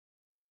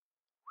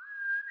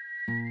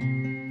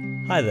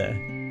Hi there,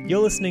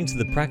 you're listening to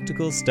the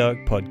Practical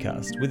Stoic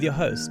Podcast with your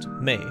host,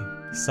 me,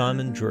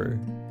 Simon Drew.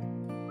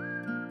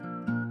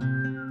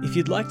 If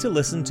you'd like to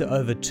listen to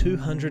over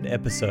 200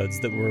 episodes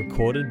that were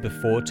recorded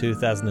before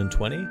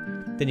 2020,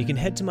 then you can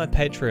head to my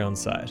Patreon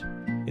site.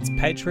 It's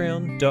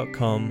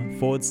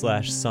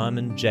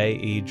patreon.com/Simon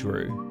J.E.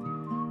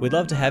 Drew. We'd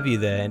love to have you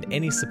there, and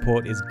any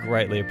support is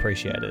greatly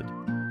appreciated.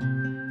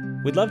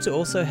 We'd love to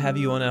also have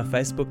you on our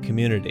Facebook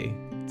community,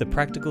 the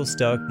Practical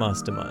Stoic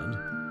Mastermind.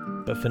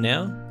 But for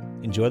now,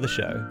 enjoy the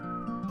show.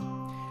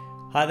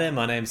 Hi there,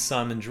 my name's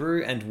Simon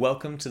Drew, and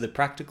welcome to the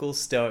Practical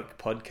Stoic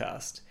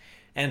Podcast.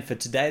 And for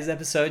today's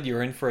episode,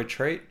 you're in for a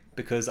treat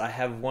because I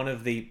have one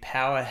of the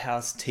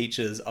powerhouse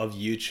teachers of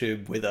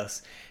YouTube with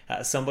us,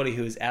 somebody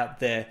who is out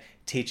there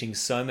teaching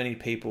so many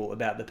people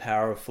about the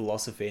power of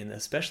philosophy and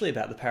especially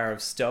about the power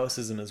of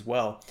Stoicism as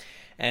well.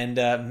 And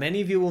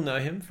many of you will know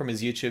him from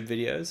his YouTube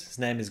videos. His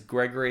name is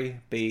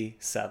Gregory B.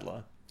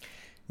 Sadler.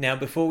 Now,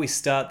 before we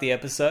start the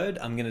episode,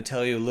 I'm going to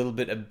tell you a little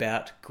bit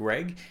about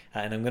Greg,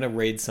 and I'm going to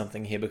read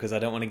something here because I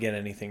don't want to get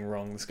anything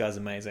wrong. This guy's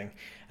amazing.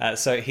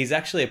 So he's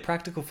actually a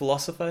practical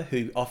philosopher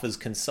who offers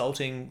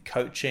consulting,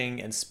 coaching,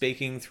 and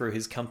speaking through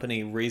his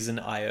company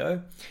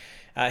Reason.io.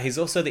 He's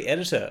also the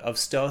editor of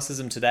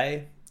Stoicism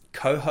Today,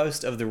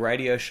 co-host of the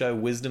radio show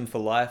Wisdom for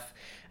Life,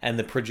 and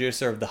the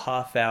producer of the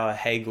half-hour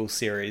Hegel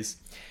series.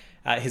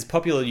 His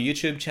popular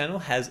YouTube channel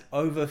has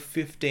over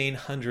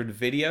 1,500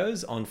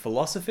 videos on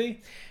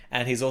philosophy,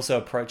 and he's also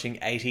approaching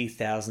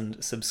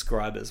 80,000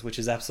 subscribers, which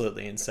is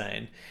absolutely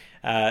insane.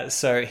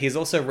 So he's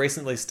also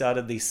recently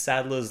started the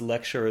Sadler's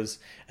Lectures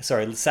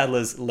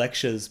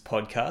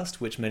podcast,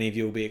 which many of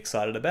you will be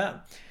excited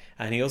about.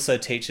 And he also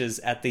teaches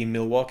at the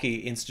Milwaukee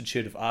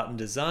Institute of Art and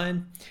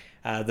Design,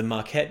 the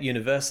Marquette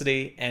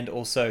University, and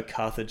also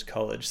Carthage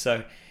College.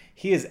 So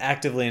he is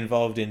actively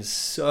involved in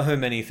so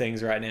many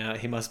things right now.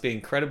 He must be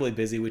incredibly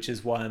busy, which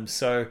is why I'm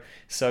so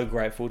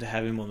grateful to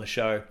have him on the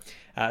show.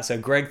 So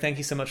Greg, thank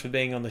you so much for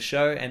being on the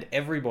show. And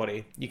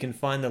everybody, you can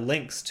find the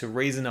links to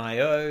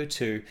Reason.io,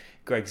 to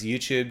Greg's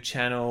YouTube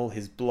channel,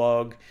 his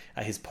blog,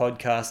 his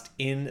podcast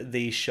in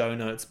the show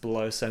notes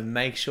below. So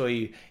make sure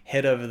you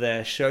head over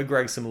there, show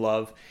Greg some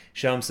love,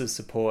 show him some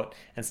support,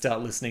 and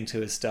start listening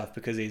to his stuff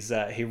because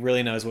he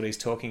really knows what he's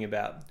talking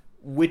about.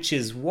 Which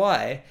is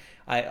why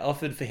I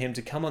offered for him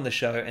to come on the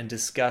show and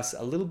discuss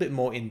a little bit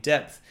more in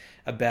depth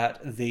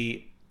about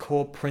the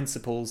core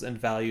principles and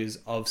values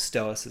of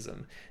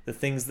Stoicism, the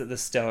things that the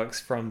Stoics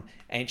from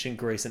ancient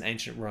Greece and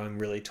ancient Rome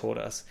really taught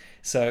us.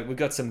 So we've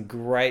got some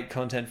great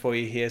content for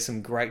you here,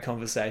 some great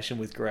conversation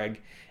with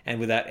Greg. And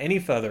without any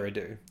further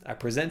ado, I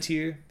present to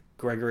you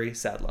Gregory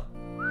Sadler.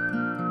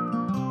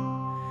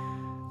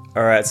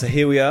 All right, so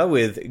here we are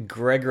with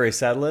Gregory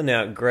Sadler.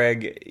 Now,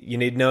 Greg, you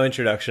need no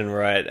introduction,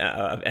 right?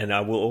 And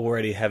I will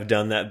already have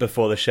done that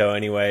before the show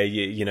anyway.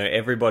 You know,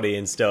 everybody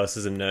in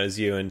Stoicism knows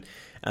you, and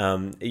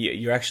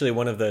you're actually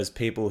one of those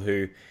people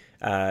who,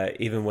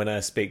 even when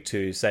I speak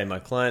to, say, my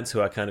clients who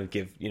I kind of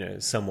give,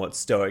 somewhat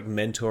Stoic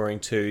mentoring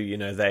to,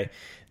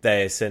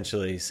 they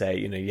essentially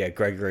say,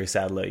 Gregory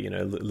Sadler,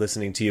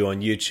 listening to you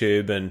on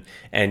YouTube,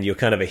 and you're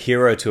kind of a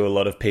hero to a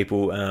lot of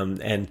people,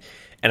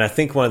 And I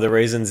think one of the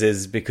reasons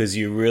is because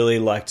you really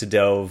like to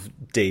delve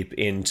deep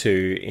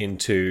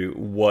into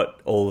what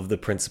all of the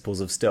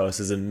principles of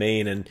Stoicism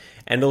mean,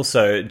 and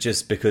also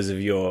just because of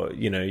your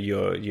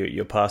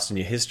past and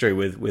your history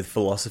with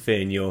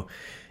philosophy and your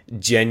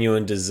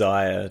genuine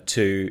desire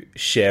to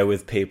share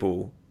with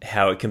people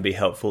how it can be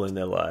helpful in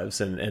their lives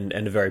and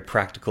a very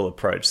practical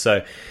approach.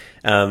 So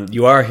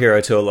you are a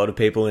hero to a lot of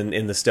people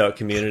in the Stoic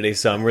community.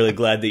 So I'm really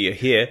glad that you're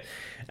here.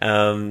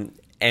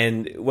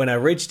 And when I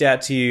reached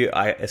out to you,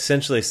 I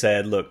essentially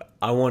said, look,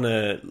 I want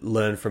to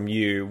learn from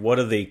you. What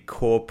are the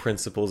core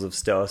principles of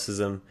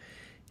Stoicism?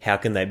 How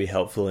can they be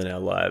helpful in our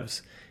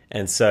lives?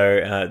 And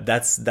so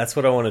that's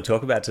what I want to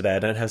talk about today. I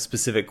don't have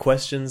specific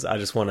questions. I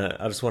just want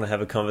to have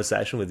a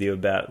conversation with you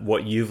about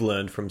what you've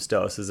learned from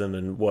Stoicism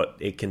and what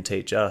it can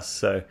teach us.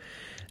 So,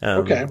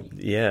 okay.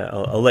 Yeah,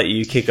 I'll let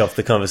you kick off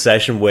the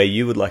conversation where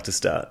you would like to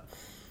start.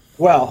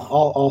 Well,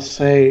 I'll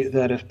say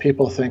that if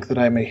people think that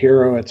I'm a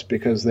hero, it's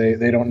because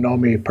they don't know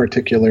me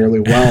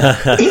particularly well.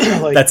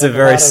 That's a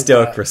very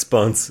Stoic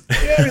response.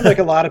 Yeah, I mean, like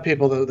a lot of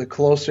people, the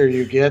closer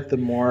you get, the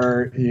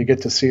more you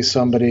get to see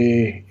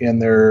somebody in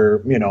their,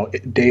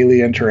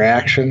 daily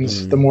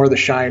interactions, the more the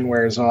shine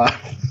wears off.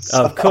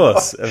 So, of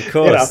course.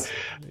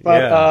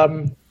 But,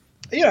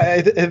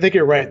 I think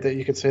you're right that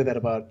you could say that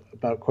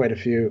about quite a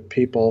few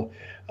people.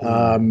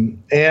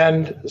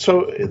 And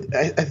so,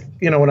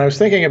 when I was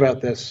thinking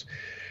about this,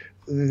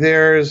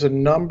 there's a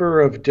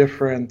number of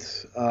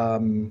different,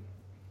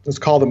 let's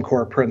call them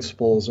core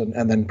principles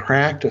and then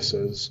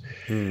practices.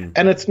 And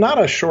it's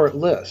not a short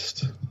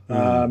list.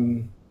 I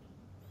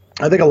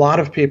think a lot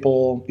of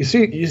people, you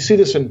see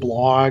this in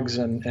blogs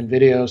and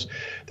videos.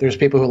 There's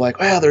people who are like,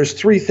 well, there's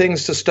 3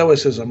 things to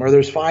Stoicism, or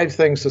there's 5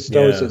 things to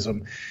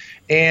Stoicism.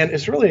 Yeah. And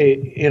it's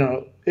really,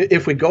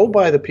 if we go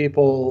by the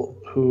people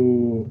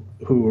who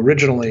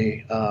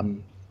originally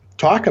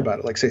talk about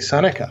it, like say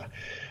Seneca,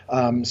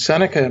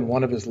 Seneca, in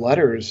one of his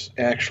letters,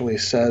 actually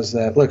says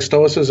that, look,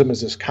 Stoicism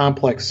is this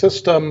complex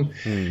system,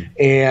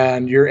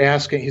 and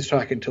he's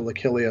talking to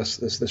Lucilius,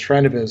 this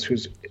friend of his,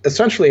 who's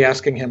essentially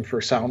asking him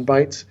for sound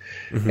bites.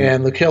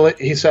 And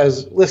he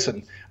says,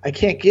 listen, I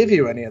can't give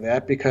you any of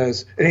that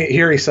because, and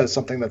here he says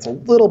something that's a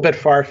little bit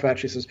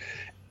far-fetched. He says,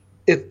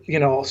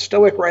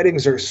 Stoic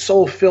writings are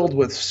so filled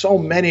with so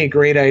many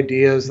great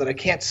ideas that I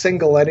can't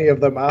single any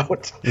of them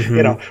out,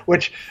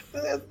 which,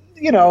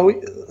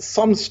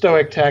 some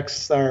Stoic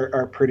texts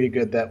are pretty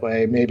good that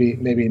way.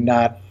 Maybe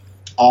not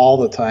all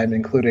the time,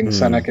 including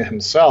Seneca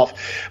himself.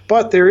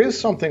 But there is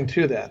something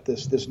to that,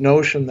 this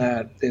notion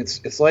that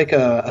it's like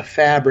a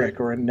fabric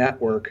or a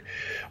network,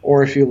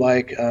 or if you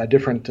like, a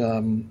different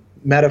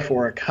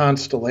metaphor, a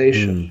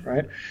constellation,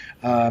 right?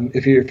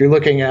 If you're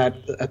looking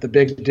at the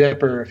Big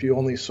Dipper, if you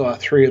only saw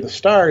 3 of the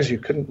stars, you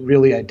couldn't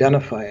really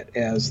identify it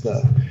as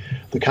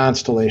the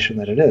constellation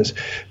that it is.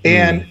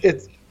 And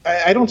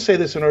I don't say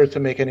this in order to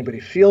make anybody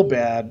feel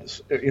bad,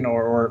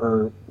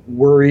 or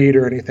worried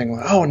or anything.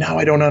 Like, oh, now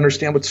I don't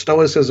understand what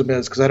Stoicism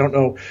is because I don't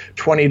know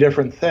 20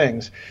 different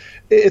things.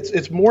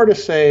 It's more to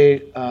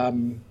say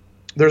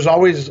there's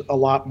always a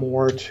lot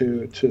more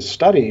to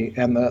study,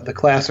 and the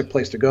classic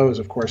place to go is,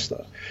 of course,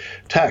 the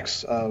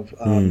texts of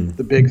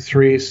the big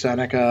 3: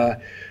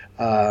 Seneca,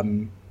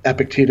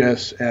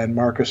 Epictetus, and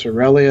Marcus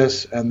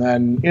Aurelius. And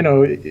then,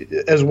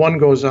 as one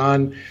goes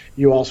on,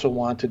 you also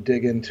want to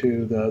dig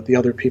into the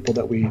other people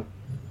that we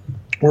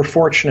were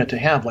fortunate to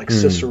have, like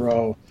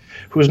Cicero,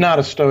 who's not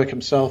a Stoic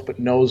himself but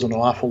knows an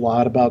awful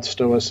lot about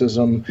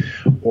Stoicism,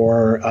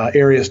 or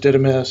Arius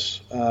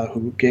Didymus,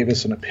 who gave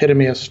us an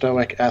epitome of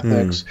Stoic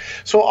ethics.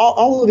 So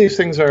all of these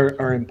things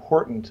are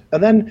important.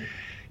 And then,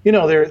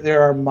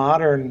 there are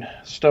modern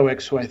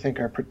Stoics who I think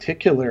are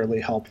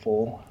particularly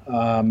helpful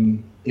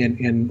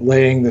in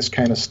laying this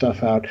kind of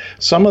stuff out.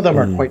 Some of them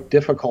are quite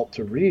difficult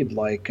to read,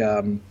 like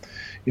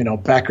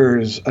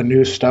Becker's A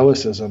New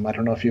Stoicism. I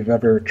don't know if you've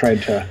ever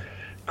tried to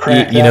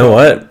crack that. You know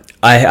what?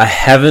 I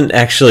haven't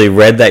actually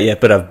read that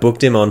yet, but I've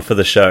booked him on for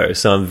the show,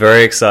 so I'm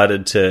very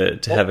excited to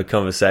have a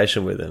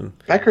conversation with him.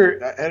 Becker,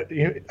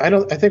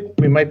 I think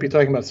we might be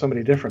talking about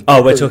somebody different.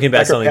 Oh, we're talking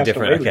about something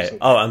different. Okay. Recently.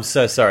 Oh, I'm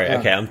so sorry. Yeah.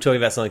 Okay, I'm talking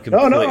about something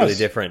completely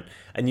different.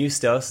 A New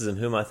Stoicism.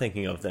 Who am I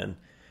thinking of then?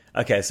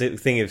 Okay, so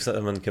thinking of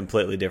someone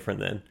completely different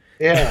then.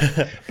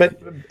 Yeah,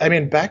 but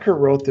Becker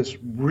wrote this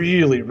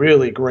really,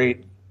 really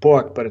great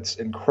book, but it's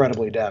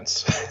incredibly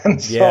dense. And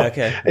so yeah,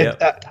 okay.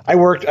 Yep. I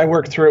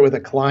worked through it with a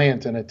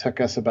client, and it took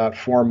us about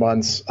 4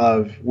 months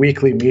of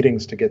weekly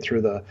meetings to get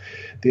through the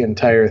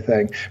entire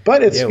thing.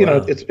 But it's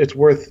it's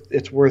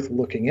worth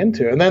looking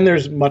into. And then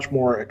there's much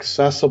more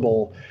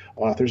accessible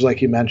authors,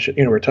 like you mentioned.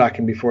 We were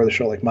talking before the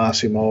show, like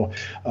Massimo,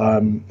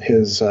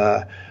 his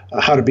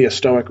How to Be a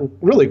Stoic,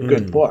 really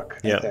good book.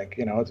 I think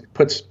it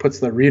puts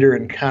the reader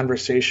in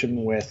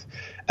conversation with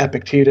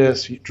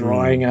Epictetus,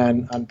 drawing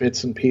on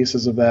bits and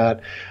pieces of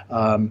that.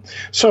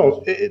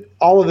 So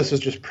all of this is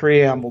just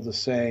preamble to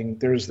saying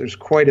there's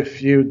quite a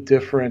few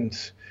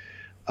different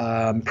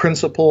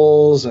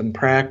principles and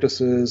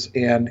practices,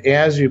 and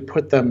as you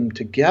put them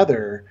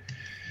together,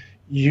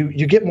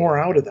 you get more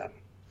out of them.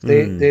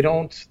 They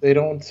don't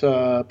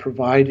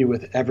provide you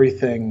with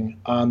everything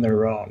on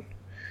their own.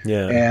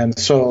 Yeah. And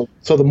so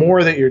the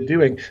more that you're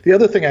doing, the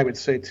other thing I would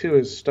say too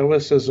is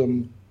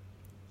Stoicism,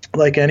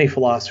 like any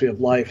philosophy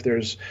of life,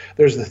 there's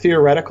the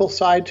theoretical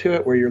side to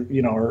it, where you're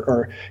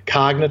or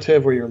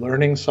cognitive, where you're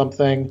learning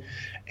something,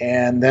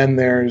 and then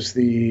there's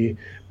the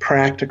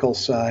practical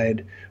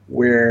side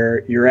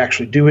where you're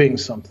actually doing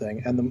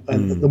something. And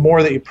the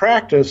more that you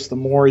practice, the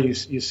more you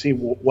see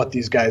what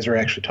these guys are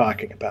actually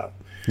talking about.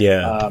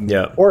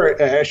 Yeah.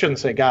 Or I shouldn't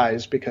say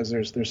guys, because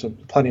there's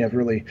plenty of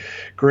really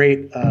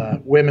great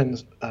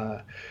women's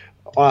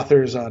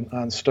authors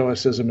on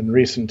Stoicism in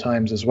recent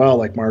times as well,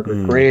 like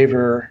Margaret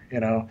Graver,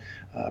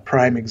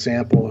 prime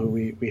example, who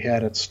we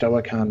had at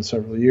Stoicon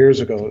several years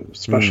ago,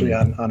 especially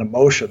on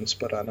emotions,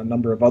 but on a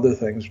number of other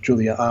things,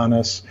 Julia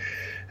Annis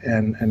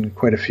and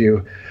quite a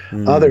few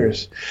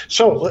others.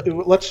 So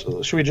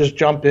should we just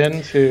jump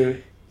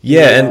into...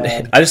 Yeah,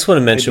 and I just want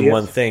to mention ideas?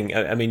 one thing.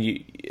 I mean,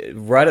 you,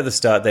 right at the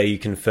start there, you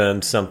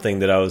confirmed something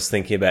that I was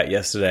thinking about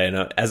yesterday.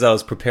 And as I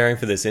was preparing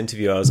for this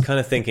interview, I was kind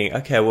of thinking,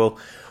 okay, well,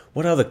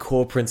 what are the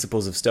core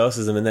principles of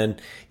Stoicism? And then,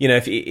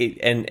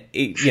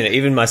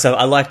 even myself,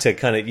 I like to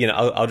kind of,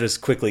 I'll just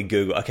quickly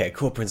Google, okay,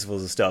 core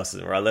principles of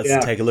Stoicism, right?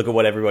 Let's take a look at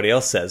what everybody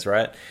else says,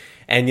 right?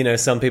 And,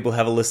 some people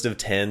have a list of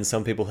 10,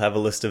 some people have a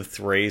list of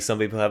 3, some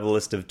people have a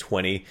list of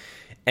 20.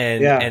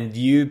 And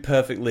you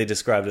perfectly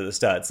described at the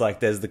start. It's like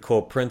there's the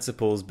core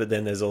principles, but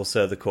then there's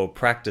also the core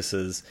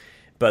practices,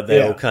 but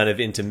they all kind of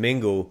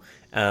intermingle.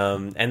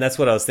 And that's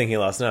what I was thinking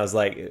last night. I was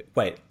like,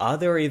 wait, are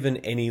there even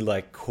any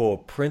like core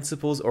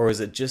principles, or is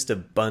it just a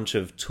bunch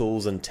of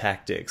tools and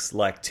tactics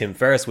like Tim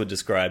Ferriss would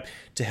describe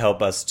to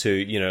help us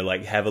to,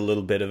 have a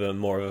little bit of a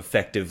more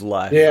effective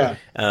life? Yeah.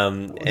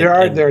 There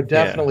are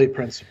definitely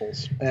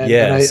principles. And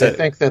I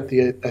think that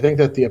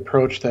the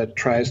approach that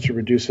tries to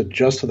reduce it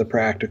just to the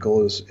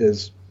practical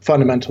is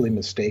fundamentally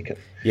mistaken.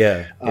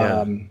 Yeah.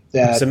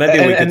 So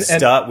maybe we could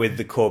start with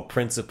the core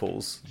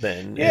principles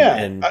then.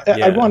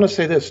 I want to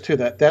say this too,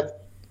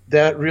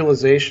 that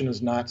realization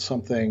is not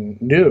something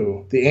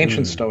new. The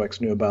ancient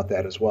Stoics knew about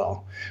that as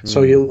well.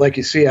 So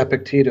you see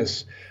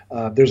Epictetus.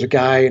 There's a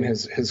guy in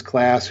his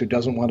class who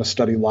doesn't want to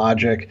study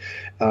logic,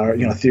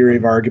 theory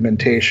of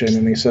argumentation,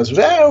 and he says,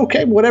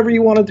 "Okay, whatever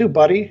you want to do,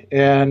 buddy,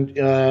 and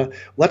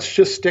let's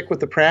just stick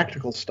with the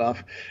practical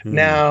stuff."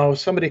 Now,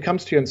 somebody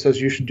comes to you and says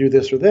you should do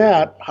this or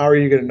that. How are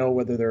you going to know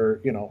whether they're,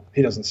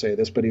 he doesn't say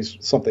this, but he's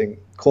something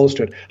close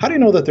to it. How do you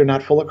know that they're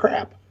not full of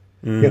crap?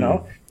 You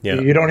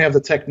don't have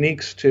the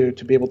techniques to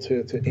be able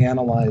to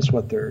analyze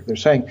what they're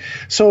saying.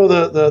 So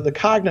the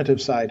cognitive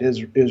side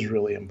is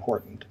really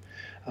important.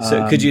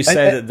 So could you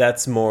say that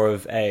that's more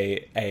of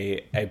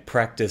a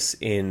practice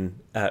in?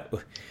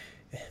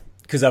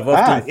 Because I've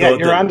often thought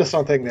you're onto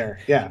something there.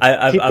 Yeah,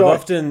 I've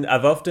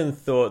often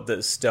thought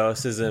that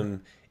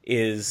Stoicism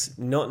is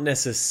not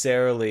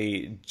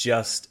necessarily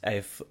just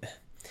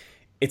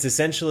it's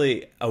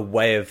essentially a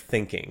way of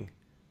thinking.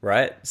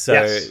 Right? So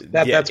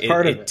that's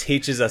part of it. It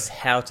teaches us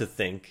how to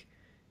think,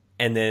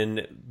 and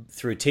then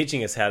through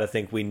teaching us how to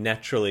think, we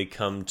naturally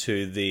come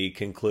to the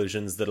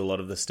conclusions that a lot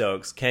of the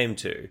Stoics came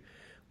to,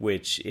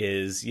 which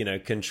is,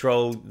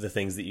 control the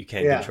things that you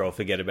can control,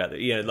 forget about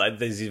it. Like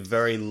there's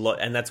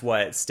and that's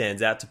why it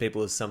stands out to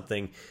people as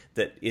something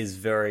that is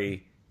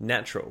very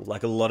natural.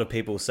 Like a lot of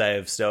people say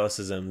of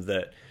Stoicism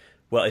that,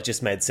 well, it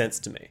just made sense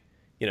to me.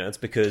 It's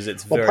because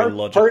it's very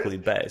logically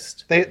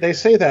based. They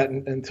say that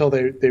until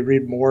they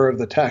read more of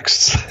the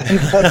texts. And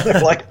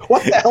they're like,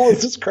 what the hell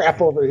is this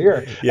crap over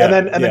here? And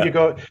then you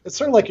go, it's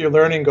sort of like your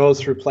learning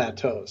goes through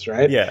plateaus,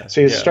 right? Yeah.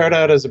 So you start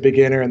out as a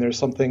beginner and there's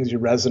some things you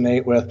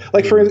resonate with.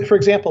 Like, for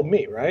example,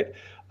 me, right?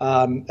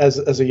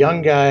 As a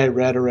young guy, I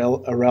read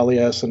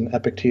Aurelius and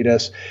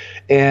Epictetus,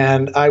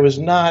 and I was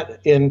not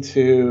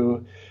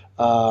into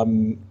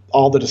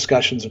all the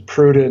discussions of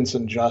prudence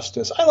and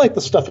justice. I like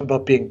the stuff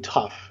about being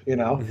tough,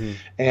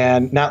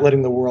 and not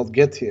letting the world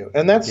get to you.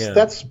 And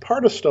that's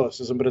part of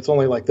Stoicism, but it's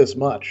only like this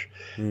much.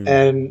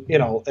 And,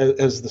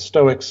 as the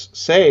Stoics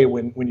say,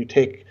 when you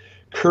take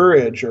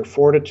courage or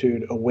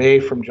fortitude away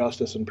from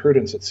justice and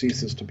prudence, it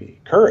ceases to be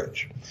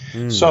courage.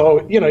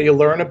 So, you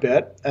learn a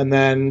bit, and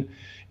then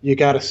you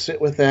got to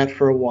sit with that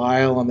for a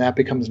while, and that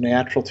becomes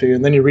natural to you.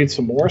 And then you read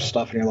some more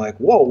stuff, and you're like,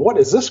 whoa, what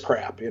is this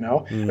crap?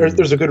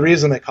 There's a good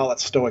reason they call it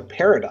Stoic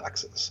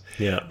paradoxes,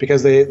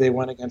 because they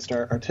went against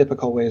our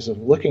typical ways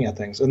of looking at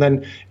things. And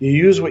then you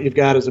use what you've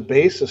got as a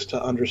basis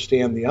to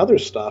understand the other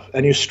stuff,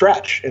 and you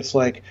stretch. It's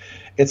like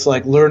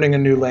learning a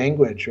new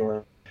language,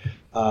 or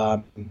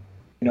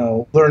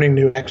learning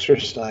new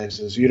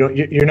exercises.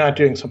 You're not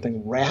doing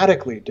something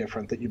radically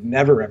different that you've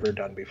never ever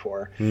done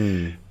before.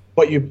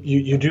 But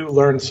you do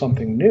learn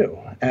something new.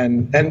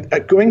 And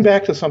going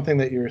back to something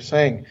that you were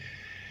saying,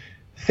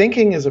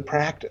 thinking is a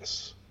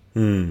practice.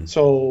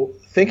 So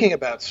thinking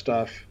about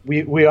stuff,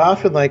 we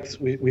often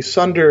we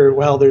sunder,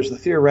 well, there's the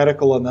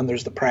theoretical and then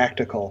there's the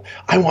practical.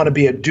 I want to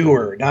be a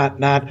doer,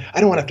 not I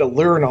don't want to have to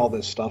learn all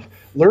this stuff.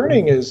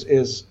 Learning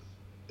is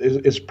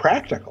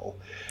practical.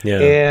 Yeah.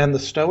 And the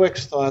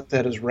Stoics thought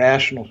that as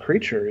rational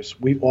creatures,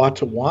 we ought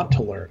to want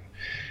to learn.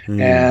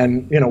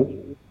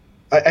 And,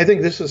 I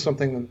think this is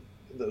something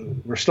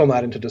we're still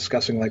not into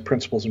discussing, like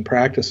principles and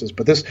practices,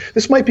 but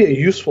this might be a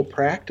useful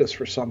practice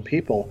for some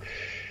people.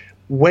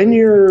 When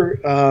you're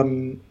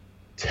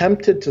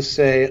tempted to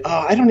say,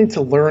 "Oh, I don't need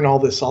to learn all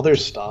this other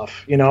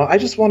stuff. I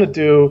just want to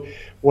do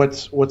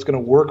what's going to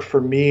work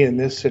for me in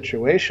this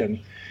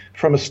situation."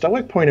 From a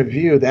Stoic point of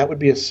view, that would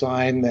be a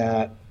sign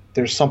that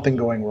there's something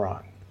going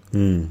wrong.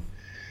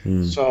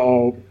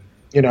 So,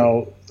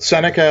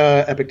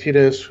 Seneca,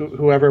 Epictetus,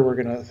 whoever we're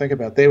going to think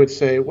about, they would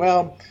say,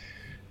 well,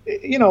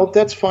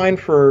 that's fine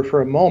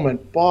for a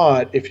moment,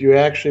 but if you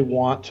actually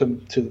want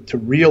to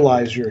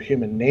realize your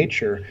human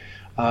nature,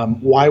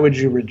 why would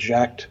you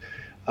reject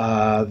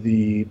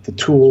the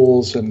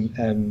tools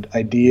and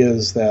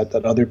ideas that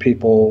other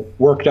people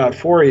worked out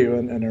for you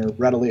and are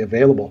readily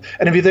available?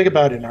 And if you think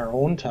about it in our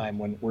own time,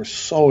 when we're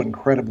so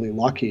incredibly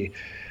lucky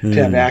to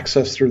have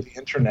access through the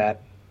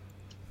internet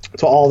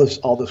to all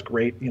this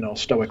great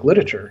Stoic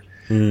literature.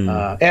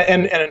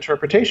 And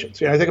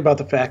interpretations. I think about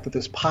the fact that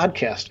this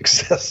podcast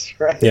exists,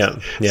 right? Yeah.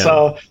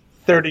 So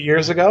 30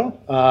 years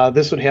ago,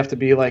 this would have to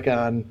be like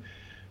on,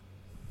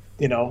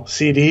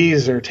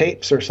 CDs or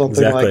tapes or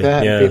something like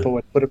that. Yeah. And people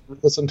would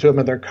listen to them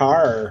in their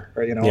car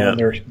or on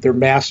their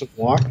massive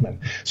Walkman.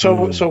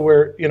 So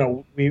we're,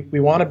 we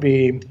want to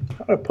be,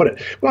 how do I put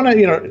it? We want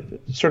to,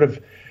 sort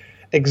of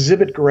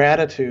exhibit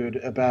gratitude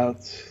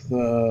about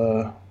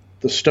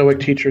the Stoic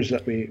teachers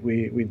that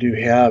we do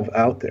have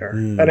out there.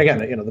 And again,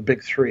 the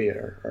big three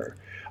are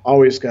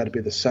always got to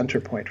be the center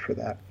point for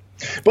that.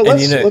 But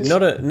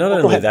not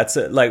only that's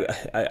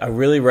I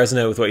really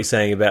resonate with what you're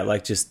saying about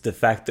like just the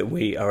fact that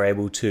we are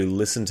able to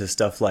listen to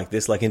stuff like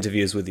this, like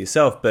interviews with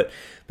yourself. But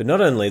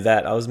not only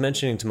that, I was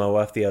mentioning to my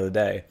wife the other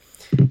day,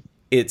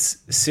 it's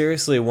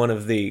seriously one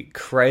of the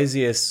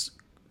craziest.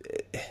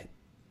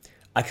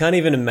 I can't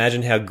even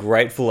imagine how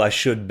grateful I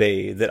should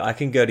be that I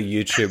can go to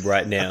YouTube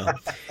right now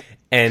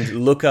and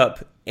look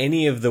up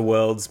any of the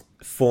world's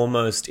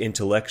foremost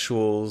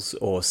intellectuals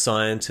or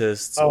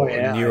scientists or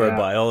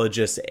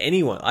neurobiologists,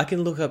 anyone. I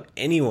can look up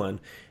anyone,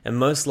 and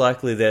most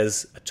likely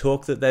there's a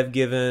talk that they've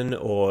given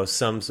or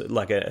some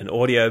like an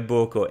audio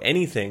book or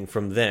anything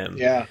from them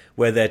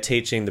where they're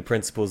teaching the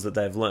principles that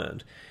they've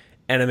learned.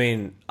 And I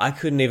mean, I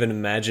couldn't even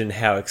imagine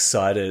how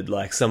excited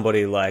like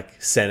somebody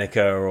like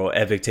Seneca or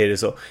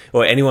Epictetus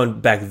or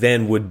anyone back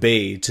then would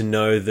be to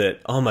know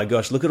that, oh my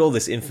gosh, look at all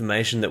this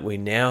information that we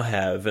now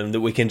have and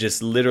that we can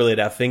just literally at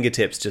our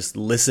fingertips just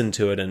listen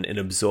to it and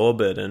absorb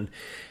it.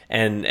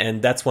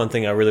 And that's one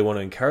thing I really want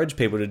to encourage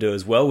people to do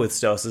as well with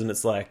Stoicism.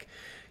 It's like,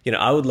 you know,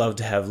 I would love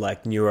to have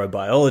like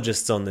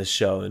neurobiologists on this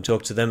show and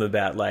talk to them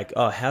about like,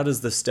 oh, how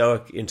does the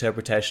Stoic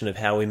interpretation of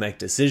how we make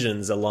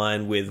decisions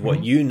align with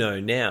what you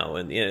know now?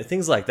 And, you know,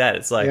 things like that.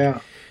 It's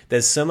like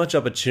there's so much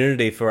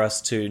opportunity for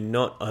us to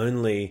not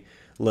only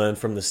learn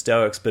from the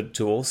Stoics, but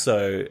to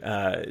also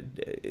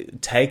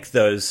take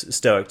those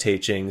Stoic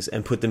teachings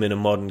and put them in a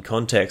modern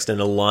context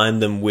and align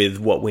them with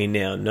what we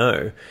now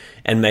know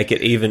and make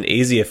it even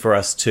easier for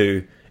us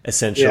to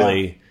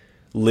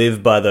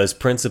live by those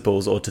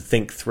principles or to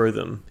think through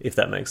them, if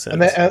that makes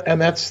sense.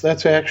 And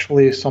that's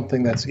actually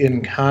something that's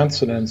in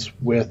consonance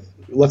with,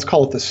 let's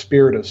call it the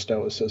spirit of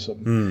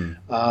Stoicism.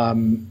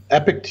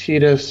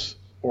 Epictetus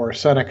or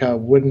Seneca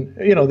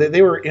wouldn't, you know,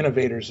 they were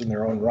innovators in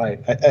their own right.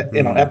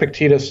 You know,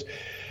 Epictetus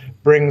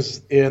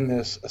brings in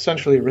this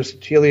essentially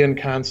Aristotelian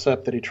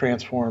concept that he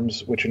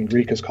transforms, which in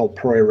Greek is called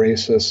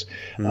proiresis,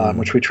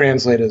 which we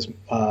translate as,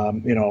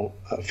 you know,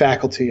 a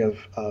faculty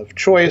of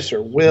choice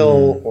or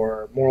will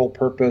or moral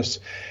purpose.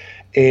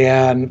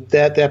 And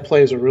that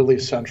plays a really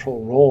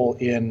central role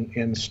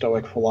in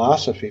Stoic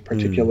philosophy,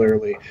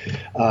 particularly,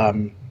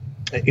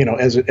 you know,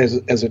 as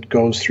it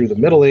goes through the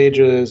Middle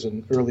Ages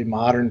and early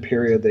modern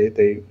period,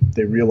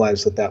 they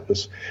realized that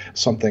was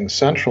something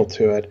central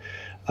to it.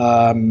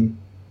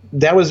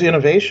 That was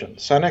innovation.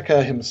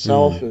 Seneca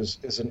himself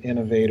is an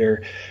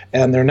innovator,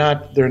 and they're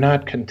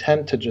not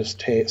content to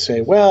just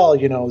say, well,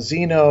 you know,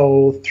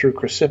 Zeno through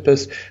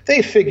Chrysippus,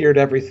 they figured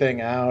everything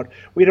out.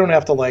 We don't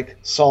have to like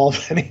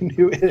solve any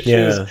new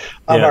issues of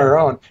our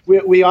own.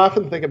 We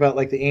often think about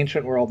like the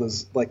ancient world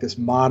as like this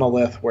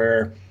monolith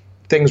where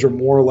things were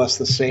more or less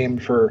the same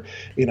for,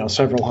 you know,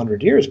 several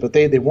hundred years, but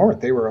they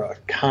weren't. They were a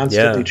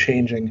constantly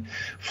changing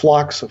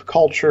flux of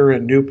culture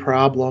and new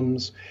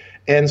problems.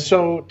 And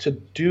so to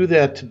do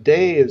that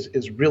today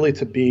is really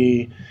to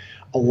be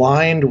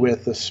aligned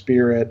with the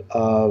spirit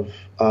of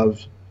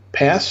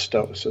past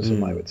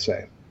Stoicism, I would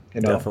say.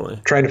 You know,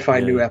 definitely. Trying to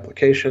find new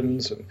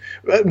applications and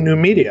new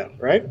media,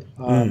 right?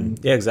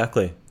 Yeah,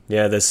 exactly.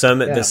 Yeah, there's so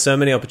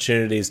many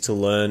opportunities to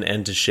learn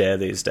and to share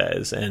these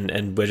days,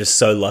 and we're just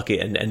so lucky,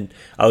 and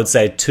I would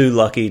say too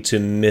lucky to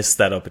miss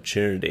that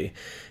opportunity,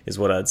 is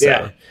what I'd say.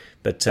 Yeah.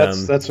 But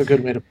that's a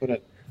good way to put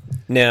it.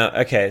 Now,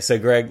 okay, so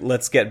Greg,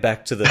 let's get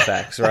back to the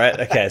facts, right?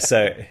 Okay,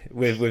 so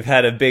we've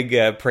had a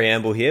big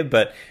preamble here,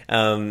 but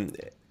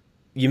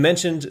you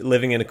mentioned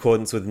living in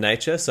accordance with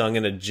nature, so I'm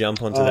going to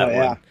jump onto that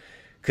one,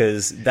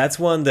 because that's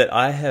one that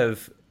I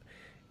have.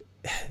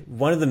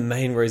 One of the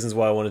main reasons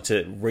why I wanted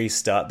to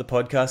restart the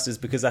podcast is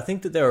because I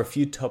think that there are a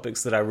few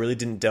topics that I really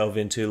didn't delve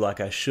into like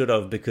I should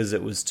have, because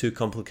it was too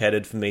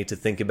complicated for me to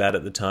think about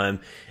at the time.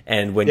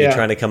 And when you're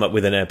trying to come up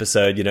with an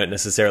episode, you don't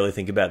necessarily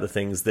think about the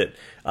things that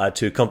are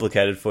too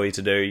complicated for you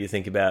to do. You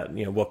think about,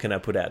 you know, what can I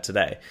put out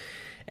today?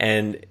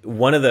 And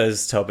one of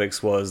those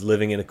topics was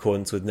living in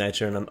accordance with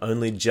nature, and I'm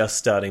only just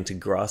starting to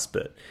grasp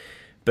it.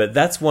 But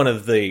that's one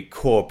of the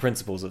core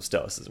principles of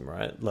Stoicism,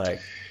 right?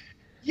 Like,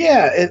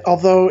 yeah,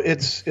 although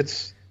it's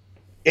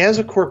as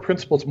a core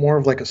principle, it's more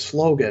of like a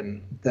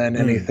slogan than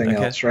anything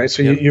else, right?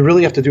 So you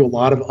really have to do a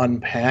lot of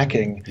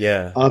unpacking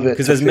of it.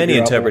 Because there's many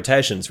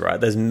interpretations,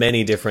 right? There's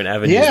many different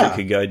avenues that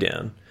could go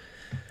down.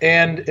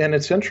 And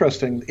it's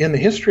interesting. In the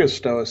history of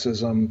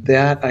Stoicism,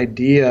 that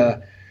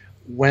idea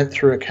went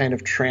through a kind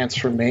of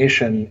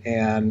transformation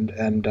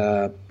and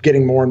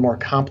getting more and more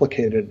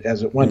complicated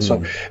as it went.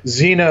 So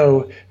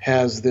Zeno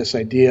has this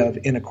idea of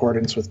in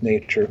accordance with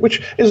nature,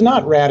 which is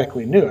not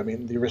radically new. I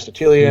mean, the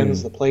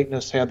Aristotelians, the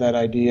Platonists had that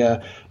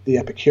idea, the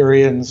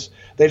Epicureans,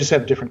 they just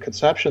have different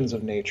conceptions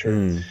of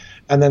nature.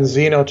 And then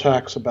Zeno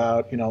talks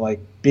about, you know,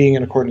 like being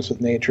in accordance with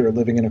nature, or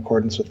living in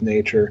accordance with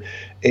nature.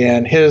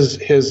 And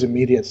his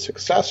immediate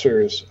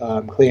successors,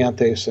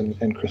 Cleanthes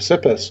and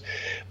Chrysippus,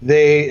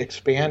 they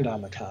expand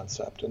on the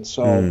concept. And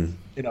so,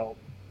 you know,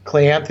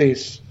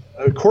 Cleanthes,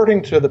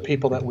 according to the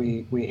people that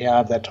we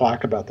have that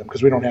talk about them,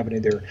 because we don't have any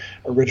of their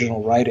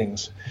original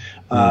writings,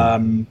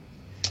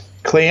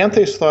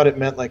 Cleanthes thought it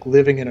meant like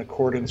living in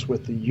accordance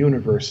with the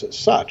universe as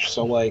such.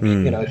 So like,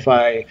 you know, if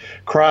I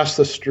cross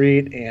the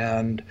street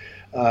and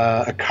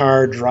a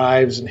car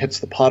drives and hits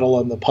the puddle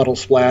and the puddle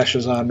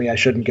splashes on me, I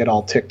shouldn't get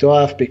all ticked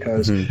off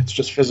because it's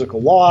just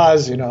physical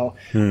laws, you know.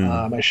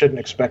 I shouldn't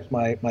expect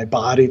my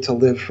body to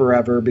live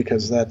forever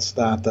because that's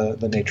not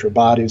the nature of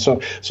bodies. So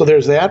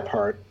there's that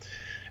part.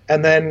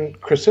 And then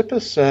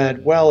Chrysippus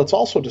said, well, it's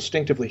also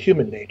distinctively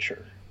human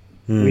nature.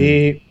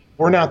 We're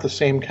not the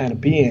same kind of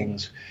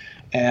beings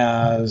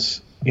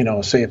as,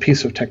 say, a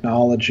piece of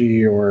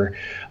technology or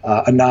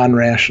a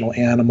non-rational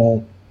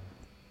animal.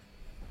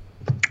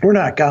 We're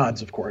not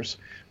gods, of course,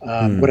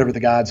 whatever the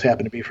gods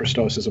happen to be for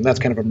Stoicism. That's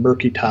kind of a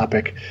murky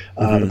topic.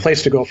 The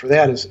place to go for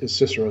that is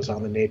Cicero's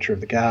On the Nature of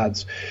the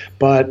Gods.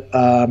 But,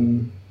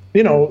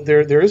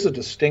 there is a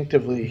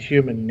distinctively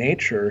human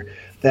nature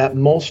that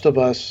most of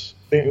us,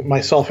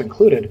 myself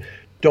included,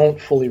 don't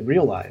fully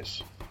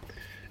realize.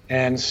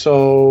 And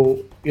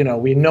so,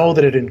 we know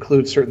that it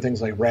includes certain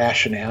things like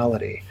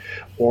rationality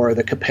or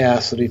the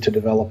capacity to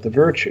develop the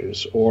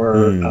virtues,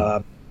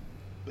 or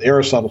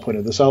Aristotle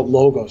pointed this out,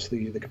 logos,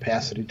 the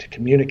capacity to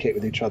communicate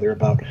with each other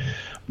about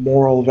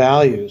moral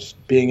values,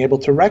 being able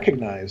to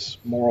recognize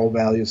moral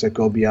values that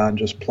go beyond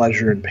just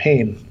pleasure and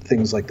pain,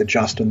 things like the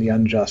just and the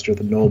unjust, or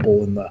the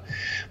noble and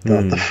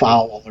the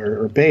foul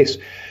or base.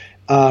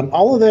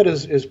 All of that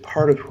is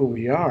part of who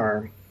we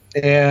are,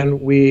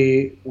 and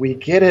we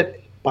get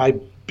it by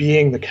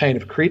being the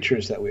kind of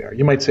creatures that we are.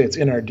 You might say it's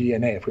in our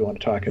DNA if we want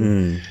to talk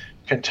in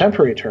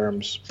contemporary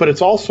terms, but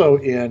it's also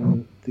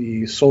in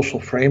the social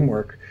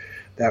framework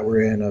that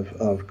we're in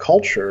of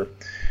culture.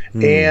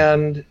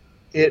 And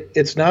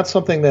it's not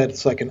something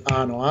that's like an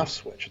on-off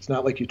switch. It's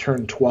not like you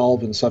turn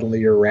 12 and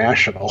suddenly you're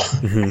rational.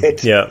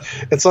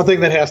 It's something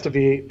that has to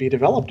be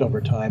developed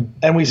over time.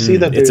 And we see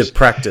that it's a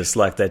practice,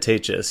 like they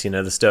teach us.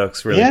 The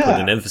Stoics really put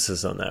an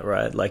emphasis on that,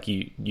 right? Like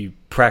you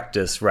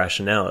practice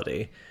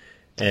rationality.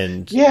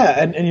 And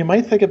you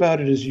might think about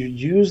it as you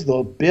use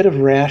the bit of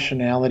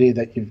rationality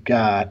that you've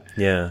got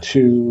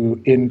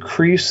to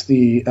increase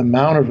the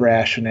amount of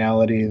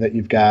rationality that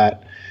you've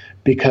got,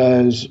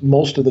 because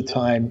most of the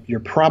time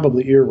you're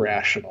probably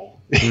irrational,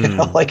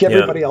 like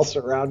everybody else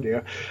around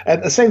you.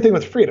 And the same thing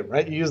with freedom,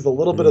 right? You use the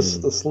little bit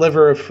of the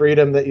sliver of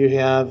freedom that you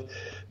have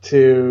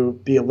to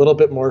be a little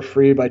bit more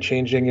free by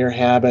changing your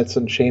habits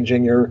and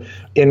changing your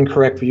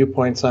incorrect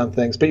viewpoints on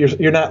things, but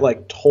you're not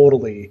like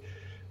totally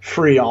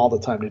free all the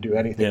time to do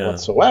anything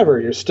whatsoever.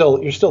 You're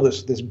still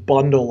this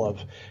bundle of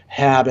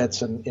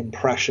habits and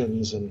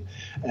impressions and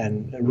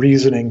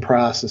reasoning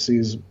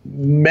processes,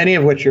 many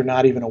of which you're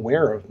not even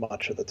aware of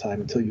much of the time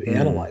until you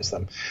analyze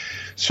them.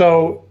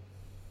 So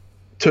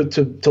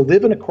to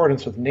live in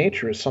accordance with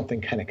nature is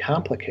something kind of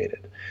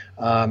complicated.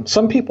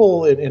 Some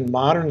people in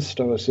modern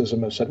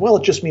Stoicism have said, well,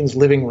 it just means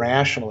living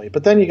rationally.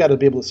 But then you got to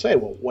be able to say,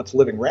 well, what's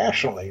living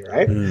rationally,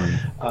 right?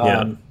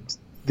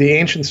 The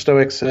ancient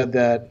Stoics said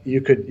that you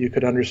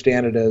could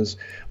understand it as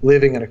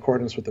living in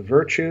accordance with the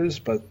virtues,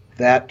 but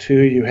that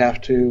too you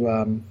have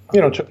to,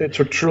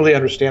 to truly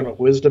understand what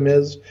wisdom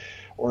is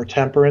or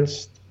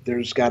temperance,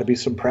 there's got to be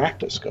some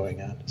practice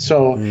going on.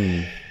 So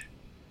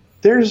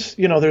there's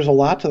a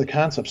lot to the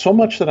concept, so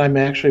much that I'm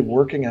actually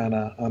working on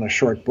a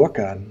short book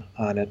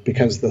on it,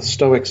 because the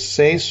Stoics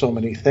say so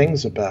many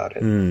things about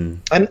it.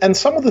 And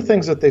some of the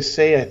things that they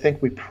say, I think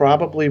we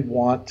probably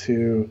want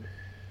to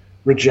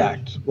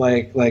reject. So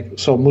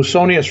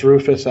Musonius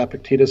Rufus,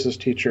 Epictetus's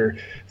teacher,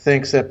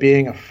 thinks that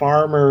being a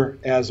farmer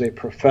as a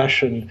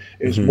profession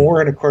is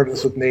more in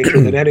accordance with nature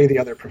than any of the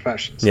other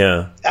professions.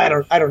 I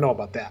don't know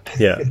about that.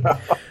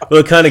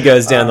 Well, it kind of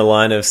goes down the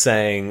line of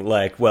saying,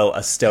 like, well,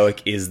 a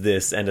Stoic is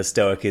this and a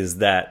Stoic is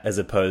that, as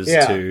opposed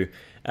to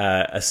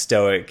a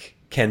Stoic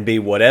can be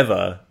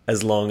whatever,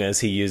 as long as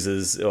he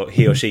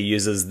or she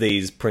uses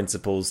these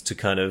principles to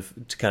kind of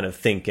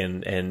think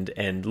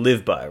and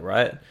live by,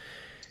 right?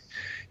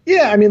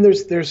 Yeah, I mean,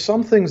 there's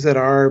some things that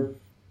are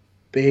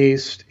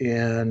based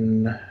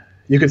in,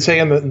 you could say,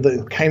 in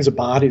the kinds of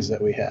bodies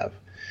that we have.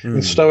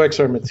 And Stoics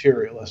are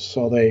materialists,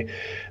 so they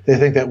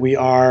think that we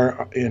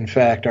are, in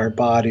fact, our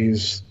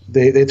bodies.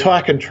 They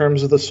talk in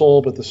terms of the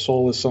soul, but the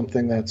soul is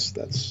something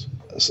that's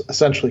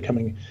essentially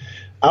coming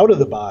out of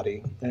the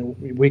body,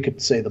 and we could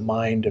say the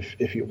mind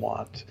if you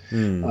want.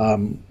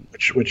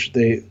 Which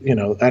they,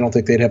 I don't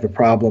think they'd have a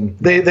problem.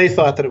 They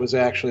thought that it was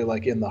actually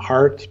like in the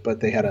heart, but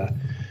they had a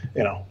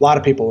lot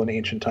of people in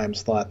ancient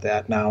times thought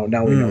that. Now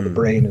we know the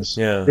brain is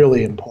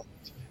really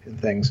important in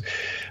things.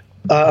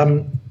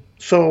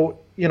 So,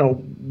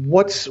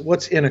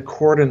 what's in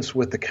accordance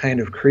with the kind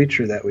of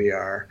creature that we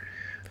are?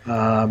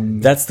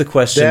 That's the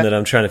question that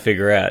I'm trying to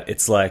figure out.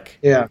 It's like,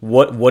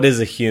 what is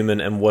a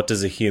human and what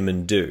does a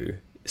human do?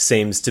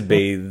 Seems to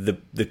be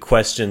the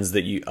questions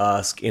that you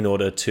ask in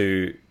order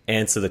to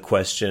answer the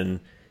question,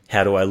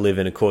 how do I live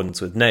in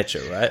accordance with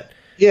nature, right?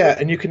 Yeah,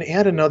 and you can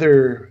add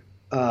another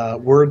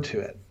word to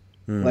it.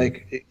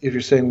 Like if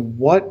you're saying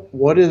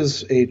what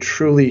is a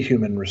truly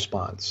human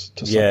response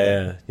to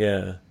something?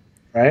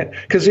 Right?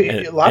 Because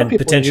a lot of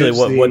people potentially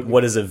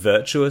what is a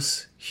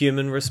virtuous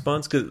human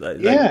response?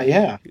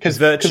 Because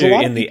virtue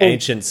in the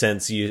ancient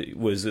sense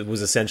was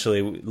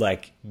essentially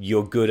like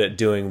you're good at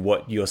doing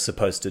what you're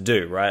supposed to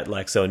do, right?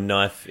 Like, so a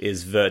knife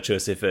is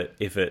virtuous if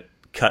it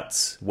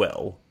cuts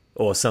well,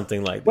 or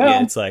something like that.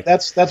 Well, it's like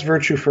that's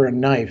virtue for a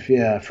knife.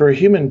 Yeah, for a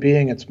human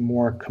being, it's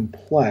more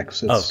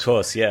complex. Of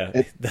course,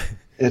 yeah.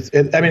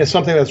 It's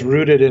something that's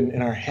rooted in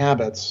our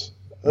habits.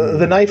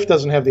 The knife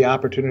doesn't have the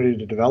opportunity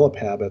to develop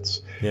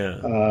habits.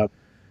 Yeah.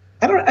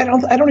 I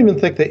don't even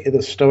think that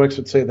the Stoics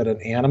would say that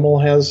an animal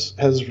has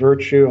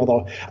virtue.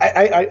 Although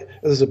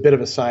this is a bit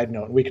of a side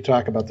note. We could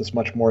talk about this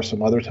much more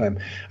some other time.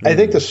 I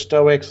think the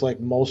Stoics, like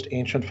most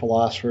ancient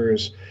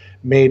philosophers,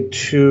 made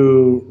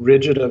too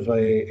rigid of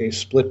a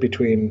split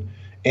between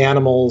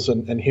animals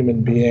and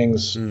human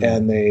beings,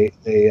 and they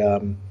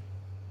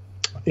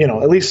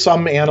at least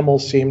some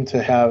animals seem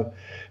to have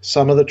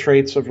some of the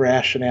traits of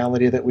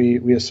rationality that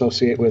we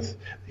associate with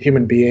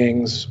human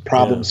beings,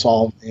 problem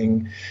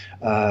solving,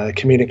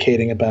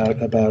 communicating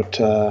about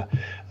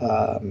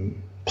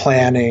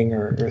planning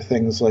or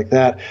things like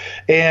that.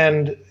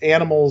 And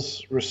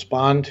animals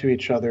respond to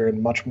each other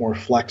in much more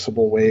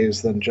flexible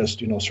ways than just,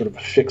 sort of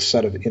a fixed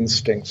set of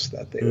instincts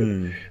that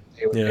they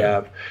would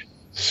have.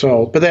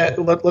 So, but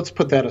let's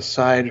put that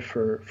aside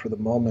for the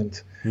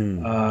moment.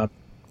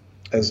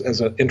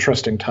 As an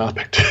interesting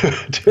topic to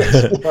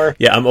explore.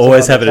 Yeah, I'm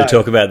always happy to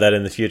talk about that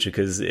in the future,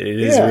 because it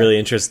is really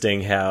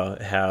interesting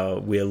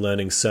how we are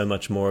learning so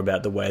much more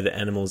about the way that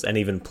animals and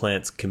even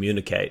plants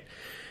communicate.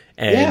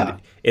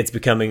 And it's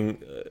becoming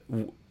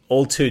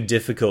all too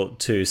difficult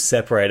to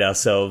separate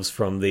ourselves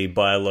from the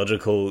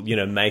biological,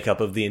 makeup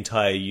of the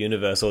entire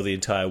universe or the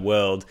entire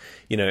world,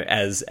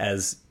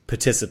 as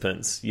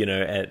participants,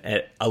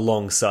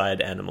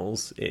 alongside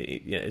animals.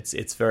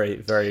 It's very,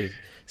 very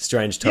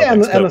strange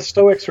topics. Yeah, and the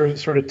Stoics are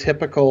sort of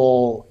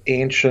typical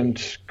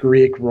ancient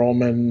Greek,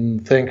 Roman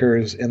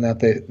thinkers in that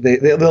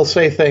they'll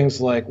say things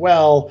like,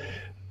 well,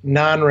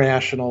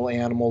 non-rational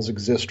animals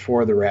exist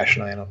for the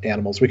rational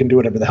animals. We can do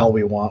whatever the hell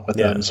we want with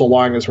them, so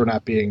long as we're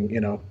not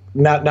being,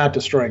 not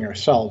destroying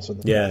ourselves in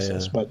the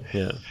process. But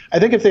I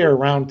think if they were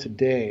around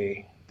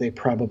today, they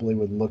probably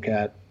would look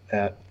at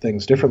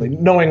things differently,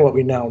 knowing what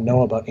we now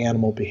know about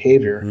animal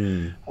behavior,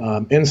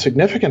 in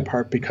significant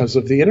part because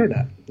of the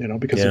internet,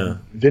 because of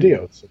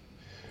videos,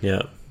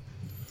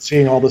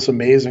 seeing all this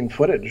amazing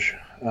footage.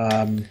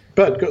 So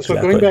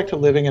going back to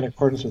living in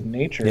accordance with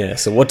nature. Yeah.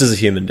 So what does a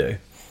human do?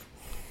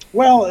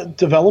 Well,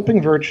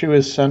 developing virtue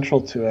is central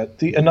to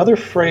it. Another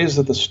phrase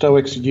that the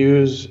Stoics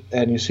use,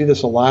 and you see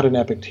this a lot in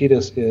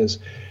Epictetus, is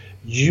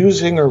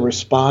using or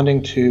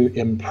responding to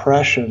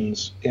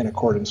impressions in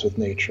accordance with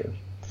nature.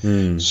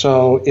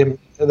 So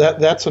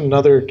that's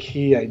another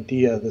key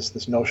idea,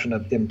 this notion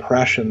of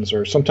impressions,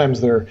 or sometimes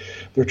they're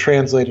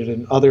translated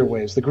in other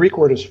ways. The Greek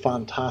word is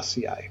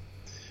phantasiai,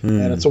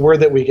 and it's a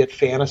word that we get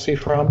fantasy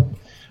from.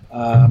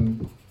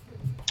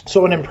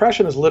 So an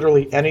impression is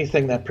literally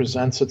anything that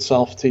presents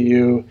itself to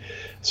you,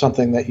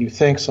 something that you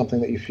think,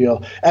 something that you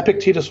feel.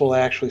 Epictetus will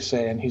actually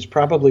say, and he's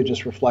probably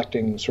just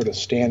reflecting sort of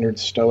standard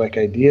Stoic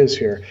ideas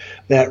here,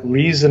 that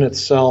reason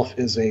itself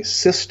is a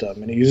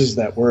system, and he uses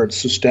that word,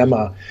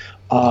 systema,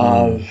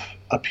 of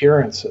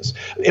appearances.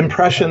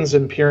 Impressions,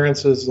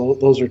 appearances,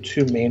 those are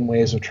two main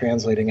ways of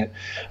translating it.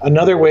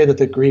 Another way that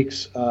the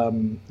Greeks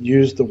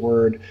used the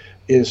word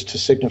is to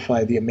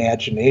signify the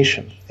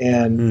imagination.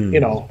 And,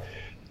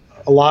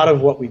 a lot of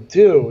what we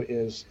do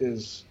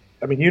is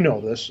I mean,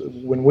 this,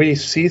 when we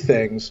see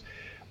things,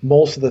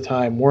 most of the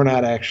time we're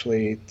not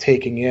actually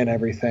taking in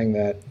everything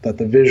that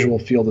the visual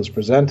field is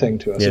presenting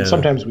to us. And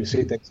sometimes we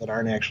see things that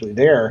aren't actually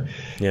there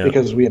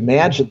because we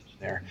imagine them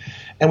there.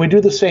 And we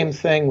do the same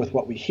thing with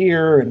what we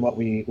hear and what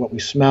we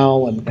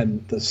smell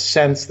and the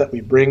sense that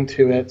we bring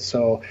to it.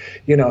 So,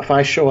 if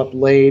I show up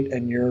late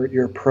and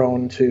you're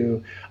prone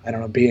to,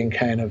 being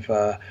kind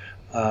of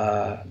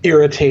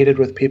irritated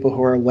with people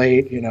who are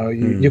late,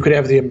 you could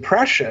have the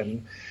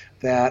impression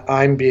that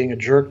I'm being a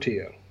jerk to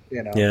you.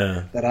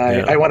 That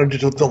I wanted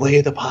to delay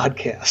the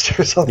podcast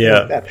or something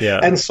like that. Yeah.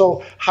 And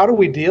so how do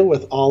we deal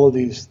with all of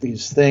these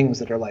things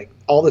that are like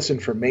all this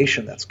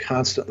information that's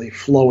constantly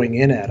flowing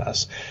in at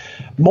us,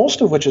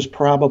 most of which is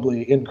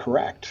probably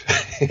incorrect?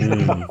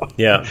 A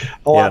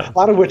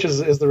lot of which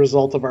is the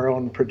result of our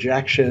own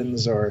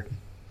projections or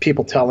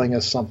people telling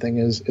us something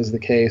is the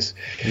case.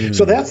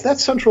 So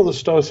that's central to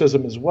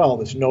Stoicism as well,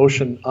 this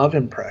notion of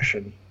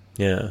impression.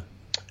 Yeah.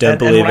 Don't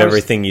believe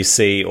everything you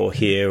see or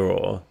hear,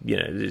 or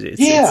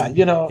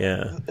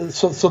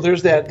So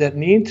there's that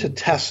need to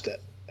test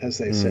it, as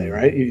they say,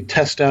 right? You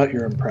test out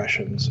your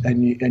impressions,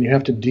 and you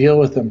have to deal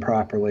with them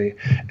properly.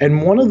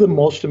 And one of the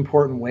most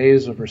important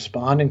ways of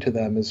responding to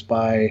them is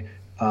by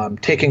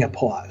taking a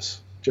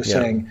pause, just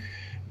saying,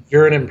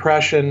 "You're an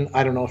impression.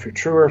 I don't know if you're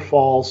true or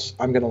false.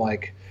 I'm going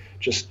to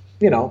just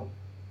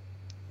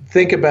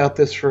think about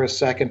this for a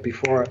second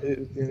before,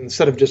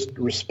 instead of just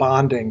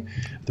responding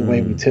the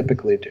way we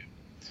typically do."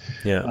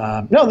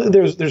 No,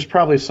 there's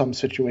probably some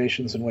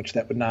situations in which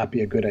that would not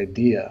be a good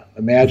idea.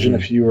 Imagine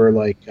if you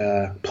were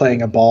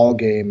playing a ball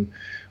game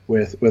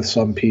with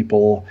some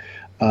people.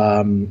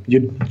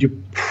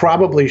 You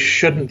probably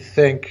shouldn't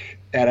think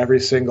at every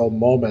single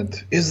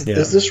moment, is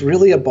this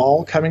really a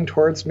ball coming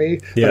towards me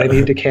that I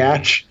need to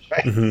catch?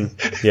 Right?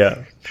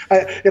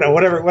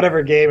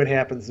 Whatever game it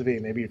happens to be.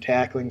 Maybe you're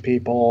tackling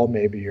people,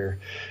 maybe you're,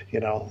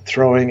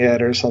 throwing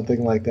it or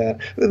something like that.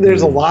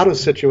 There's a lot of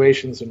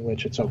situations in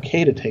which it's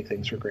okay to take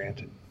things for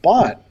granted.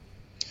 But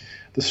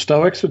The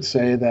Stoics would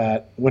say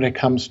that when it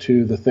comes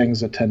to the things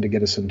that tend to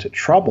get us into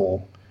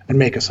trouble and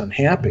make us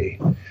unhappy,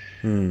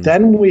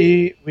 then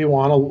we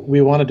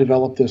want to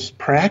develop this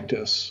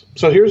practice.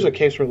 So here's a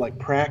case where like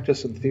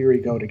practice and theory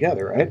go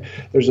together, right?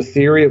 There's a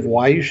theory of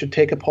why you should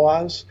take a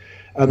pause,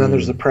 and then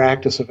there's the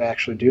practice of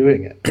actually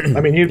doing it.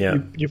 I mean,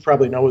 you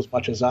probably know as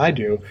much as I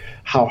do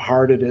how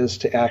hard it is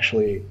to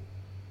actually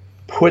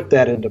put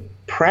that into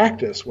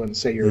practice when,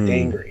 say, you're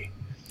angry.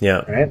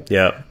 Yeah. Right?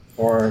 Yeah.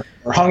 Or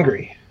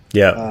hungry.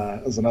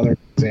 Yeah. As another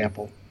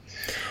example.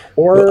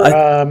 Or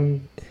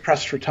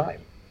pressed for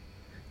time.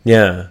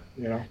 Yeah.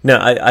 You know? No,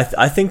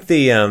 I think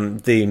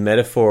the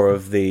metaphor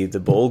of the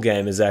ball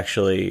game is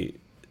actually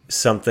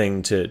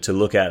something to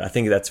look at. I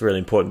think that's really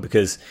important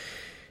because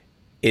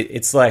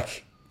it's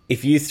like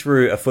if you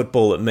threw a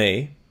football at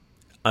me,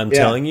 I'm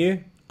telling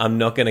you, I'm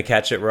not going to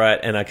catch it right,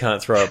 and I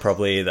can't throw it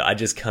properly either. I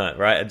just can't,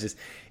 right?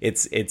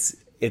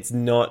 It's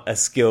not a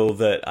skill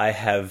that I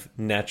have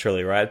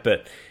naturally, right?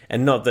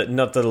 And not that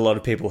a lot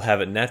of people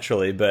have it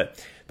naturally, but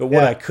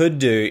what I could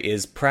do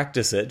is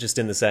practice it just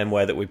in the same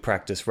way that we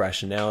practice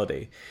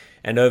rationality.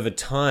 And over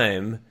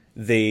time,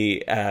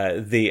 the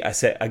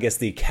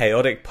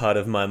chaotic part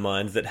of my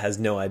mind that has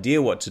no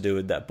idea what to do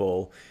with that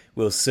ball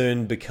will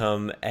soon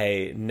become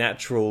a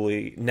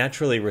naturally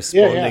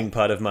responding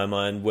part of my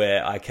mind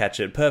where I catch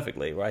it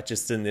perfectly, right?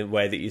 Just in the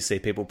way that you see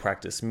people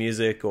practice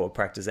music or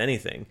practice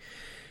anything.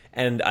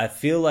 And I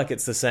feel like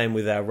it's the same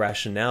with our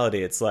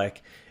rationality. It's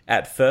like,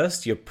 at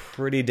first, you're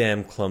pretty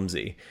damn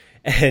clumsy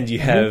and you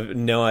have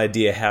no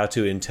idea how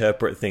to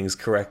interpret things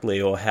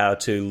correctly or how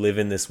to live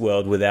in this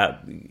world without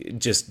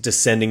just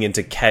descending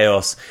into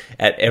chaos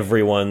at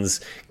everyone's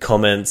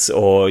comments,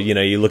 or, you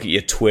know, you look at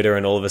your Twitter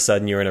and all of a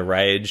sudden you're in a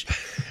rage,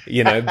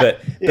 you know,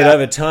 but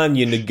over time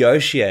you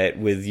negotiate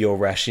with your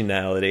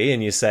rationality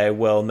and you say,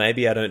 well,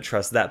 maybe I don't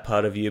trust that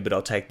part of you, but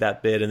I'll take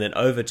that bit. And then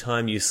over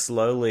time you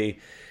slowly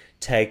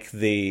take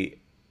the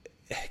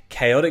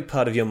chaotic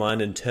part of your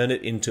mind and turn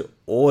it into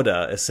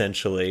order,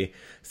 essentially,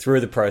 through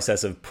the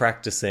process of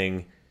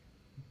practicing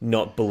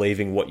not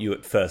believing what you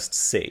at first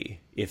see,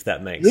 if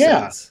that makes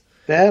sense.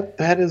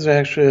 That is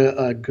actually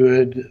a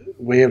good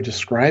way of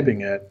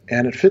describing it,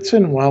 and it fits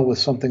in well with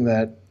something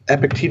that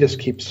Epictetus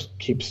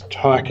keeps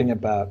talking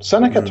about.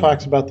 Seneca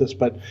talks about this,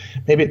 but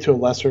maybe to a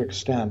lesser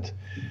extent.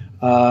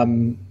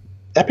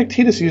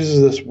 Epictetus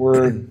uses this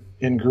word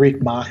in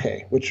Greek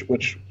mache,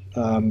 which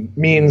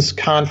means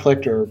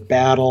conflict or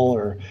battle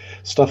or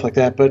stuff like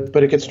that,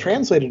 but it gets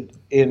translated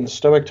in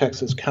Stoic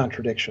texts as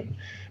contradiction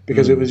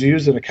because it was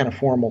used in a kind of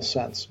formal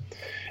sense.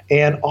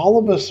 And all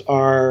of us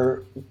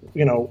are,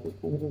 you know,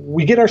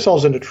 we get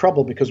ourselves into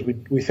trouble because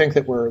we think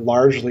that we're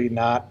largely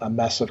not a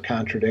mess of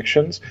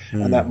contradictions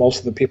and that most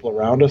of the people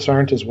around us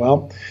aren't as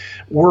well.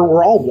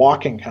 We're all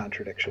walking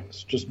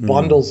contradictions, just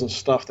bundles of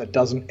stuff that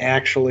doesn't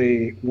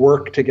actually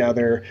work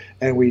together,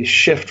 and we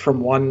shift from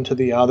one to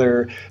the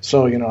other.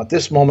 So, you know, at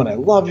this moment I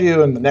love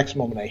you and the next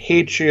moment I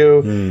hate you,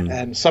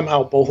 and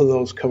somehow both of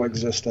those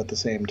coexist at the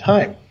same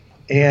time.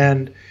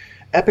 And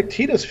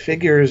Epictetus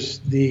figures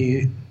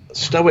the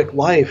Stoic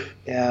life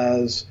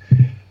as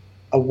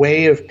a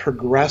way of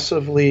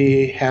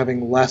progressively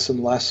having less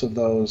and less of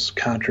those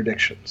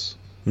contradictions.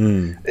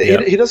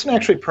 He doesn't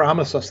actually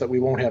promise us that we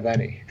won't have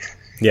any.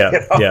 Yeah, you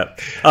know? Yeah.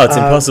 Oh, it's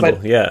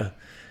impossible.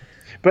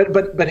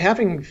 But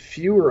having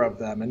fewer of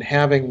them and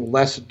having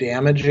less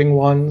damaging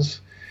ones,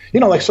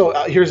 you know, like, so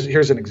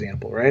here's an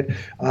example, right?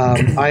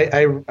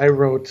 I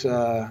wrote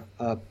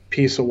a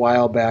piece a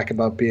while back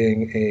about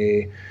being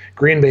a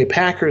Green Bay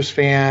Packers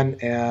fan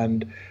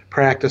and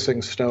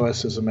practicing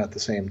Stoicism at the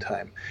same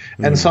time.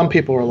 And some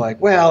people are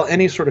like, well,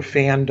 any sort of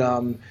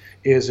fandom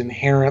is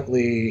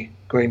inherently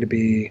going to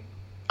be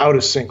out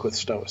of sync with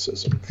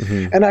Stoicism.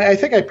 And I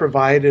think I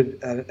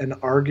provided an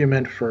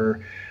argument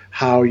for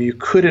how you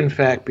could, in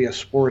fact, be a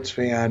sports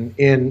fan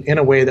in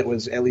a way that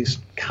was at least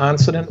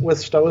consonant with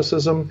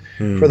Stoicism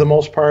for the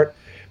most part.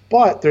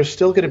 But there's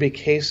still going to be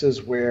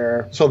cases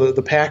where, so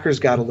the Packers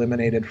got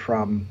eliminated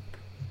from,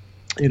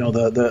 you know,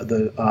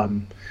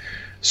 the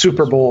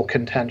Super Bowl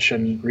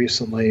contention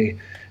recently,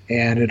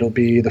 and it'll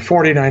be the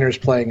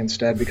 49ers playing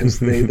instead because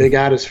they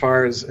got as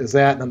far as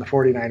that, and then the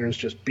 49ers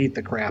just beat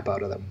the crap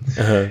out of them.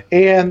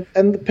 And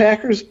the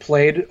Packers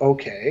played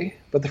okay,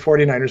 but the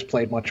 49ers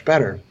played much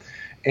better.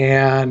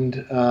 And,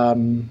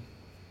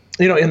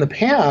 you know, in the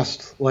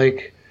past,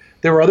 like,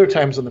 there were other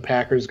times when the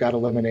Packers got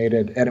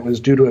eliminated and it was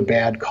due to a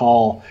bad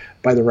call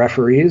by the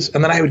referees,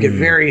 and then I would get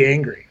very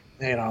angry.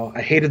 You know,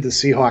 I hated the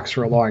Seahawks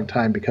for a long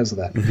time because of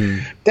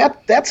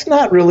that. That's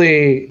not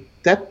really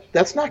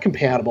that's not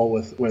compatible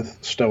with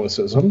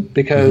Stoicism,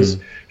 because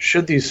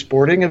should these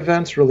sporting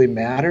events really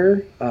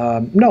matter?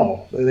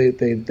 No,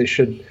 they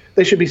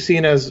should be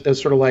seen as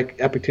sort of like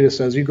Epictetus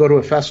says. You go to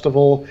a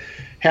festival,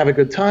 have a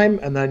good time,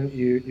 and then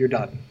you're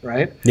done,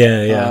 right?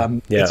 Yeah.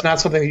 It's not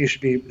something that you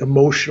should be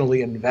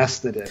emotionally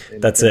invested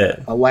in. That's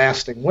it. A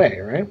lasting way,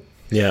 right?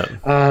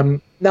 Yeah.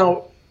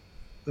 Now.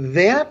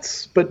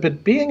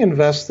 But being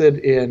invested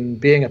in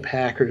being a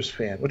Packers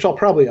fan, which I'll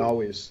probably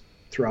always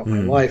throughout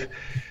my life,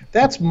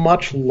 that's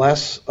much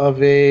less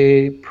of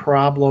a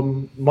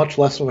problem, much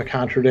less of a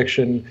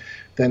contradiction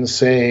than,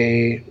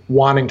 say,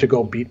 wanting to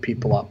go beat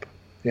people up,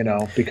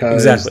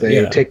 because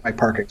they take my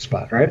parking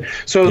spot, right?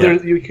 So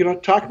you can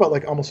talk about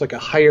like almost like a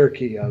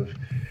hierarchy of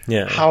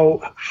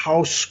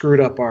how screwed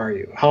up are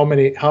you?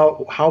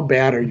 How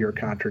bad are your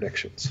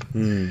contradictions?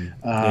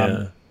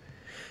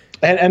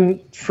 And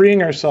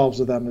freeing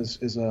ourselves of them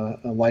is a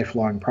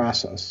lifelong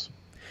process.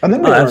 And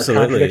then there are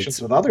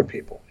contradictions with other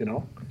people,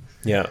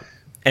 Yeah.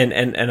 And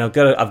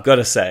I've got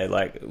to say,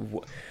 like,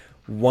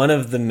 one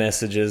of the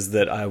messages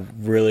that I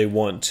really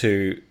want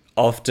to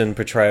often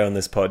portray on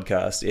this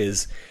podcast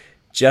is,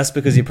 just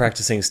because you're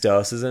practicing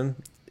Stoicism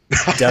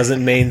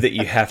doesn't mean that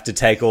you have to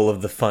take all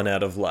of the fun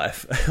out of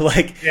life.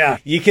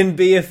 You can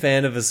be a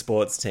fan of a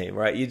sports team,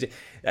 right?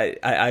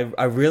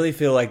 I really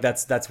feel like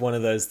that's one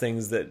of those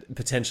things that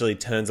potentially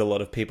turns a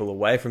lot of people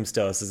away from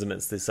Stoicism.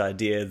 It's this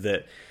idea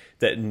that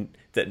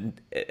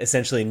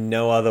essentially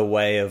no other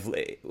way of,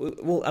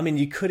 well, I mean,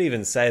 you could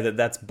even say that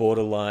that's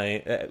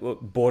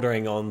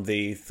bordering on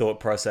the thought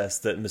process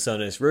that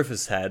Musonius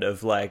Rufus had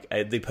of like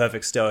the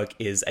perfect Stoic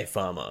is a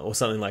farmer or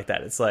something like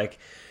that. It's like,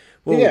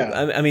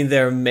 well, I mean,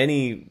 there are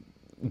many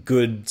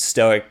good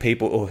Stoic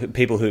people, or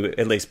people who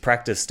at least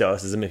practice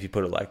Stoicism, if you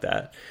put it like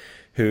that,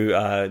 who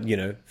are,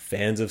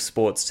 fans of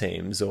sports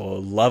teams or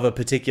love a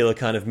particular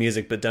kind of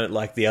music but don't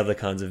like the other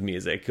kinds of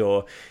music,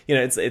 or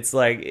it's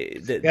like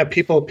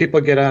people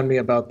get on me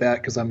about that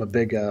because I'm a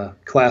big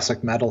classic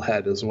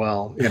metalhead as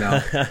well,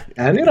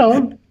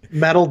 and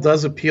metal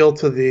does appeal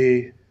to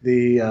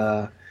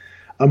the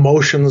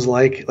emotions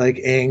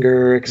like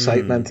anger,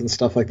 excitement, and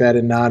stuff like that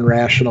in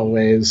non-rational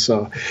ways.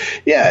 So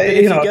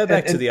if you go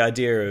back to the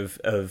idea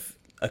of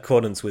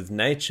accordance with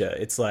nature,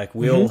 it's like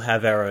we all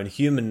have our own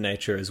human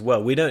nature as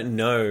well. We don't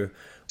know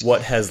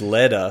what has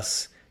led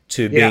us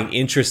to being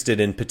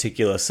interested in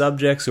particular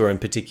subjects or in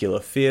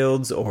particular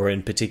fields or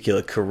in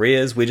particular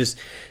careers.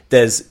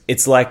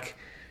 It's like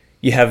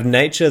you have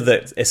nature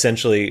that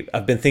essentially,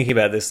 I've been thinking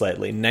about this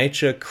lately,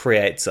 nature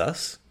creates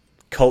us,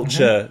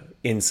 culture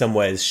in some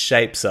ways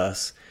shapes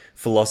us,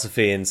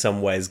 philosophy in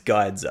some ways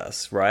guides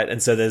us, right?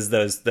 And so there's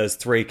those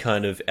three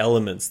kind of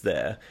elements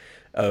there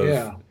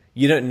of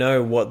you don't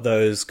know what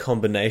those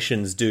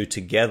combinations do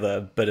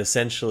together, but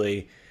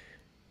essentially,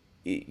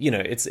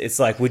 it's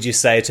like, would you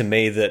say to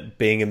me that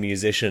being a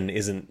musician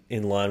isn't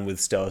in line with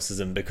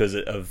Stoicism because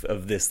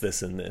of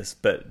this, and this?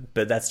 But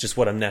that's just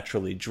what I'm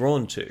naturally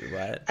drawn to,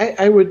 right?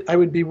 I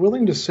would be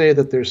willing to say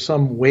that there's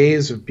some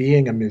ways of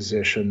being a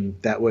musician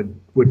that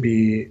would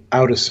be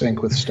out of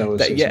sync with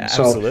Stoicism.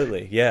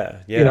 Absolutely. Yeah.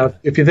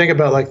 If you think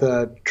about like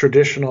the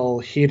traditional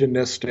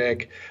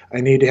hedonistic,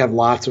 I need to have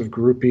lots of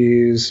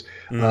groupies.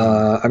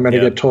 I'm going to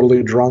get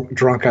totally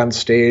drunk on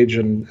stage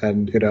and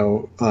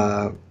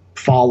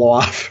fall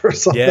off or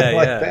something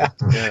that.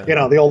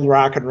 The old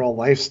rock and roll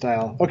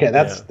lifestyle. Okay,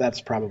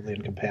 that's probably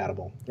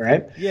incompatible,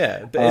 right?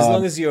 Yeah, but as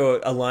long as you're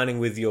aligning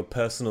with your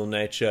personal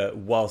nature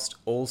whilst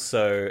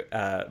also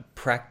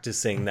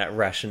practicing that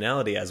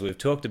rationality, as we've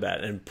talked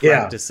about, and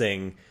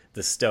practicing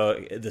the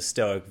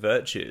Stoic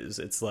virtues,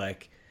 it's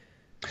like.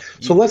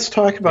 So let's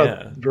talk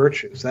about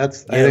virtues. I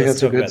think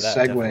that's a good segue.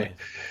 Definitely.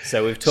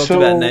 So we've talked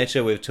about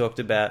nature. We've talked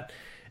about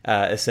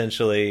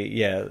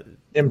essentially,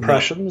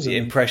 impressions,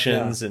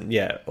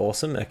 and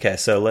awesome. Okay,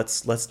 so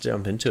let's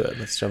jump into it.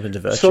 Let's jump into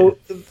virtue. So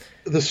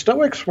the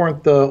Stoics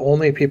weren't the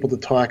only people to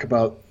talk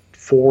about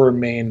four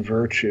main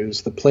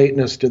virtues. The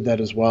Platonists did that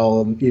as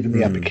well, and even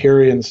the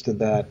Epicureans did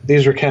that.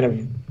 These are kind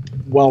of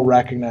well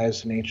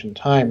recognized in ancient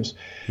times.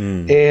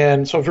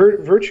 And so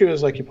virtue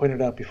is, like you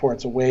pointed out before,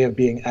 it's a way of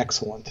being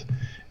excellent.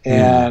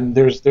 And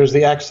there's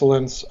the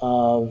excellence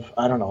of,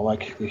 I don't know,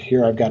 like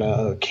here I've got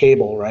a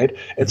cable, right?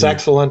 It's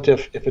excellent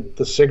if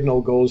the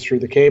signal goes through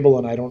the cable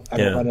and I don't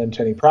run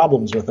into any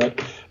problems with it,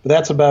 but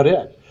that's about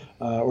it.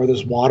 Or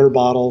this water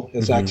bottle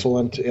is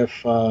excellent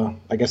if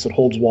I guess it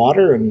holds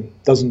water and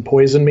doesn't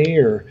poison me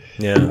or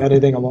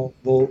anything along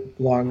those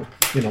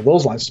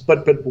lines.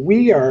 But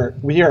we are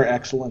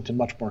excellent in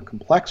much more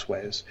complex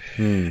ways,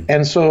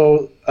 and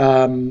so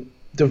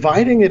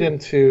dividing it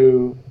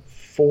into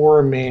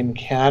four main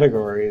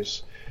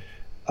categories.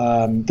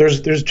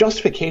 There's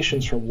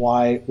justifications for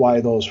why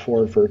those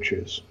four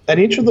virtues,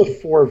 and each of the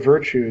four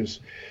virtues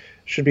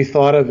should be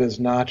thought of as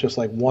not just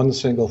like one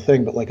single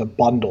thing, but like a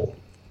bundle,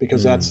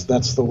 because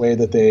that's the way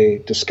that they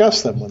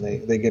discuss them when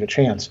they get a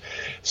chance.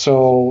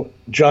 So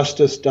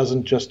justice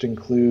doesn't just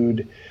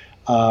include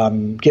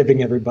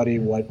giving everybody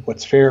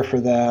what's fair for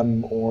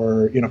them,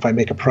 or if I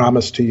make a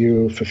promise to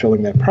you,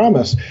 fulfilling that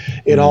promise.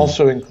 It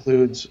also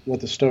includes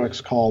what the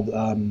Stoics called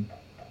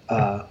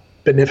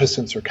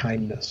beneficence or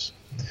kindness.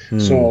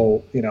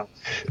 So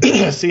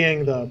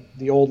seeing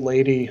the old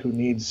lady who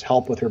needs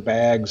help with her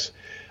bags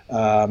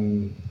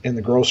in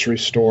the grocery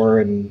store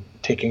and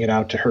taking it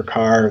out to her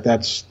car,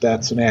 that's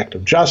an act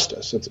of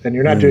justice. And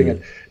you're not doing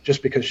it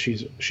just because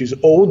she's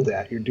owed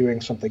that. You're doing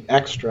something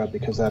extra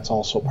because that's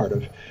also part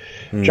of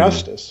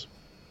justice.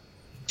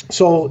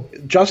 So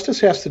justice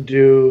has to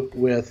do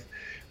with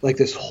like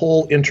this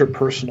whole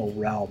interpersonal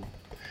realm.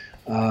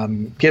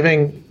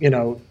 giving,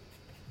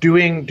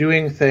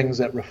 doing things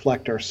that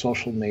reflect our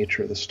social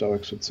nature, the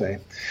Stoics would say.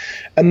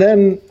 And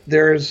then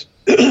there's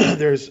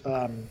there's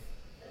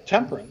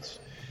temperance,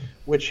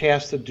 which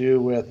has to do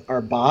with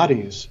our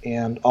bodies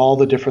and all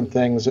the different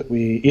things that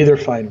we either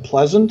find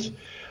pleasant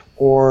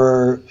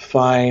or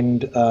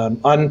find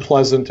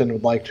unpleasant and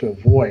would like to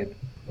avoid.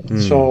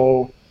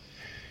 So,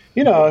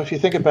 if you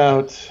think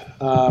about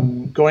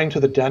going to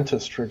the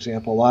dentist, for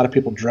example, a lot of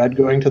people dread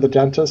going to the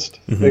dentist,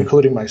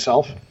 including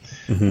myself,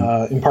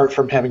 in part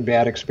from having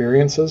bad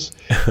experiences.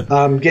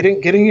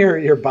 Getting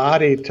your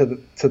body to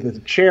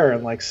the chair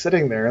and like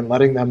sitting there and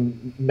letting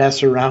them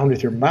mess around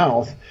with your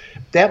mouth,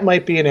 that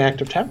might be an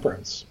act of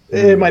temperance.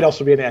 It might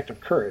also be an act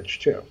of courage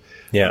too.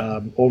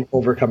 Yeah,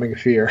 overcoming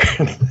fear,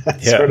 that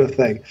sort of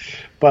thing.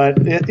 But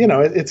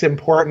it's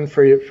important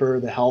for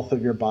the health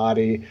of your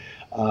body.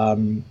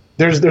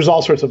 There's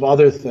all sorts of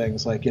other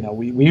things, like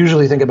we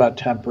usually think about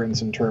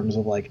temperance in terms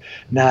of like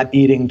not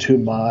eating too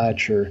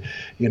much, or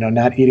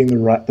not eating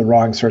the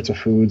wrong sorts of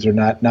foods, or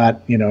not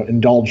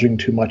indulging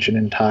too much in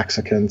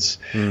intoxicants.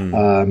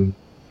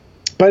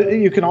 But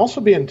you can also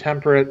be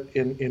intemperate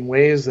in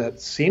ways that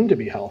seem to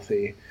be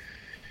healthy.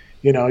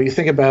 You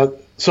think about,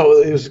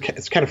 so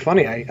it's kind of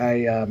funny.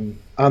 I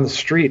on the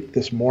street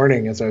this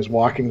morning as I was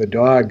walking the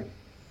dog,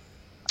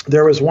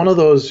 there was one of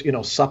those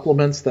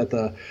supplements that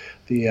the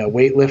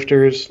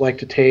weightlifters like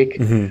to take.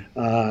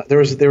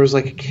 There was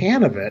like a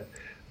can of it,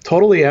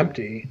 totally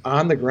empty,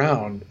 on the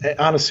ground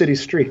on a city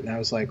street, and I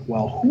was like,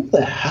 well, who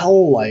the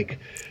hell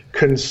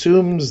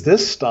consumes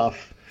this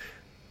stuff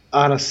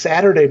on a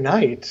Saturday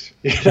night,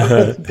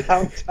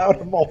 downtown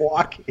in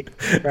Milwaukee,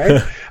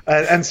 right?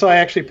 And so I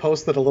actually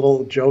posted a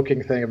little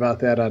joking thing about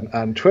that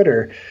on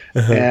Twitter,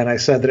 and I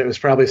said that it was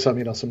probably some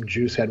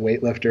juice head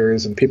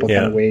weightlifters, and people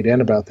kind of weighed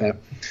in about that.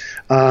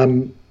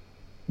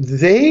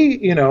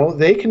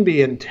 They can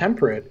be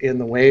intemperate in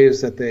the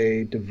ways that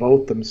they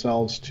devote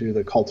themselves to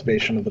the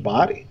cultivation of the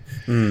body.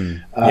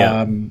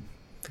 A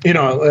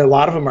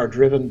lot of them are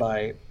driven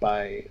by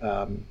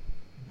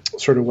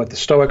sort of what the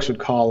Stoics would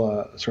call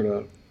a sort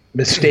of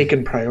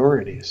mistaken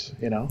priorities.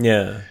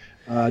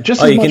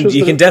 Just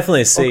you can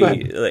definitely see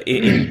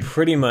in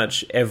pretty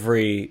much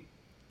every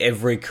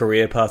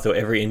career path or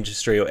every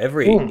industry or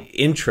every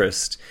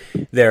interest,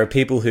 there are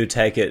people who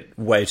take it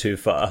way too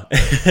far.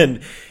 And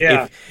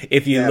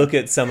if you look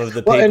at some of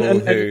the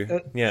people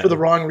for the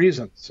wrong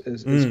reasons,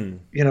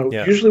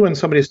 usually when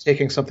somebody's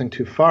taking something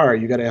too far,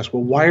 you got to ask,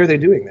 well, why are they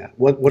doing that?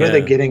 What are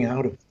they getting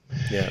out of it?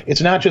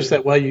 It's not just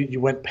that, you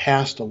went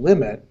past a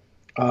limit.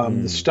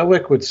 The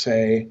Stoic would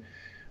say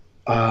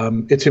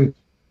it's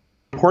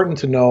important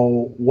to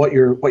know what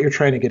you're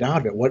trying to get out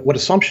of it, what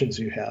assumptions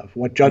you have,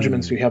 what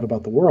judgments you have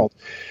about the world,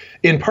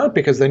 in part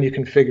because then you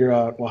can figure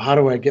out, well, how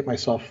do I get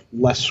myself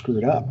less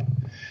screwed up?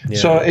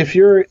 So if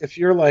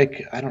you're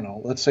like, I don't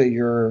know, let's say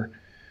you're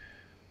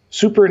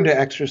super into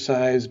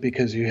exercise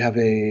because you have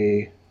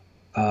a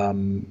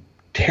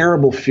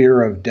terrible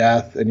fear of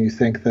death, and you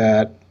think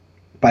that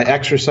by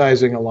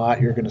exercising a lot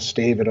you're going to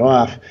stave it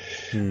off.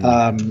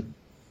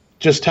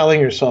 Just telling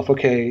yourself,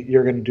 okay,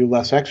 you're going to do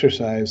less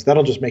exercise,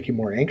 that'll just make you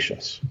more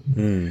anxious.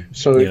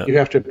 So you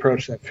have to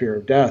approach that fear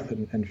of death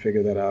and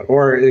figure that out.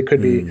 Or it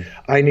could be,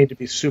 I need to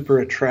be super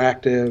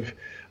attractive,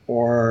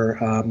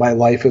 or my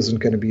life isn't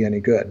going to be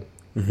any good.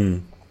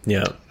 Then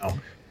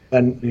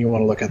you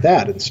want to look at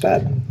that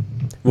instead.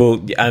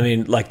 Well, I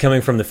mean, like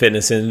coming from the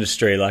fitness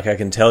industry, like I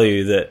can tell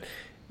you that,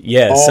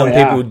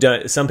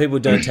 some people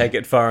don't take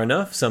it far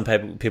enough. Some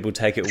people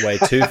take it way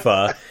too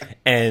far,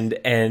 and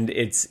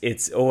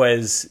it's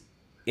always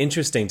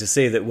interesting to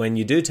see that when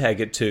you do take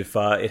it too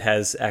far, it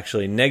has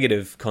actually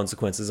negative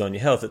consequences on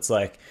your health. It's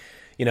like,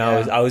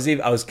 I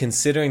was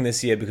considering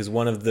this year, because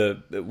one of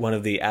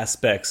the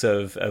aspects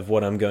of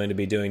what I'm going to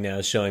be doing now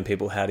is showing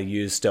people how to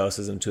use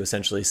Stoicism to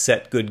essentially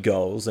set good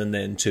goals and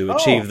then to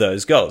achieve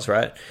those goals,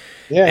 right?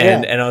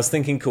 And I was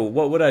thinking, cool,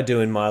 what would I do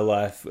in my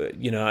life?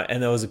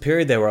 And there was a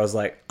period there where I was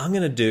like, I'm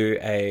going to do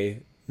a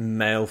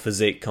male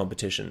physique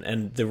competition.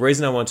 And the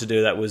reason I wanted to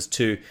do that was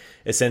to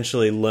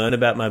essentially learn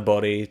about my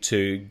body,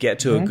 to get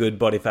to a good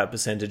body fat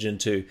percentage, and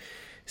to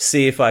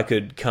see if I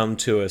could come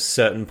to a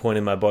certain point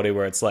in my body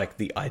where it's like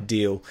the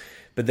ideal.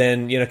 But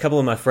then, a couple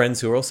of my friends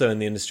who are also in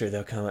the industry, they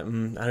were kind of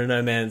like, I don't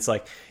know, man, it's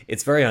like,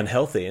 it's very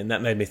unhealthy. And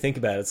that made me think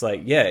about it. It's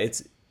like,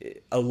 it's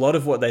a lot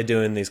of what they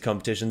do in these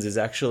competitions is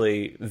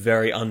actually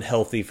very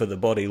unhealthy for the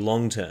body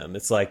long term.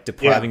 It's like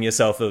depriving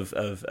yourself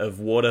of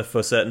water for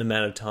a certain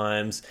amount of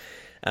times,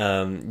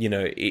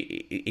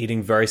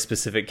 eating very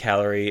specific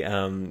calorie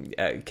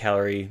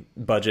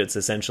budgets,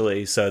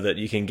 essentially, so that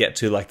you can get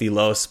to like the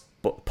lowest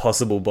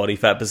possible body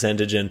fat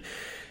percentage. And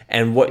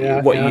I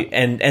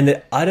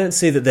don't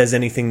see that there's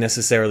anything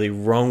necessarily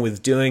wrong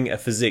with doing a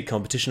physique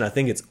competition. I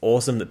think it's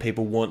awesome that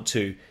people want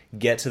to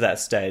get to that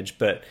stage,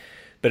 but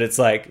it's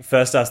like,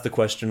 first ask the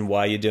question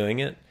why you're doing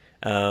it,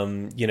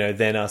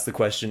 then ask the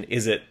question,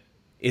 is it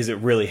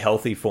really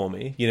healthy for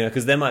me?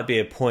 Because there might be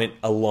a point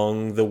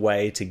along the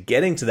way to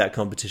getting to that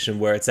competition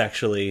where it's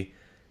actually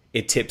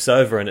it tips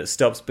over and it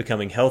stops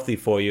becoming healthy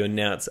for you, and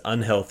now it's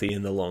unhealthy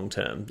in the long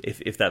term,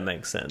 if that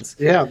makes sense.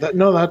 Yeah,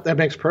 that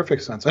makes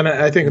perfect sense. And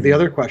I think the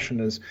other question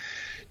is,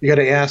 you got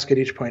to ask at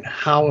each point,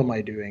 how am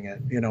I doing it?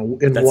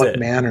 In That's what it.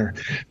 manner?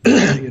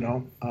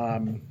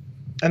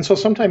 And so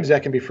sometimes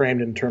that can be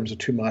framed in terms of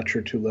too much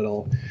or too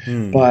little,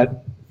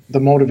 but the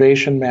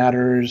motivation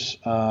matters.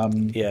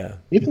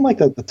 Even like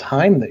the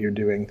time that you're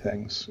doing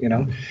things,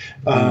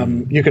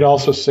 you could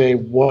also say,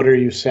 what are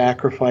you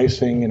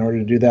sacrificing in order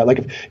to do that?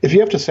 Like if you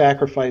have to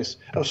sacrifice,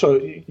 so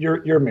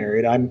you're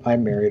married,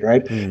 I'm married,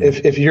 right?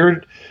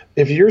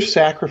 If you're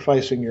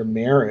sacrificing your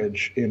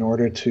marriage in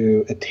order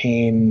to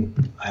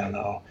attain, I don't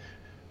know,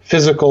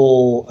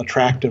 physical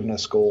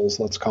attractiveness goals,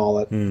 let's call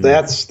it,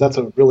 that's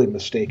a really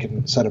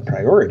mistaken set of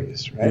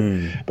priorities,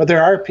 right? But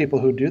there are people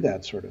who do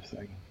that sort of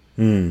thing.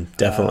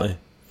 Definitely.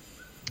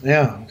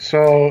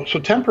 So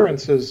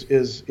temperance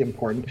is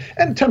important,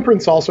 and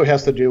temperance also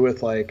has to do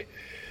with like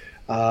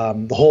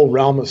the whole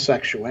realm of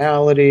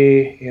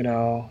sexuality.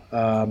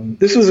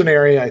 This is an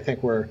area I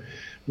think where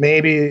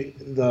maybe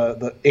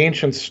the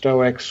ancient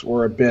Stoics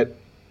were a bit,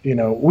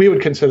 we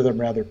would consider them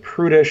rather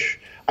prudish.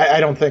 I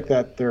don't think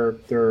that they're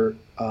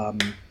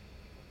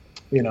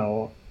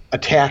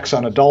attacks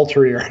on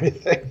adultery or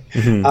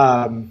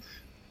anything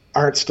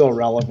aren't still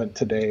relevant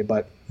today,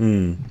 but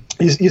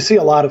you see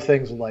a lot of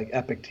things like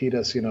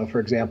Epictetus, for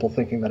example,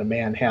 thinking that a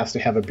man has to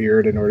have a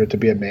beard in order to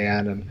be a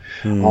man,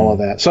 and all of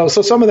that. So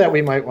some of that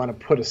we might want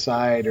to put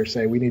aside, or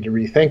say we need to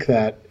rethink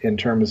that in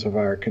terms of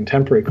our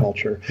contemporary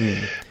culture.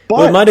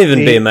 But it might even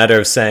be a matter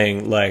of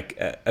saying, like,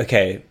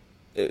 okay,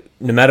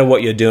 no matter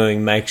what you're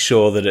doing, make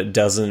sure that it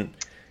doesn't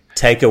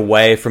take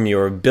away from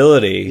your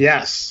ability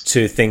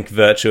to think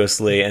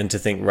virtuously and to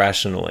think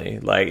rationally.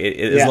 Like,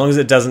 as long as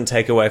it doesn't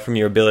take away from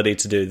your ability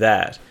to do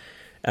that,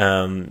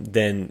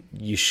 then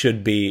you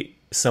should be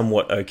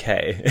somewhat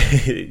okay.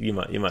 you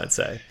might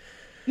say.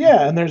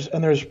 Yeah, and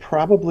there's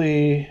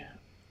probably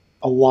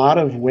a lot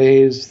of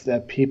ways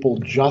that people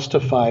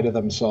justify to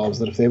themselves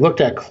that if they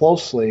looked at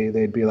closely,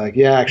 they'd be like,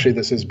 yeah, actually,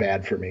 this is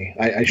bad for me.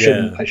 I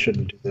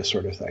shouldn't do this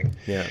sort of thing.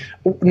 Yeah.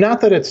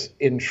 Not that it's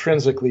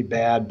intrinsically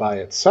bad by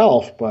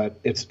itself, but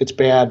it's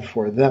bad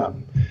for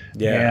them.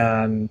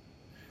 Yeah. And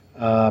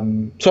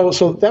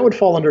so that would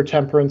fall under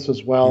temperance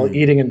as well.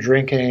 Eating and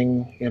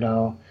drinking,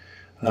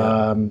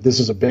 this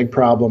is a big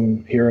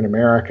problem here in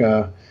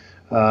America.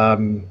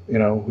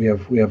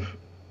 We have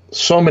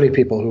so many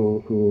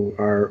people who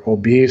are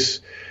obese,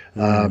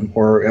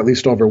 or at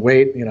least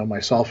overweight,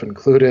 myself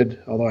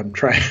included, although I'm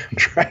trying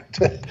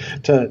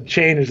to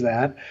change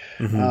that.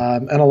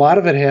 And a lot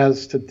of it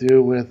has to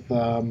do with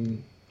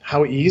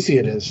how easy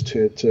it is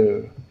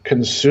to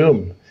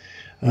consume.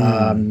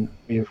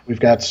 We've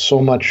got so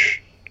much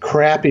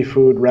crappy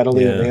food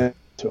readily available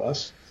to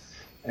us.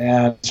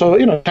 And so,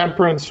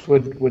 temperance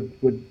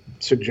would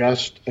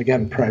suggest,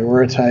 again,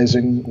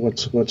 prioritizing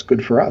what's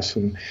good for us.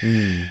 And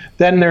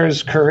then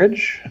there's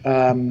courage.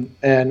 And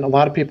a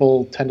lot of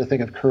people tend to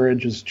think of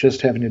courage as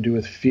just having to do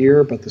with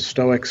fear, but the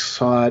Stoics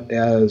saw it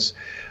as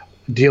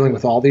dealing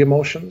with all the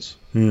emotions.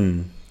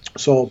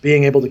 So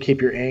being able to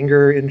keep your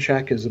anger in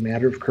check is a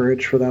matter of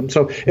courage for them.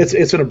 So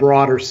it's in a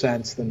broader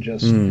sense than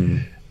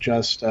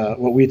just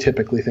what we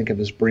typically think of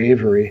as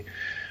bravery.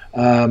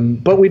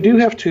 But we do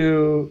have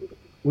to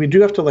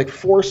like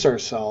force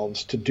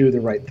ourselves to do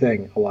the right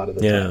thing a lot of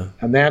the time,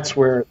 and that's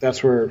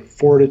where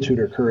fortitude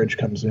or courage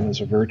comes in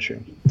as a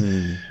virtue.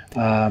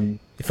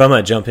 If I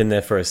might jump in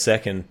there for a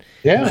second,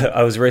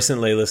 I was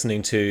recently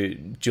listening to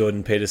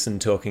Jordan Peterson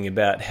talking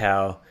about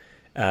how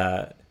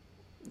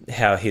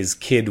his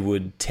kid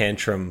would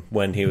tantrum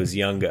when he was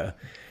younger,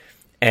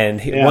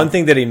 and one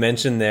thing that he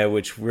mentioned there,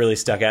 which really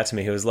stuck out to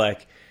me, he was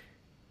like,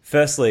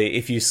 firstly,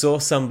 if you saw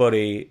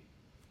somebody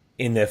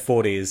in their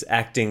 40s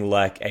acting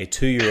like a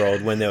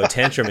 2-year-old when they were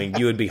tantruming,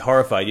 you would be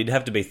horrified. You'd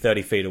have to be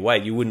 30 feet away.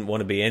 You wouldn't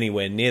want to be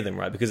anywhere near them,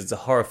 right? Because it's a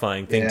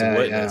horrifying thing to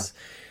witness.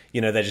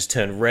 They just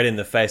turn red in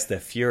the face. They're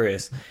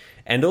furious.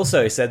 And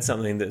also he said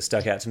something that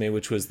stuck out to me,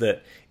 which was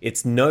that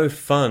it's no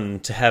fun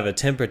to have a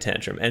temper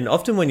tantrum. And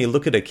often when you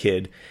look at a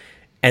kid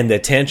and they're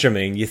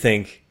tantruming, you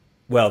think,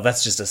 well,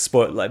 that's just a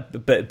sport.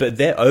 Like, but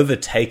they're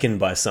overtaken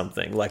by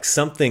something. Like,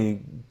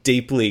 something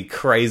deeply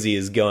crazy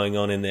is going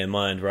on in their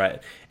mind, right?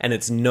 And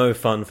it's no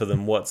fun for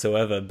them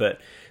whatsoever.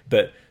 But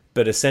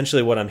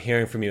essentially, what I'm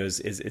hearing from you is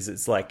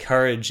it's like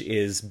courage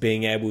is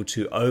being able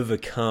to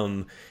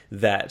overcome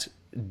that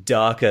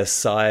darker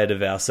side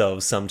of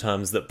ourselves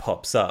sometimes that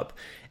pops up,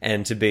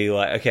 and to be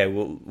like, okay,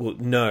 well,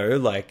 no,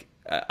 like,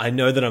 I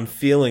know that I'm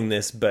feeling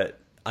this, but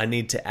I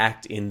need to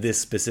act in this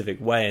specific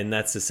way. And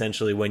that's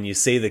essentially when you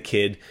see the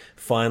kid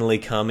finally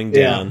calming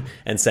down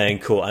and saying,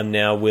 cool, I'm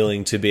now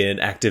willing to be an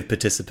active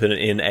participant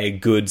in a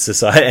good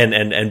society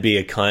and be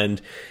a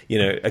kind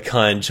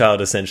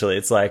child, essentially.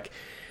 It's like,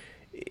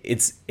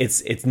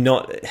 it's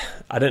not,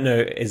 I don't know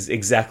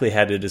exactly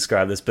how to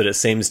describe this, but it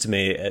seems to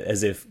me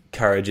as if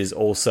courage is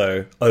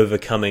also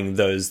overcoming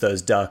those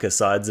darker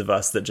sides of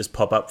us that just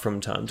pop up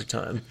from time to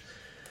time.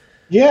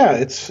 Yeah,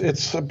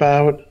 it's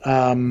about,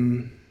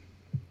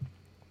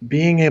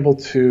 being able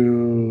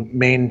to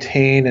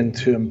maintain and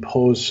to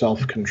impose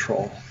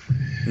self-control.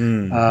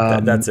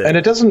 That's it. And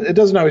it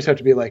doesn't always have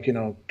to be like,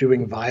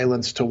 doing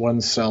violence to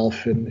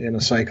oneself in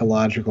a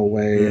psychological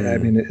way. I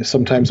mean,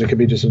 sometimes it could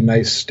be just a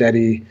nice,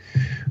 steady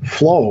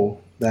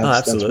flow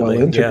that's well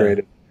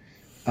integrated.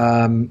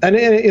 Yeah. And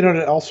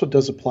it also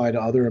does apply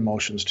to other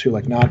emotions too,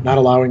 like not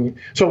allowing.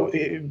 So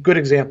a good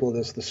example of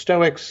this, the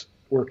Stoics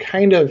were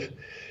kind of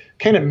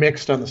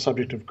mixed on the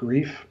subject of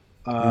grief.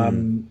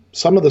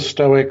 Some of the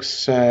Stoics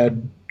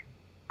said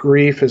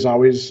grief is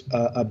always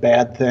a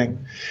bad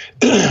thing.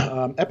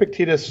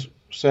 Epictetus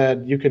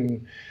said you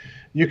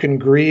can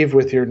grieve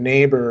with your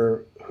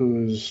neighbor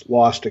who's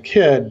lost a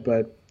kid,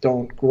 but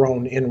don't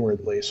groan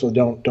inwardly. So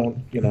don't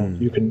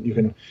you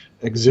can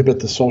exhibit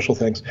the social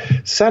things.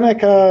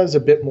 Seneca is a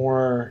bit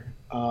more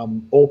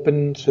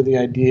open to the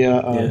idea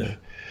of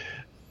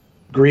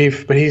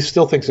grief, but he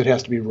still thinks it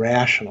has to be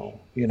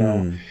rational. You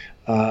don't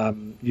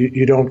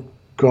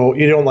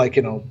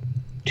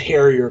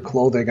tear your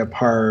clothing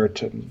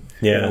apart and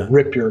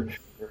rip your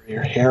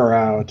hair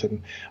out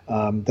and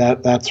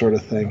that sort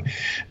of thing.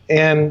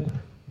 And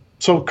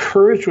so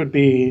courage would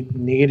be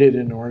needed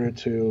in order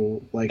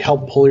to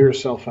help pull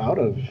yourself out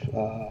of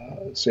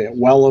say a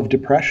well of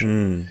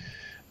depression.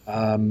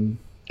 And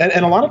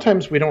a lot of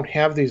times we don't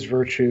have these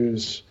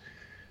virtues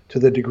to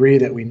the degree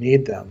that we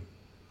need them.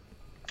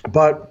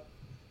 But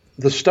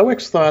the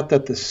Stoics thought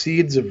that the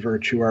seeds of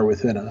virtue are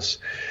within us.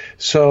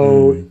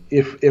 So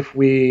if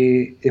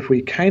we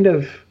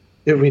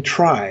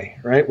try,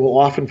 right, we'll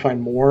often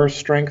find more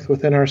strength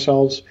within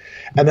ourselves,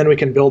 and then we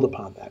can build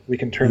upon that. We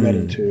can turn that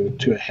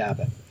into a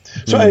habit.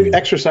 So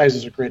exercise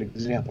is a great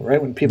example,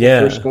 right? When people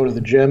first go to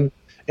the gym,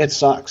 it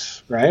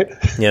sucks, right?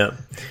 Yeah.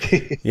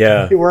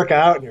 You work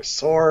out and you're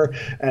sore,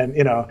 and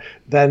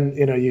then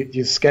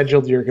you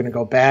scheduled you're going to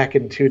go back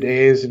in 2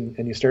 days,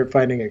 and you start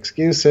finding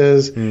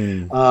excuses,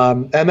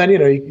 and then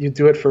you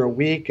do it for a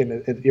week,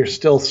 and you're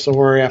still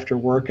sore after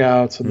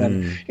workouts, and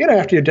then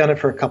after you've done it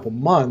for a couple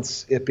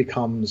months, it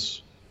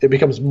becomes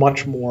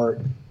much more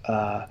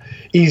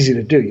easy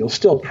to do. You'll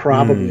still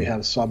probably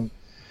have some.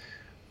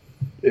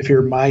 If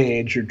you're my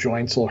age, your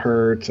joints will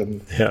hurt,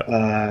 and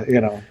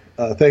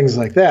things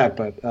like that,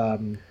 but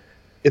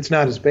it's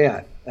not as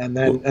bad. And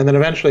then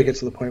eventually it gets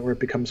to the point where it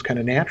becomes kind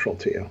of natural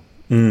to you.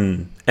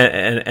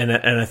 And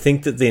I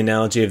think that the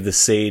analogy of the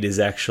seed is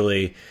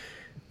actually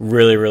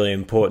really, really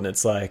important.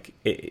 It's like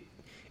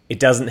it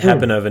doesn't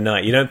happen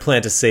overnight. You don't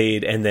plant a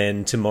seed and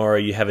then tomorrow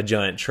you have a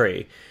giant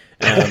tree.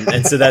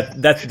 And so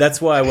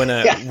that's why when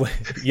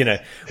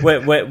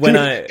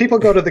people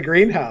go to the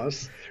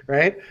greenhouse,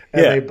 right?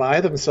 And they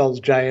buy themselves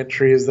giant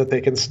trees that they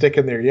can stick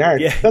in their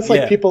yard. That's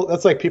like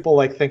people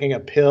like thinking a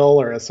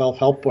pill or a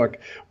self-help book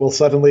will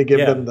suddenly give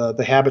them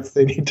the habits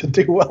they need to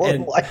do well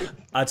in life.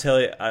 I'll tell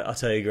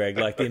you, Greg,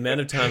 like the amount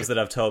of times that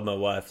I've told my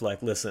wife,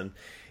 like, listen,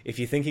 if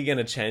you think you're going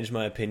to change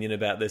my opinion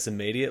about this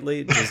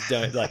immediately, just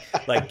don't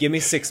like give me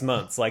 6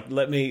 months. Like,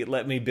 let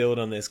me build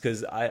on this,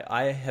 because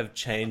I have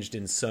changed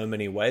in so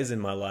many ways in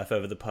my life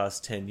over the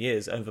past 10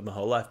 years, over my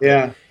whole life.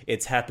 But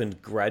it's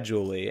happened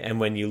gradually. And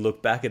when you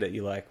look back at it,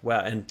 you're like,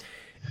 wow.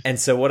 And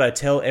so what I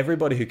tell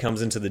everybody who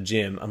comes into the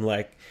gym, I'm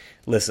like,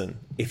 listen,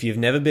 if you've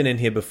never been in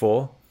here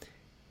before,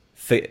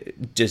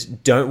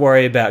 just don't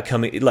worry about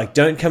coming. Like,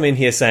 don't come in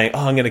here saying,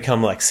 "Oh, I'm going to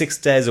come 6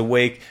 days a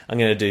week. I'm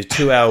going to do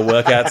 2-hour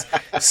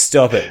workouts."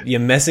 Stop it. You're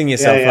messing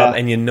yourself up,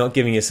 and you're not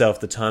giving yourself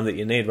the time that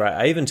you need. Right?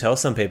 I even tell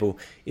some people,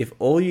 if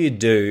all you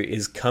do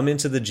is come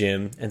into the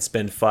gym and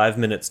spend 5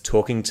 minutes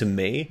talking to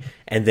me,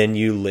 and then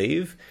you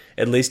leave,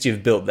 at least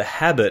you've built the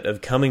habit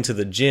of coming to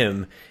the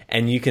gym,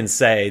 and you can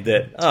say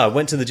that, "Oh, I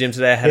went to the gym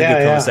today. I had a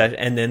good conversation."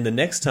 And then the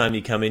next time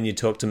you come in, you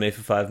talk to me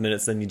for 5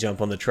 minutes, then you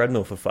jump on the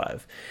treadmill for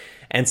 5.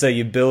 And so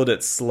you build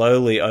it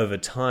slowly over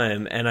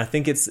time. And I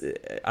think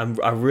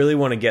I really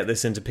want to get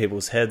this into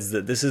people's heads,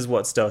 that this is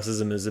what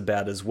Stoicism is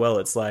about as well.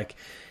 It's like,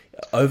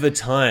 over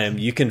time,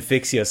 you can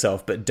fix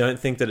yourself, but don't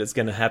think that it's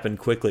going to happen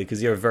quickly,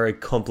 because you're a very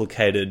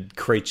complicated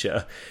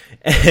creature.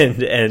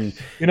 And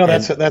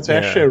that's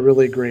actually a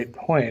really great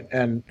point.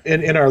 And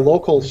in our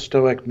local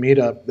Stoic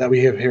meetup that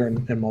we have here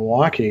in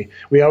Milwaukee,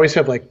 we always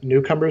have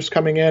newcomers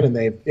coming in, and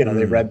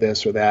they read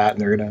this or that,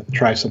 and they're going to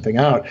try something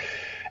out.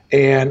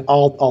 And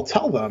I'll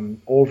tell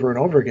them over and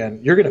over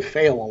again, you're going to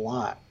fail a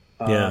lot.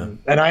 And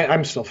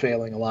I'm still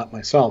failing a lot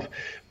myself.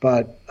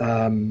 But,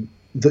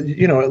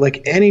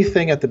 like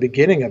anything at the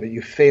beginning of it,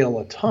 you fail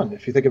a ton.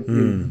 If you think of,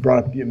 you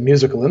brought up your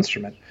musical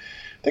instrument,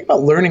 think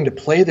about learning to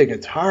play the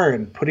guitar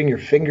and putting your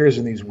fingers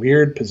in these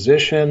weird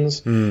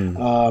positions.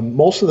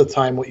 Most of the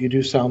time, what you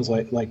do sounds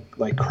like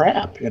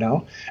crap,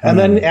 And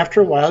then after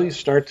a while, you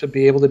start to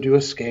be able to do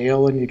a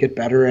scale, and you get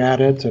better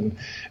at it, and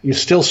you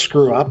still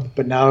screw up.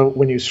 But now,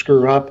 when you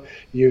screw up,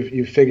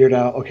 you've figured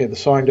out, okay, the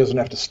song doesn't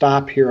have to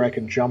stop here. I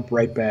can jump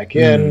right back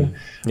in.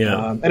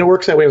 And it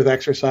works that way with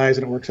exercise,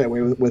 and it works that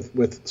way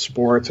with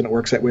sports, and it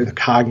works that way with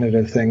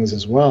cognitive things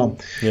as well.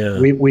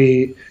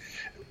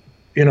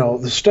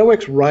 The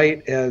Stoics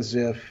write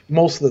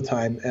most of the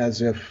time,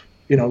 as if,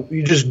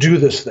 you just do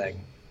this thing.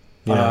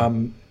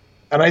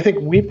 And I think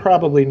we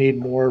probably need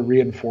more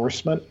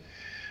reinforcement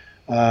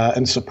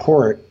and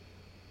support,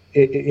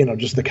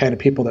 just the kind of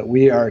people that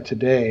we are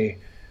today,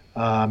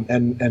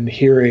 and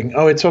hearing,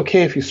 oh, it's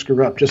okay if you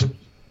screw up. Just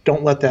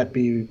don't let that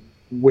be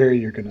where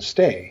you're going to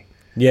stay.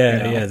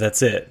 Yeah,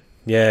 that's it.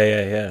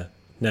 Yeah.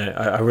 No,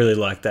 I really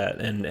like that.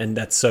 And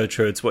that's so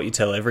true. It's what you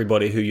tell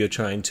everybody who you're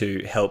trying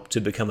to help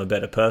to become a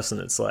better person.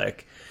 It's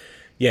like,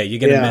 yeah, you're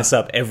going to mess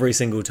up every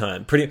single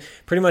time. Pretty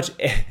much.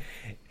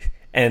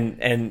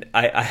 And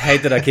I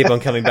hate that I keep on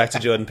coming back to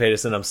Jordan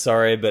Peterson. I'm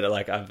sorry, but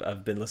like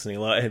I've been listening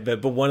a lot.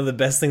 But one of the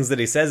best things that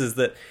he says is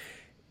that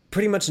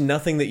pretty much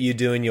nothing that you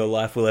do in your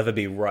life will ever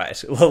be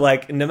right. Well,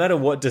 like no matter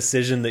what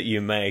decision that you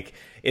make,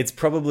 it's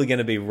probably going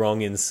to be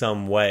wrong in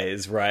some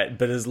ways, right?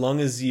 But as long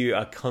as you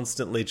are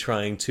constantly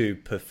trying to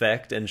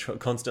perfect and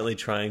constantly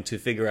trying to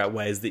figure out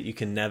ways that you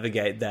can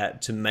navigate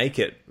that to make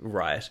it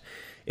right,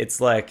 it's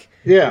like,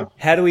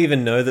 how do we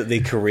even know that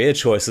the career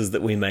choices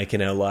that we make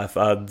in our life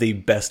are the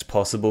best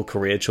possible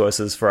career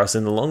choices for us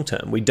in the long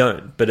term? We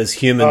don't. But as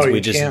humans,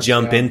 we just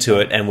jump into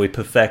it and we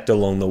perfect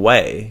along the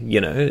way.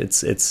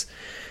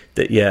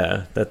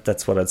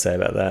 That's what I'd say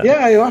about that.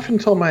 Yeah, I often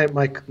tell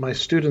my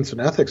students in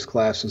ethics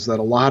classes that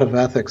a lot of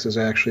ethics is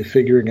actually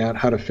figuring out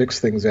how to fix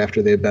things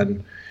after they've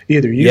been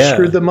either you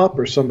screwed them up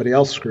or somebody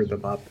else screwed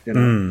them up.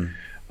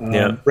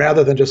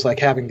 Rather than just like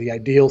having the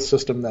ideal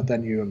system that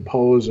then you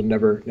impose and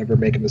never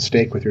make a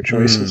mistake with your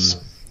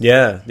choices.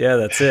 Yeah,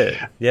 that's it.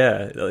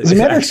 Yeah. As a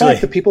matter of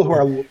fact, the people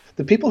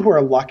who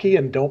are lucky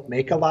and don't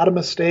make a lot of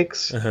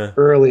mistakes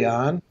early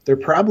on, they're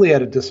probably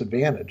at a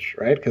disadvantage,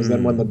 right? Because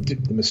then when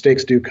the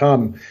mistakes do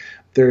come,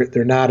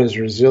 they're not as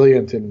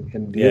resilient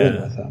in dealing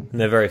with them.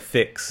 And they're very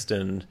fixed.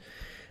 And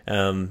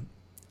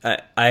I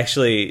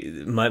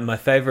actually, my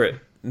favorite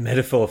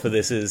metaphor for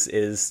this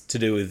is to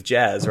do with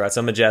jazz, right?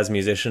 So I'm a jazz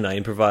musician. I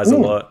improvise a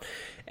lot.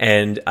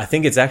 And I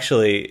think it's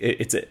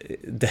actually,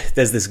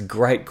 there's this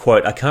great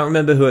quote. I can't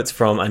remember who it's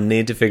from. I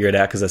need to figure it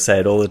out because I say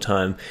it all the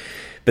time.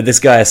 But this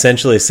guy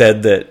essentially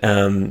said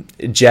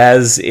that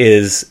jazz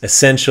is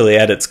essentially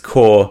at its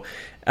core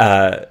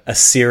a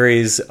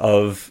series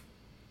of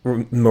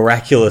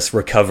miraculous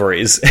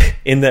recoveries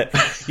in that,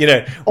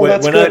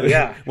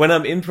 when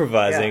I'm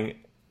improvising,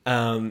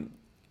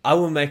 I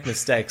will make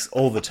mistakes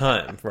all the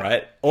time,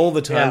 right? All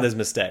the time there's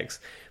mistakes.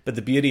 But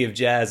the beauty of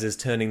jazz is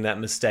turning that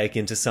mistake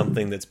into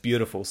something that's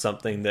beautiful,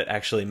 something that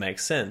actually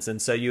makes sense.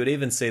 And so you would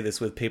even see this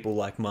with people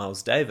like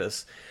Miles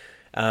Davis.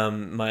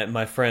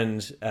 My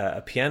friend,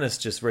 a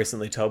pianist, just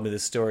recently told me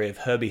this story of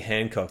Herbie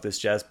Hancock, this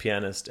jazz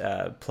pianist,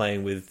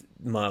 playing with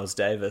Miles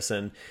Davis.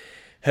 And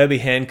Herbie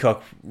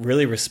Hancock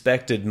really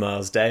respected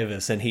Miles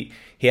Davis. And he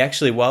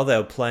actually, while they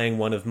were playing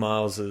one of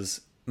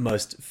Miles's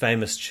most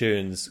famous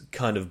tunes,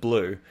 Kind of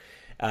Blue,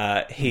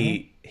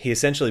 he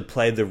essentially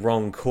played the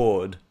wrong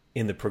chord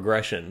in the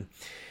progression,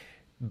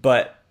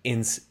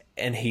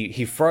 and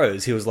he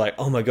froze. He was like,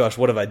 "Oh my gosh,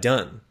 what have I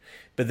done?"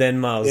 But then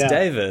Miles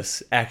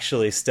Davis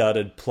actually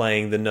started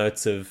playing the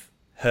notes of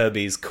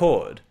Herbie's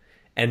chord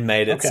and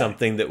made it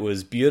something that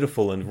was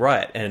beautiful and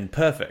right and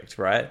perfect,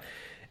 right?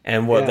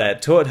 And what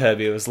that taught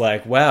Herbie was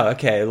like, wow,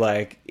 okay,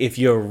 like if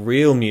you're a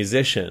real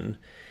musician,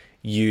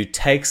 you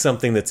take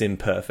something that's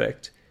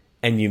imperfect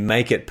and you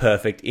make it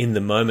perfect in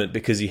the moment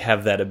because you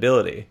have that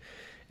ability.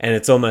 And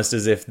it's almost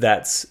as if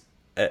that's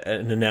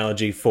an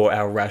analogy for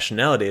our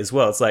rationality as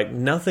well. It's like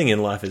nothing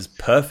in life is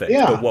perfect,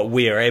 but what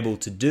we are able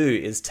to do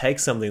is take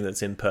something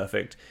that's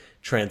imperfect,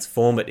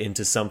 transform it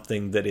into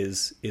something that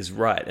is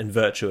right and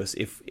virtuous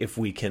if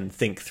we can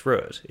think through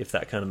it, if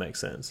that kind of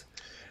makes sense.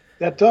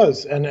 That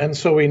does. And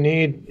so we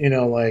need,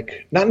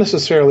 like not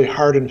necessarily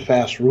hard and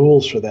fast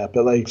rules for that,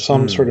 but like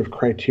some sort of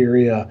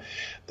criteria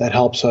that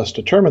helps us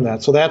determine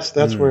that. So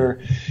that's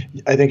where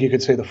I think you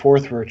could say the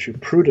fourth virtue,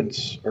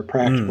 prudence or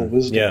practical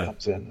wisdom,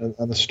 comes in.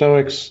 And the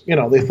Stoics,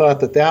 they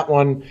thought that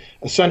one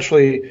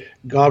essentially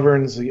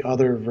governs the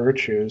other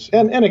virtues.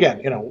 And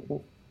again,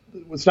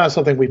 it's not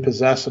something we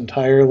possess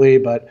entirely,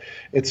 but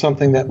it's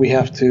something that we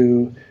have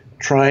to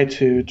try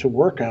to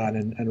work on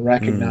and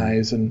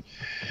recognize and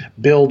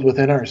build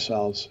within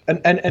ourselves.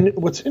 And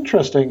what's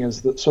interesting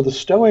is that the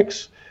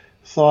Stoics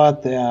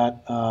thought that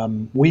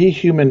we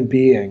human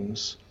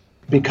beings,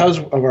 because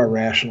of our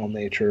rational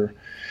nature,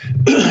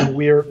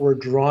 we're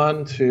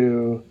drawn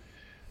to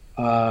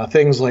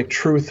things like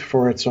truth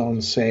for its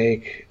own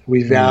sake.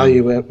 We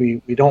value it.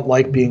 We don't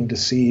like being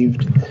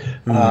deceived.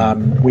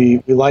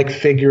 We like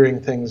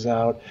figuring things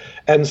out.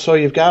 And so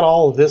you've got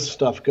all of this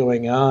stuff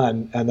going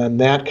on, and then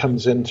that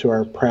comes into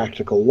our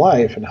practical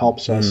life and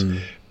helps us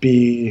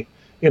be,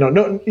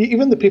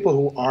 even the people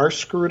who are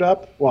screwed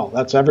up, well,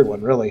 that's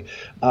everyone really,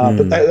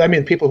 but I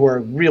mean people who are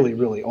really,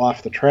 really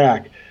off the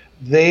track,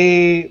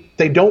 they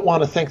don't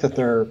want to think that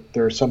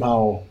they're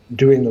somehow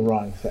doing the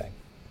wrong thing.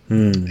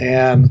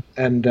 And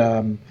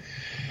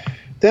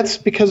that's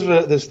because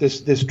of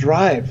this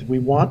drive. We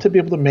want to be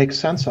able to make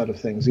sense out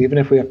of things, even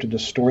if we have to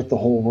distort the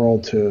whole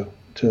world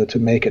to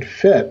make it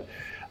fit.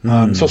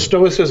 So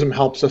Stoicism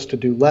helps us to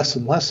do less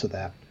and less of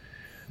that,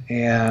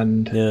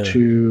 and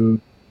to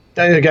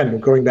again,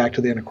 going back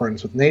to the in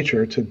accordance with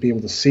nature, to be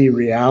able to see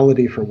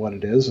reality for what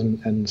it is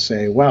and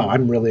say, wow,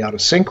 I'm really out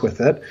of sync with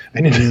it.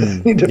 I need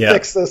to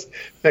fix this,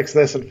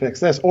 and fix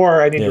this.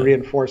 Or I need to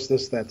reinforce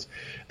this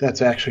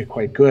that's actually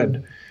quite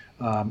good.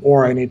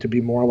 Or I need to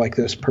be more like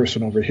this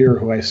person over here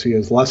who I see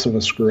as less of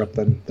a screw up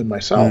than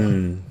myself.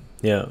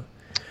 Yeah.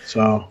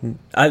 So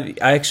I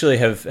actually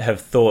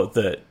have thought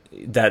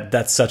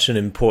that's such an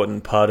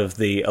important part of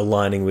the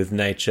aligning with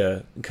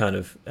nature kind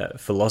of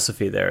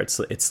philosophy there.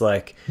 It's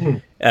like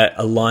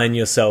align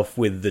yourself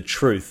with the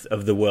truth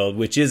of the world,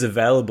 which is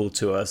available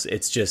to us.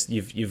 It's just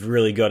you've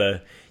really got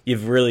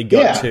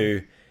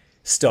to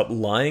stop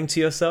lying to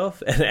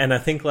yourself. And I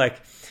think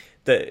like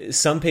that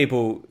some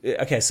people,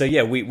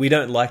 we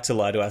don't like to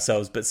lie to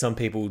ourselves, but some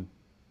people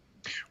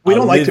we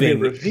don't like to be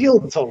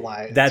revealed to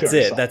lie. That's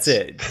it.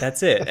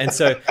 And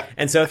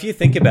so if you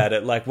think about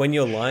it, like when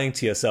you're lying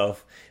to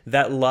yourself,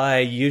 that lie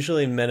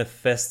usually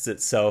manifests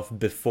itself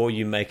before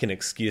you make an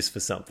excuse for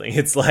something.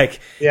 It's like,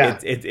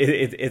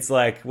 it's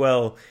like,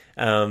 well,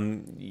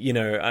 you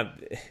know,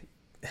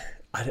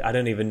 I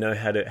don't even know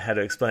how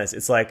to explain this.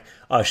 It's like,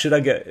 oh, should I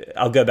go?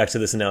 I'll go back to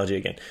this analogy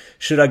again.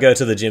 Should I go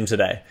to the gym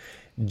today?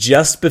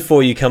 Just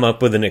before you come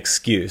up with an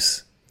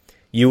excuse,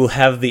 you will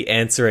have the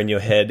answer in your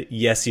head.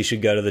 Yes, you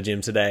should go to the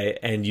gym today,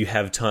 and you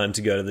have time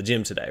to go to the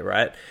gym today,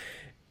 right?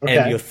 Okay.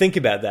 And you'll think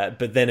about that,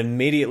 but then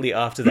immediately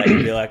after that,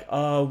 you'll be like,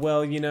 oh,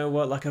 well, you know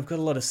what? Like, I've got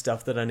a lot of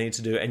stuff that I need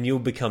to do, and you'll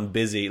become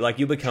busy. Like,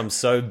 you'll become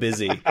so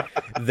busy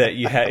that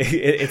you have.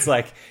 It's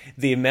like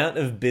the amount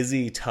of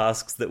busy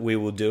tasks that we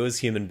will do as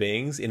human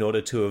beings in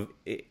order to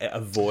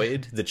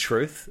avoid the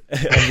truth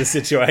of the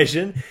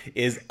situation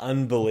is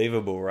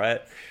unbelievable, right?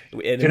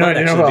 And it might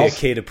actually be a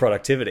key to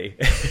productivity.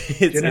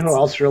 Do you know who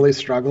else really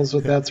struggles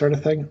with that sort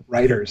of thing?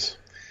 Writers.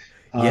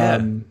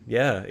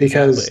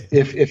 Because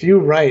if you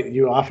write,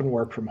 you often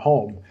work from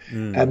home,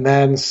 and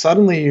then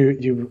suddenly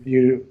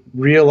you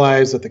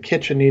realize that the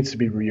kitchen needs to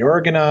be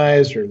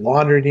reorganized, or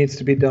laundry needs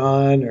to be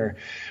done, or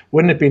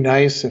wouldn't it be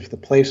nice if the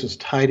place was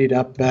tidied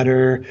up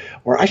better,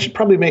 or I should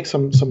probably make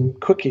some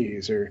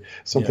cookies or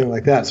something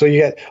like that. So you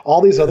get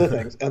all these other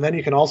things, and then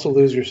you can also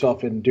lose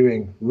yourself in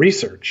doing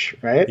research,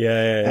 right?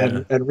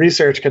 And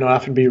research can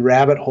often be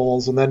rabbit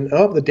holes, and then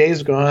the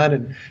day's gone,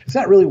 and it's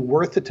not really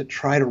worth it to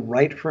try to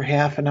write for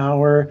half an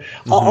hour.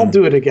 I'll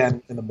do it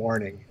again in the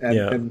morning,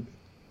 and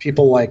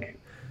people like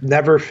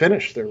never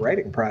finish their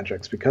writing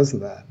projects because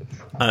of that.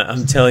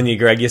 I'm telling you,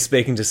 Greg, you're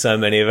speaking to so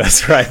many of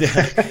us right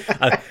now.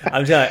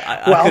 I'm telling you,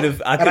 I could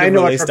have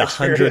released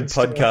 100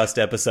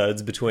 podcast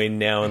episodes between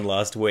now and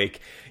last week,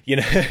 you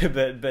know,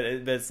 but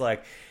it's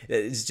like,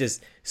 it's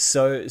just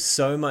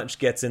so much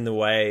gets in the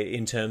way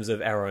in terms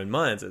of our own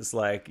minds. It's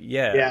like,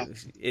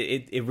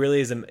 it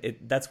really is.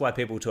 That's why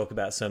people talk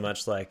about so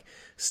much, like,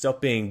 stop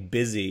being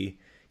busy,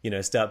 you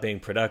know, start being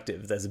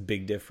productive. There's a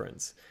big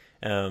difference.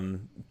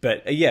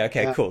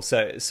 Cool.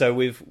 So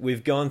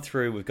we've gone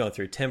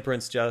through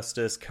temperance,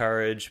 justice,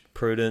 courage,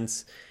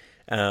 prudence,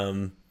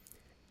 and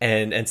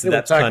so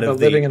that's kind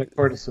of living in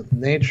accordance with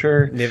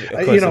nature.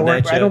 I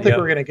don't think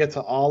we're going to get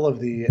to all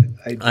of the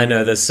ideas. I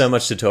know there's so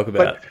much to talk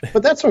about,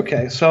 but that's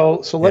okay.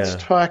 So let's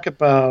talk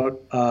about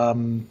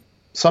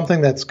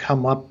something that's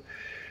come up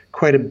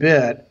quite a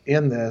bit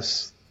in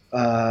this.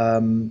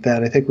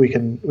 That I think we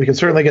can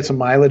certainly get some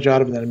mileage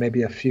out of, and then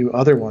maybe a few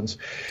other ones.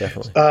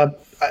 Definitely.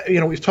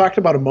 We've talked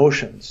about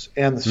emotions,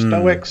 and the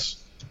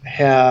Stoics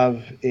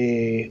have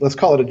let's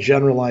call it a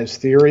generalized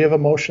theory of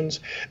emotions.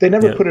 They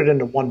never put it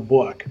into one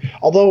book,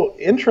 although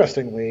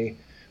interestingly,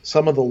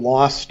 some of the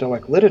lost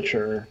Stoic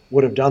literature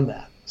would have done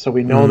that. So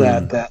we know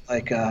that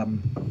like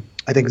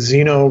I think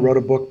Zeno wrote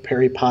a book,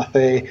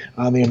 Peripathe,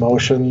 on the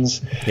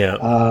emotions.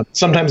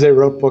 Sometimes they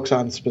wrote books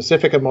on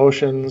specific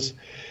emotions.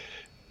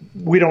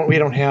 We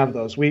don't have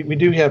those. We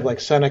do have, like,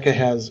 Seneca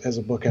has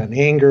a book on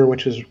anger,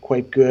 which is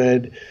quite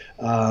good.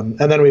 And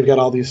then we've got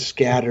all these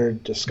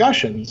scattered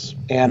discussions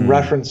and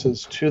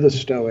references to the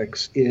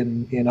Stoics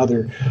in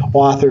other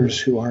authors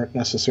who aren't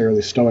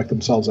necessarily Stoic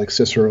themselves, like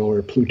Cicero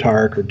or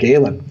Plutarch or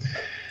Galen.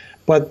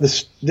 But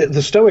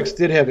the Stoics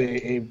did have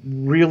a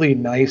really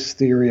nice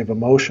theory of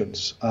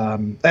emotions.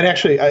 And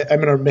actually,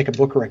 I'm going to make a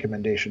book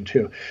recommendation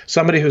too.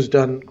 Somebody who's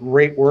done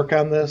great work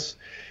on this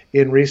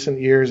in recent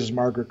years is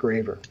Margaret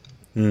Graver.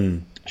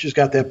 She's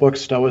got that book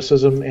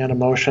Stoicism and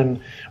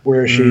Emotion,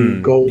 where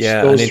she goes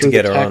through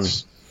the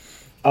text.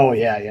 Oh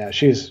yeah,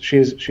 she's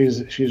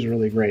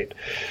really great,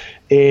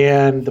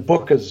 and the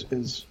book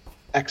is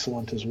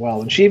excellent as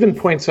well. And she even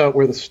points out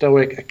where the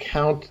Stoic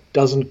account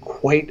doesn't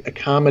quite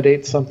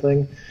accommodate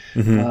something.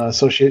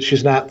 So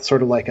she's not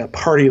sort of like a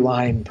party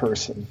line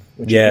person,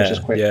 which is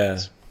quite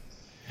nice.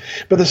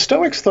 But the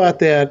Stoics thought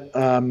that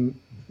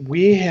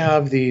we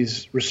have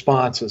these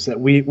responses that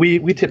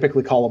we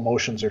typically call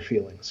emotions or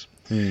feelings.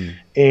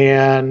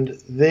 And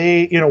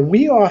they,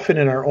 we often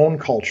in our own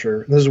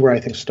culture, and this is where I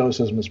think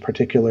Stoicism is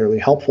particularly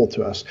helpful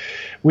to us,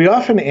 we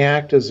often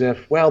act as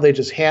if, well, they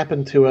just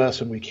happen to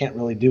us and we can't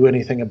really do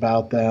anything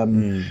about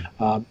them,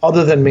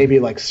 other than maybe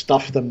like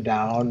stuff them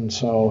down.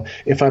 So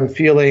if I'm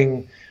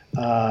feeling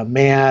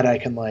mad, I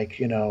can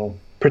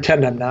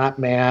pretend I'm not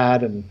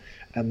mad, and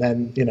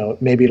then,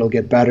 maybe it'll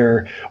get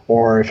better.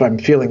 Or if I'm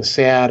feeling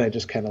sad, I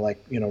just kind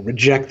of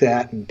reject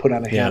that and put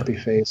on a happy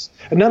face.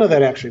 And none of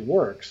that actually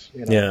works.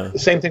 The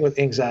same thing with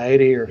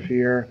anxiety or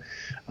fear.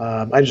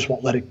 I just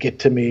won't let it get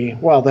to me.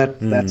 Well,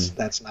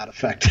 that's not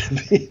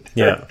effective either.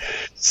 Yeah.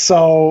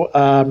 So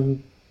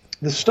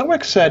the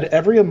Stoics said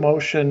every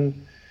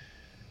emotion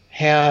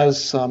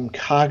has some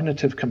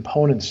cognitive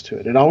components to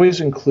it. It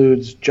always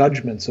includes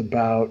judgments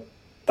about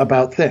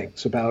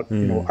things, about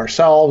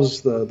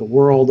ourselves, the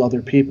world,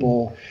 other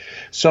people.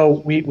 So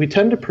we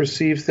tend to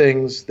perceive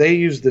things. They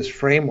use this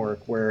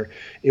framework where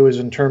it was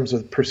in terms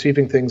of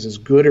perceiving things as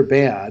good or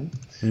bad,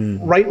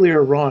 rightly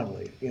or wrongly.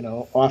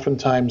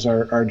 Oftentimes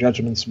our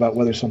judgments about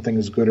whether something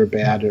is good or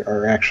bad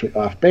are actually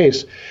off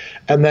base.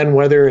 And then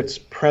whether it's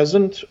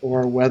present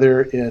or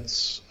whether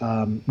it's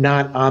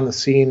not on the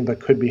scene but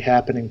could be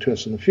happening to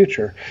us in the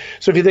future.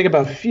 So if you think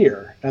about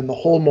fear and the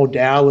whole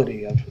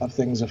modality of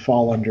things that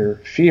fall under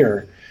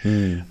fear,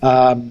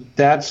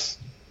 that's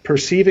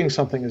perceiving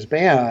something as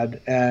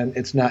bad and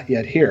it's not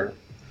yet here.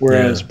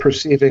 Whereas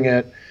perceiving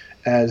it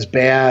as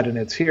bad and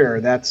it's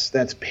here,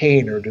 that's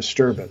pain or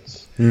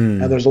disturbance.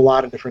 And there's a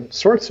lot of different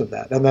sorts of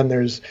that. And then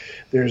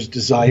there's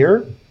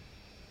desire,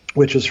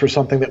 which is for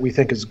something that we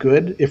think is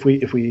good. If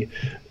we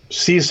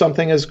see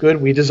something as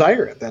good, we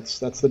desire it. That's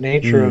the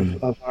nature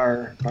of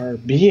our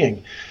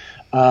being.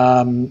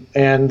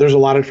 And there's a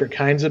lot of different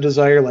kinds of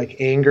desire,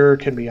 like anger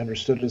can be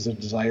understood as a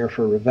desire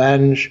for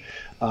revenge.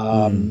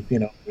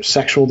 There's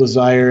sexual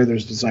desire,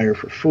 there's desire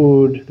for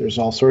food, there's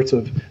all sorts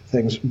of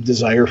things,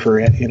 desire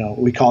for,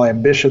 we call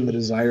ambition the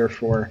desire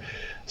for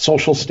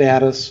social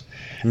status.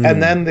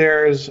 And then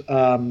there's,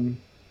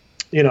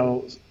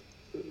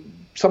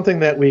 something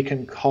that we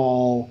can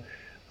call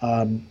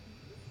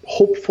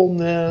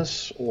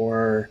hopefulness,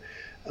 or,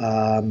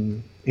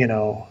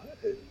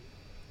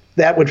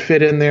 that would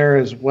fit in there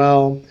as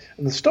well.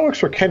 And the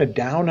Stoics were kind of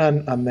down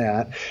on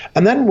that.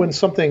 And then when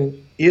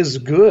something is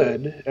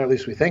good, or at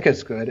least we think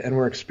it's good, and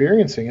we're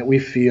experiencing it, we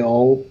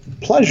feel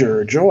pleasure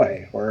or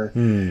joy or,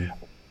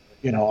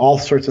 all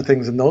sorts of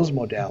things in those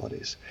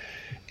modalities.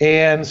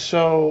 And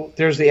so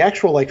there's the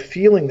actual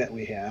feeling that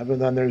we have,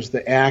 and then there's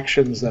the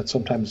actions that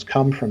sometimes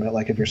come from it.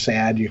 Like if you're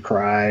sad, you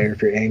cry, or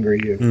if you're angry,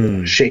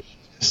 you shake.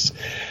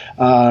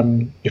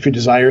 If you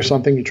desire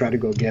something, you try to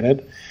go get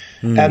it.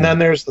 And then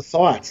there's the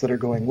thoughts that are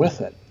going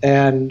with it.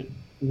 And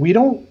we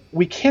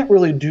can't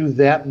really do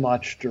that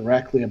much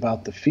directly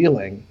about the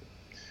feeling.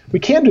 We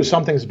can do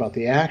some things about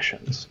the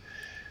actions,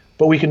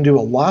 but we can do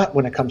a lot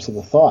when it comes to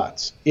the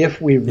thoughts if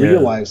we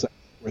realize that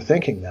we're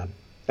thinking them.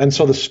 And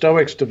so the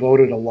Stoics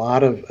devoted a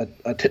lot of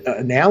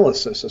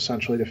analysis,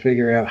 essentially, to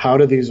figure out how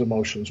do these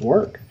emotions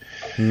work.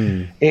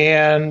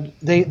 And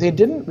they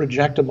didn't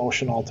reject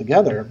emotion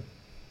altogether.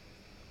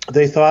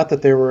 They thought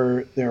that there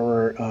were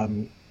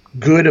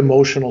good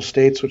emotional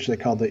states, which they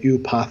called the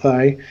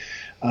eupathai.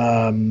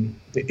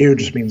 The eu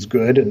just means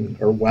good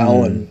or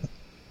well, and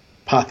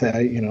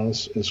pathai,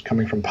 is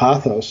coming from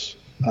pathos,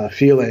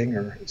 feeling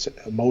or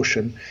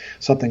emotion,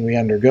 something we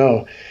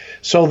undergo.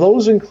 So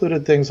those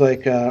included things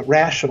like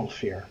rational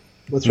fear,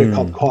 what's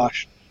called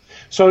caution.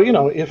 So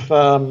if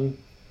I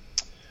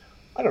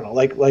don't know,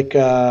 like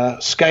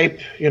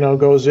Skype,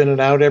 goes in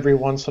and out every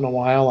once in a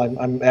while.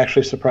 I'm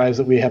actually surprised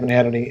that we haven't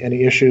had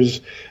any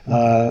issues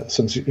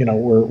since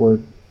we're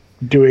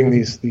doing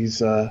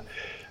these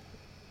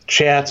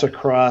chats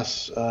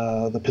across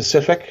the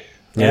Pacific.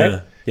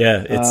 Right?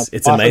 Yeah,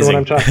 it's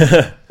amazing.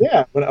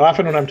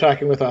 Often when I'm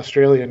talking with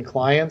Australian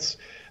clients,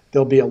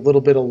 there'll be a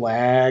little bit of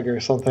lag or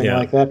something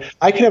like that.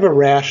 I could have a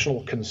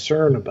rational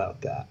concern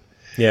about that.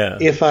 Yeah.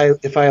 If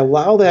I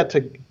allow that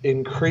to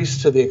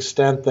increase to the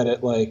extent that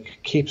it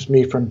keeps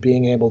me from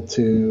being able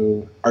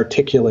to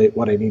articulate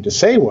what I need to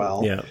say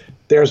well,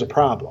 there's a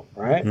problem,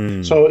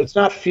 right? So it's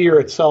not fear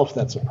itself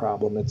that's a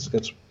problem. It's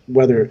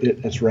whether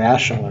it's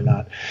rational or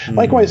not.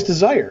 Likewise,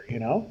 desire.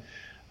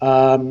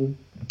 A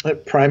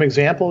prime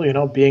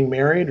example. Being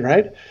married,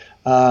 right?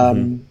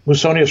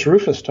 Musonius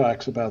Rufus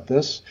talks about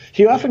this.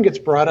 He often gets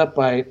brought up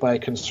by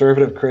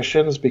conservative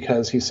Christians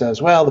because he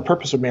says, well, the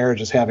purpose of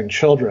marriage is having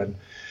children.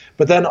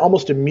 But then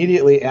almost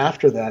immediately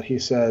after that, he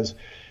says,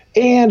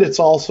 and it's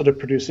also to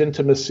produce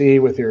intimacy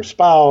with your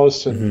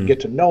spouse and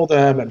get to know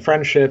them and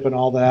friendship and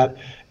all that.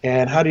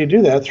 And how do you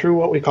do that? Through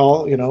what we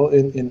call,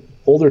 in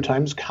older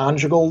times,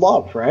 conjugal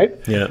love, right?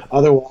 Yeah.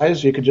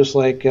 Otherwise, you could just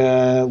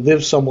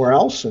live somewhere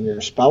else, and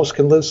your spouse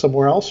can live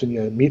somewhere else, and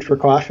you meet for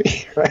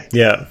coffee, right?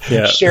 Yeah.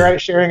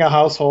 Sharing a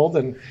household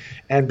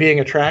and being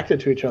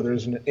attracted to each other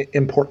is an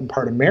important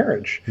part of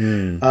marriage.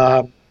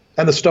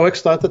 And the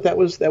Stoics thought that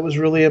was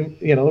really,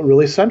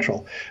 really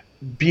central.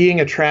 Being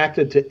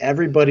attracted to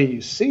everybody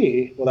you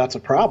see, well, that's a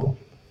problem,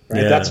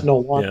 right? That's no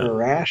longer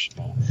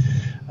rational.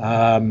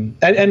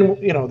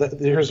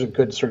 Here's a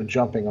good sort of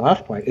jumping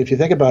off point. If you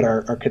think about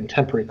our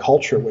contemporary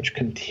culture, which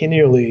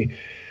continually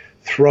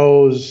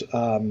throws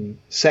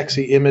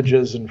sexy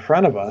images in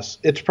front of us,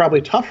 it's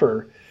probably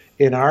tougher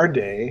in our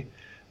day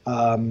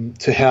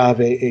to have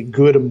a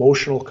good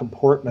emotional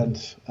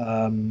comportment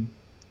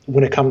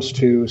when it comes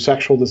to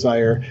sexual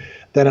desire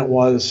than it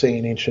was, say,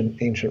 in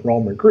ancient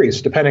Rome or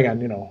Greece, depending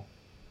on,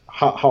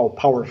 how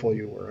powerful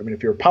you were. I mean,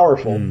 if you're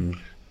powerful,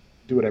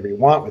 do whatever you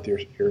want with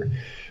your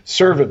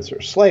servants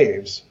or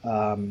slaves.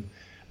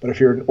 But if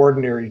you're an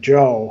ordinary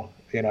Joe,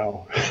 you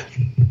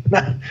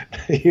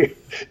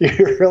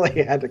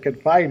really had to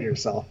confine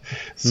yourself.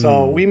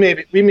 So we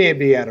may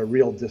be at a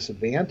real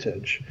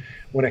disadvantage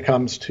when it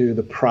comes to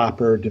the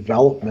proper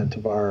development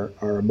of our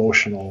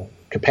emotional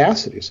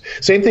capacities.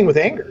 Same thing with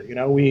anger.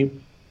 We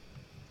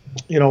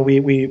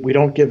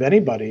don't give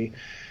anybody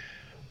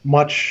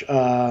much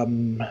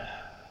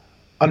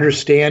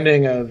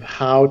understanding of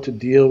how to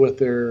deal with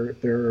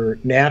their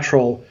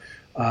natural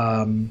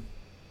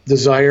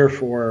desire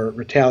for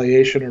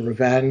retaliation or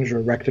revenge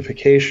or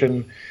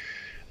rectification,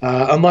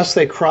 unless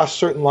they cross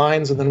certain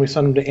lines, and then we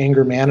send them to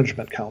anger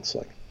management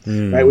counseling,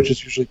 right? Which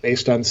is usually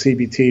based on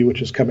CBT,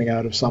 which is coming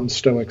out of some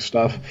Stoic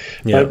stuff.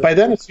 Yeah. But by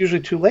then, it's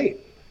usually too late.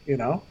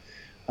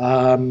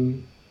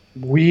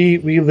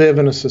 We live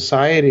in a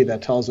society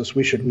that tells us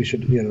we should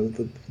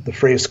the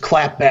phrase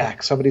clap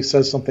back. Somebody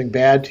says something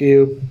bad to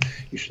you,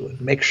 you should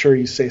make sure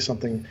you say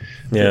something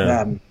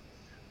to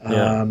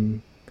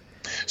them.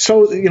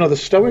 So, the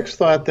Stoics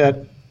thought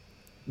that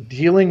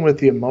dealing with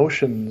the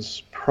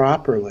emotions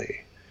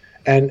properly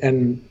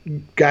and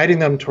guiding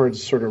them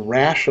towards sort of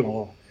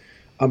rational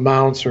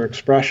amounts or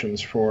expressions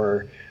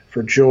for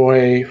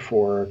joy,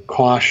 for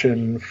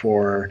caution,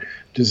 for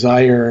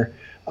desire,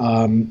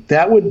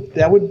 that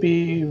would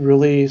be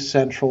really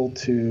central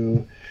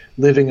to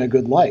living a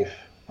good life.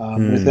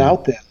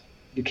 Without that,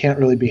 you can't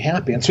really be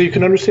happy. And so you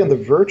can understand the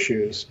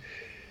virtues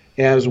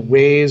as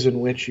ways in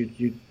which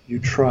you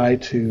try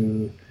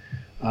to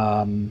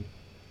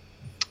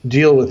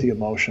deal with the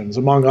emotions,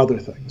 among other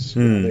things.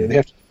 They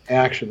have to do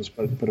actions,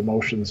 but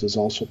emotions is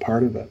also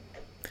part of it.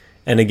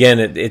 And again,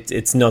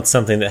 it's not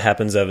something that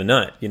happens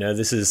overnight.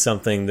 This is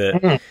something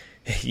that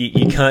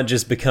you can't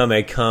just become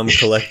a calm,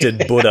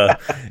 collected Buddha,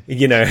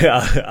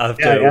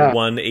 after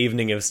one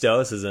evening of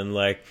Stoicism.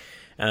 Like,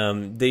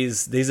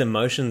 these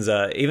emotions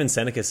are, even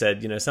Seneca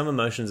said, some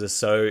emotions are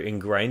so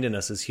ingrained in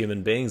us as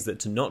human beings that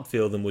to not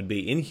feel them would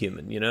be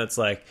inhuman. It's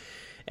like,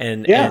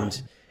 and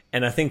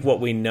I think what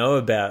we know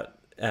about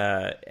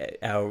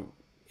our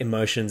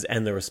emotions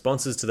and the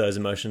responses to those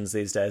emotions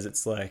these days,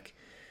 it's like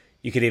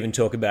you could even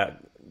talk about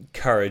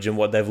courage and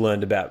what they've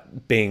learned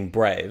about being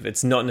brave.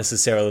 It's not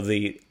necessarily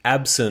the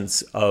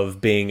absence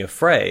of being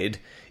afraid,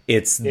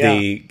 it's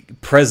the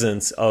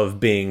presence of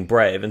being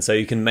brave. And so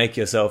you can make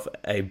yourself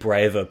a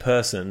braver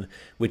person,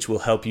 which will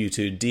help you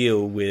to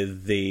deal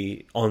with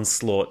the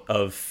onslaught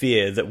of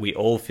fear that we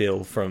all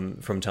feel from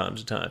time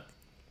to time.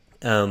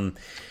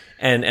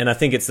 And I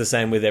think it's the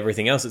same with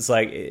everything else. It's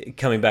like,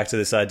 coming back to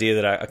this idea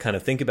that I kind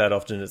of think about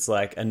often, it's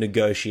like a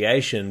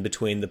negotiation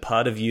between the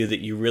part of you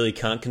that you really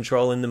can't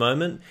control in the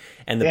moment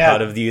and the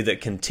part of you that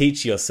can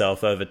teach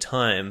yourself over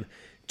time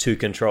to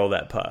control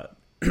that part.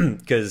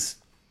 Because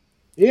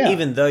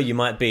even though you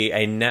might be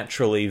a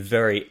naturally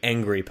very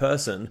angry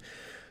person,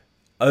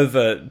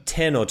 over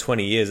 10 or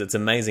 20 years, it's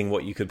amazing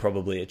what you could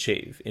probably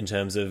achieve in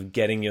terms of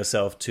getting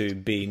yourself to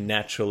be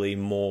naturally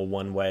more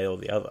one way or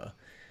the other.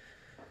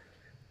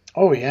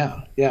 Oh,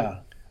 yeah.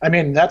 I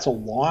mean, that's a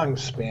long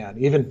span.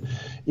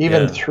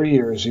 Even 3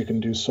 years, you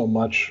can do so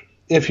much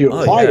if you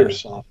apply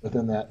yourself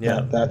within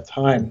that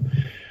time.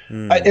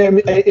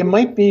 It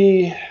might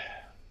be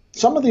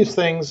some of these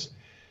things.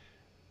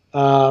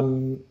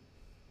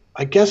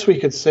 I guess we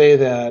could say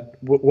that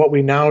what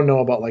we now know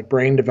about like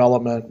brain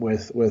development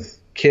with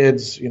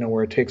kids,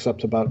 where it takes up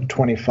to about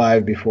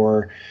 25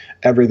 before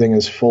everything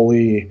is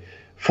fully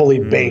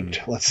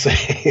baked, let's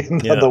say, in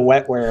the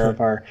wetware of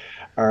our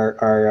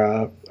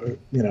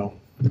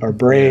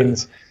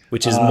brains.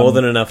 Which is more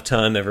than enough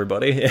time,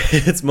 everybody.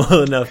 It's more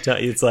than enough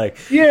time. It's like...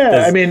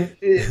 I mean,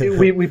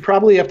 we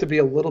probably have to be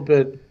a little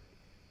bit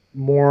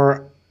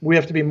more... We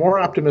have to be more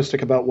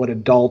optimistic about what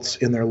adults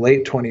in their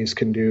late 20s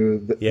can do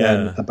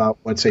than about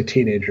what, say,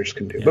 teenagers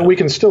can do. Yeah. But we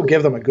can still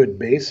give them a good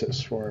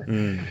basis for...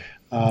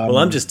 well,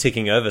 I'm just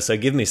ticking over, so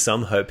give me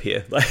some hope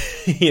here. Like,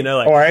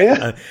 oh, are you?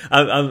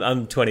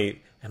 I'm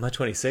 20... Am I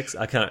 26?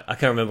 I can't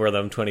remember whether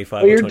I'm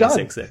 25 or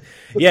 26. Done.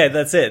 Yeah,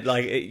 that's it.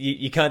 Like,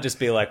 you can't just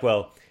be like,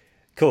 well,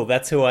 cool,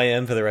 that's who I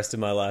am for the rest of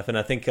my life. And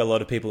I think a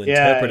lot of people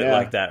interpret it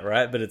like that,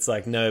 right? But it's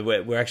like, no,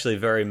 we're actually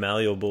very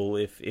malleable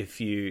if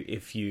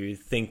you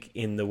think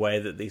in the way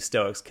that these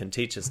Stoics can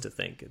teach us to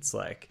think. It's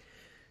like,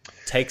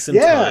 take some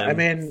time. I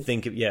mean,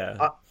 think of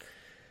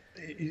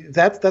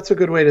that's a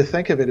good way to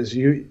think of it. Is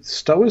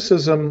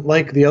Stoicism,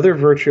 like the other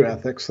virtue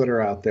ethics that are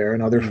out there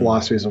and other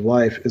philosophies of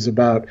life, is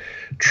about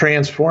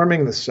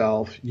transforming the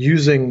self,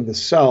 using the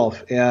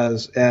self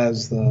as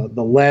the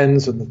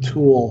lens and the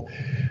tool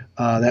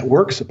that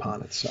works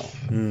upon itself.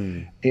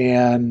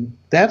 And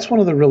that's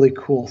one of the really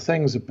cool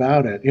things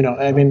about it.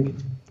 I mean,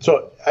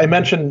 so I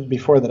mentioned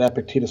before that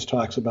Epictetus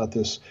talks about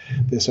this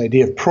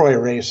idea of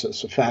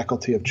proairesis, a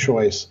faculty of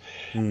choice.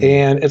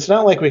 And it's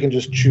not like we can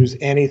just choose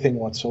anything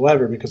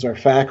whatsoever, because our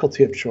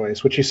faculty of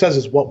choice, which he says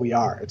is what we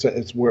are.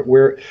 It's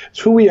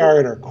who we are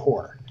at our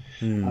core.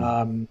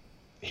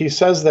 he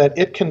says that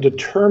it can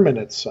determine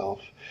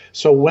itself.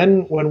 So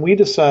when we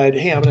decide,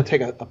 hey, I'm going to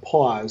take a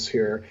pause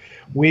here,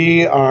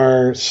 we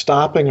are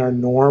stopping our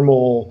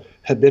normal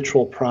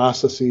habitual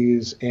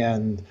processes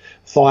and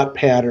thought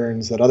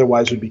patterns that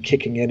otherwise would be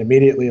kicking in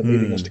immediately and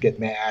leading us to get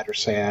mad or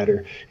sad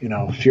or,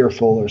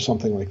 fearful or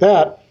something like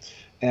that,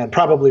 and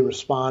probably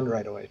respond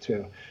right away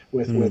too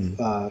with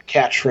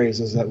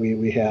catchphrases that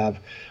we have,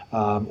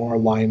 or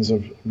lines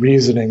of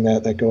reasoning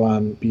that go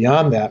on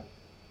beyond that.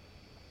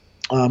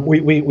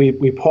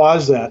 We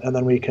pause that, and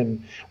then we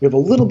have a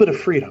little bit of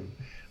freedom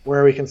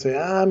where we can say,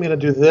 I'm going to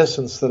do this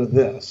instead of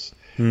this.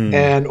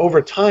 And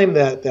over time,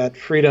 that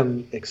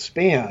freedom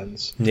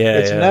expands.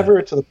 It's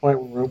never to the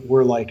point where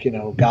we're like,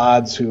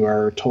 gods who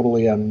are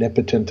totally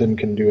omnipotent and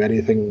can do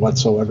anything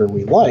whatsoever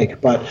we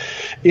like. But,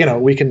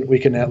 we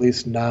can at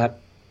least not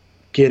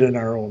get in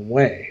our own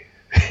way.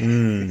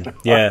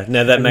 Yeah,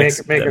 no, that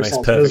makes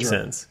perfect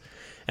sense.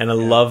 And I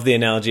love the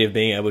analogy of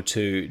being able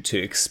to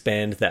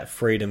expand that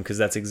freedom, because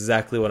that's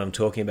exactly what I'm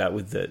talking about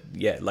with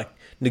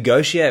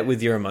negotiate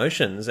with your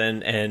emotions.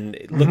 And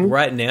look,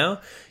 right now,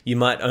 you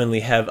might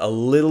only have a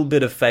little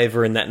bit of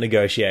favor in that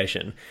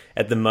negotiation.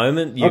 At the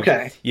moment,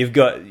 you've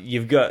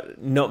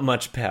got not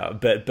much power,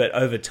 but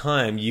over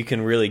time, you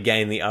can really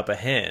gain the upper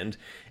hand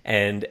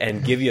and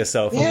give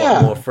yourself a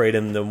lot more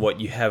freedom than what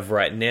you have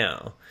right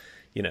now.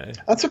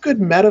 That's a good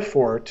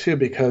metaphor too,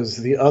 because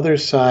the other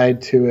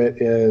side to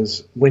it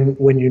is when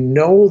you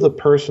know the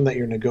person that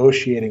you're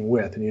negotiating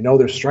with, and you know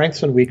their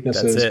strengths and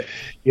weaknesses,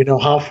 you know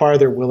how far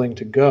they're willing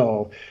to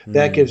go.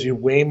 That gives you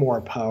way more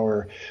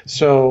power.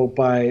 So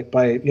by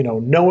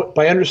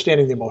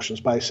understanding the emotions,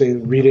 by say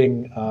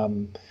reading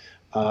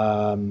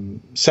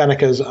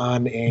Seneca's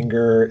on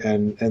anger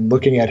and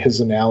looking at his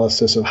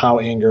analysis of how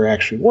anger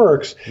actually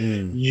works,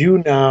 you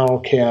now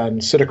can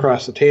sit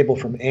across the table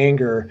from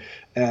anger,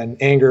 and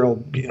anger will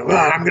be,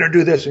 I'm going to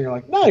do this, and you're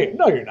like, no,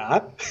 you're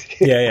not.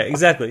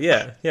 Exactly,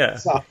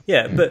 so.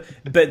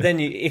 But then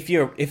if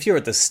you're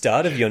at the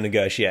start of your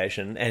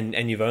negotiation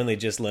and you've only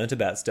just learnt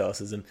about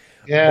Stoicism,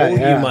 all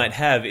you might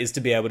have is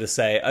to be able to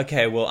say,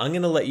 okay, well, I'm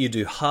going to let you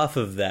do half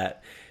of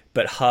that,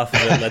 but half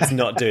of it, let's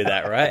not do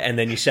that, right? And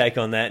then you shake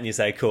on that and you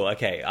say, cool,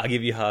 okay, I'll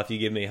give you half, you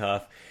give me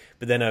half.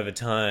 But then over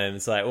time,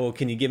 it's like, well,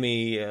 can you give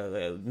me,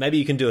 maybe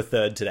you can do a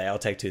third today, I'll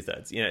take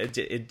 2/3.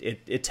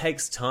 It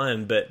takes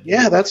time, but...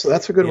 Yeah, that's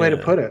a good way to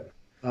put it.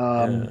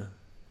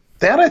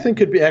 That I think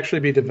could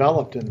actually be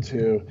developed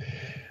into,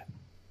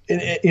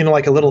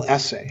 like a little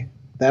essay.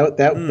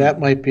 That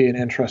might be an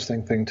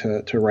interesting thing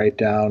to write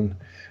down,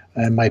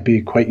 and might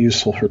be quite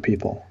useful for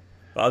people.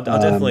 I'll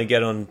definitely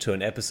get on to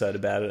an episode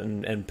about it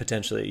and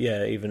potentially,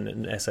 even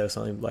an essay or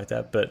something like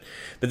that. But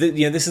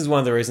this is one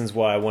of the reasons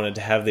why I wanted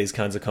to have these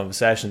kinds of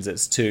conversations.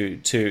 It's to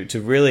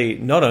really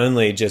not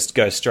only just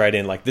go straight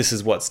in like this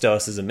is what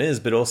Stoicism is,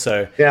 but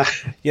also,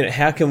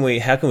 how can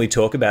we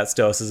talk about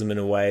Stoicism in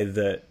a way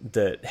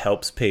that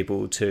helps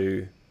people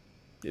to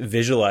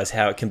visualize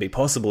how it can be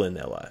possible in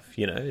their life.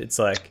 It's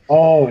like,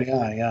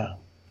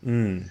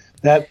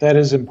 that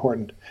is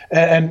important,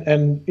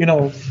 and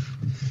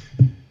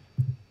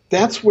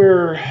that's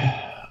where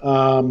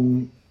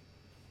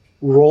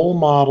role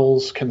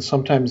models can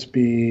sometimes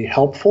be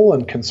helpful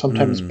and can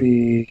sometimes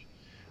be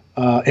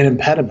an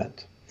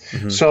impediment.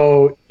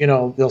 So,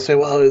 they'll say,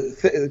 well,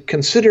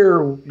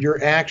 consider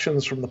your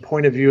actions from the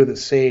point of view of the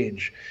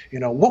sage.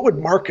 What would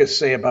Marcus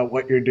say about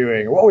what you're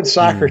doing? Or what would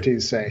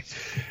Socrates say?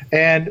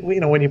 And,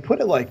 when you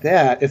put it like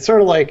that, it's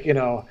sort of like,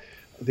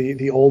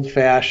 the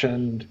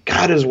old-fashioned,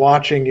 God is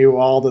watching you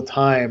all the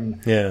time.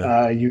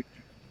 You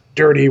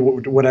dirty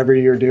whatever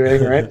you're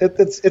doing, right?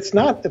 It's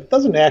not. It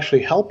doesn't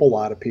actually help a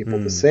lot of people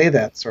to say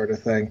that sort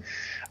of thing.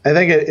 I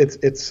think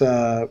it's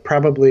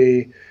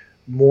probably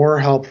more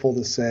helpful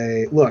to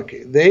say, look,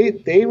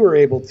 they were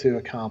able to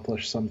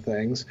accomplish some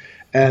things,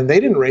 and they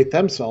didn't rate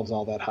themselves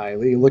all that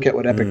highly. You look at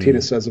what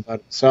Epictetus says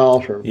about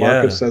himself, or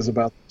Marcus says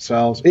about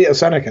themselves.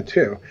 Seneca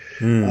too.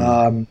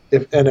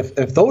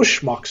 If those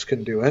schmucks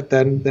can do it,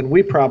 then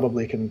we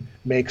probably can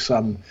make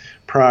some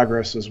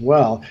progress as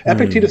well.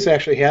 Epictetus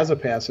actually has a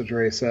passage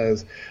where he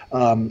says,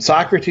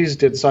 Socrates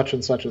did such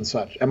and such and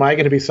such. Am I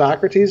going to be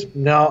Socrates?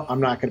 No,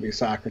 I'm not going to be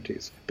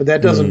Socrates. But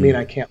that doesn't mean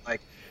I can't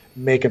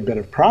make a bit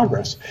of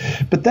progress.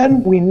 But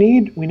then we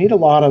need a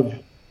lot of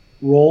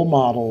role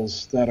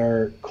models that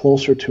are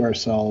closer to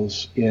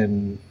ourselves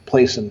in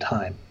place and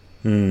time.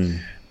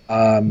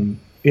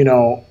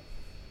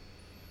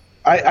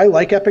 I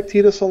like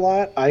Epictetus a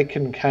lot. I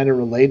can kind of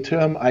relate to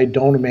him. I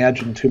don't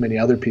imagine too many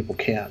other people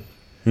can.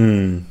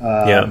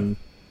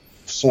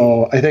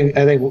 So I think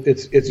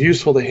it's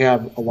useful to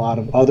have a lot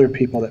of other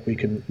people that we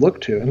can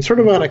look to, and sort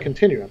of on a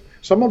continuum.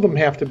 Some of them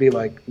have to be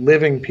like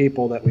living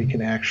people that we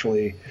can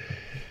actually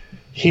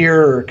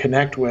hear or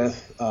connect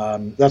with.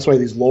 That's why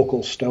these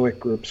local Stoic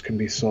groups can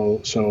be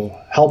so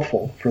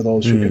helpful for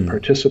those who can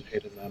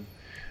participate in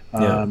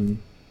them.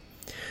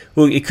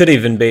 Well, it could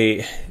even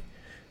be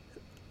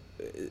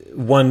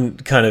one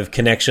kind of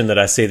connection that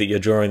I see that you're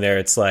drawing there.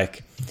 It's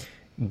like,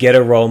 get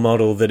a role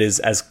model that is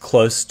as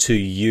close to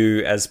you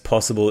as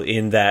possible,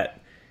 in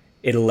that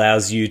it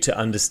allows you to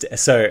understand.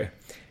 So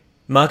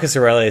Marcus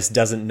Aurelius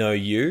doesn't know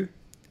you,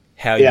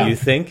 how you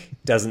think,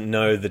 doesn't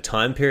know the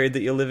time period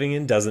that you're living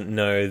in, doesn't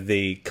know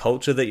the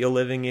culture that you're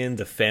living in,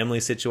 the family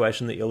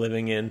situation that you're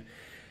living in.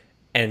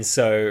 And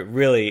so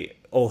really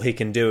all he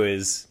can do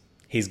is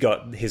he's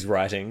got his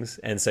writings,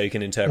 and so you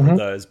can interpret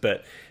those.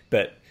 But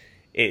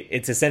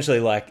it's essentially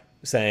like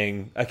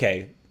saying,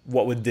 okay,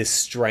 what would this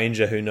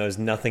stranger who knows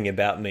nothing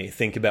about me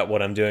think about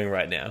what I'm doing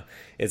right now?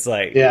 It's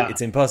like,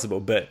 it's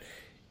impossible. But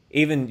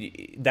even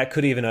that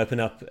could even open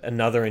up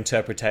another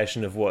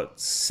interpretation of what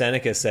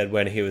Seneca said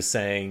when he was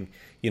saying,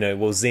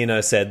 well, Zeno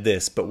said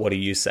this, but what do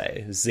you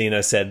say?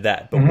 Zeno said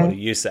that, but what do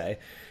you say?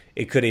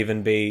 It could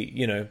even be,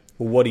 well,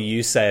 what do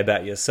you say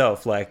about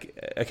yourself?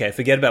 Like, okay,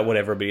 forget about what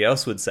everybody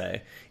else would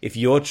say. If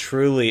you're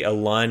truly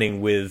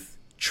aligning with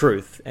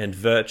truth and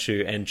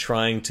virtue and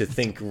trying to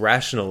think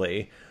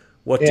rationally,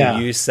 what do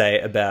you say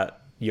about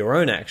your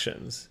own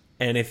actions?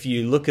 And if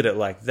you look at it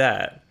like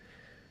that,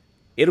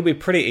 it'll be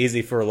pretty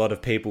easy for a lot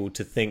of people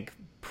to think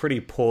pretty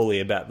poorly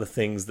about the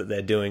things that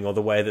they're doing or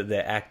the way that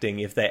they're acting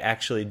if they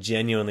actually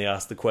genuinely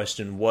ask the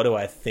question, what do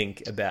I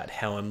think about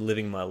how I'm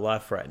living my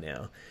life right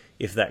now?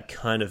 If that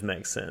kind of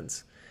makes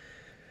sense.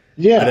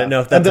 Yeah. I don't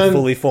know if that's a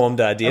fully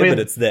formed idea, but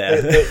it's there.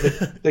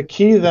 The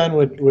key then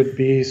would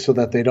be so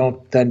that they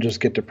don't then just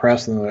get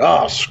depressed and they're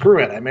like, oh, screw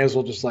it. I may as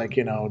well just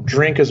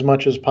drink as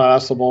much as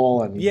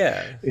possible and,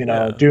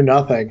 do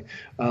nothing.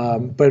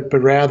 But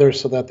rather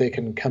so that they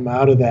can come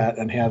out of that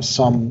and have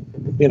some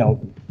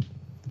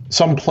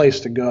place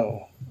to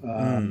go.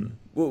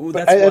 Well,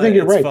 that's why I think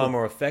you're right. It's far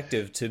more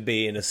effective to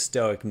be in a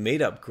Stoic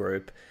meetup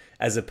group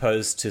as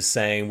opposed to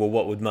saying, well,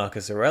 what would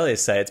Marcus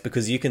Aurelius say? It's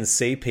because you can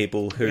see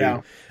people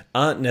who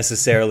aren't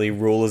necessarily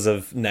rulers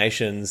of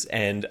nations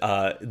and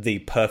are the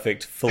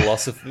perfect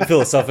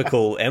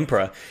philosophical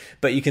emperor,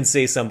 but you can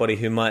see somebody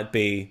who might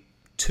be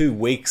 2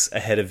 weeks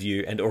ahead of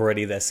you and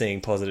already they're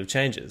seeing positive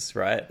changes,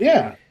 right?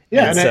 Yeah.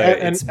 And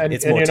so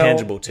it's more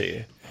tangible to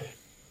you.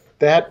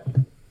 That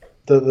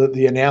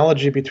the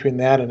analogy between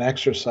that and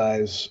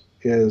exercise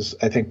is,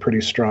 I think,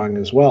 pretty strong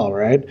as well,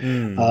 right?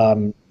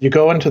 You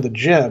go into the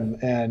gym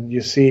and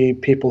you see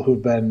people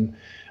who've been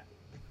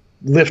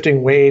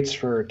lifting weights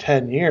for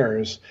 10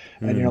 years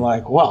and you're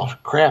like, well,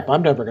 crap,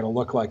 I'm never going to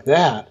look like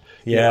that.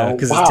 Yeah,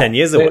 because it's 10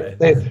 years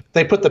away.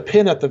 They put the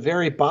pin at the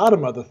very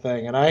bottom of the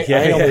thing, and I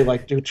only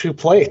do 2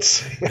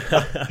 plates.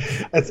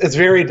 It's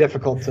very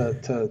difficult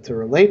to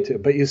relate to.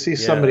 But you see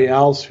somebody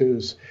else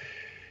who's,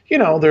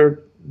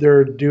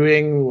 they're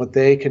doing what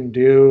they can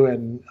do,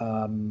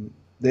 and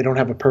they don't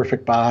have a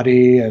perfect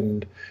body,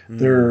 and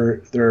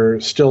they're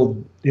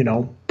still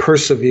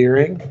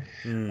persevering.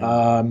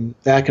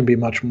 That can be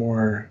much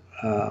more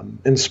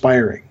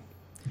inspiring.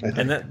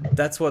 And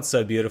that's what's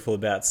so beautiful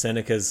about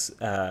Seneca's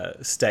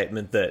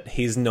statement that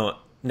he's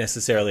not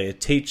necessarily a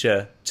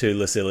teacher to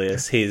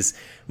Lucilius. He's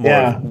more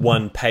of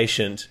one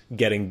patient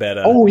getting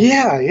better. Oh,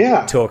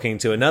 yeah. Talking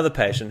to another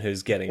patient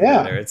who's getting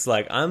better. It's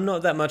like, I'm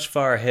not that much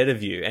far ahead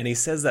of you. And he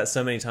says that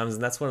so many times,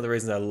 and that's one of the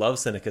reasons I love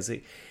Seneca.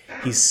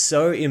 He's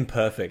so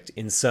imperfect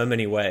in so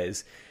many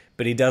ways,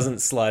 but he doesn't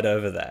slide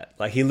over that.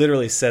 Like, he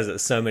literally says it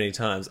so many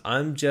times.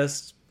 I'm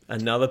just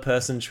another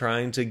person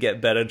trying to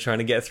get better, trying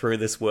to get through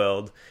this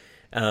world.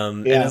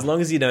 And as long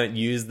as you don't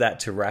use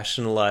that to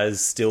rationalize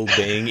still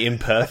being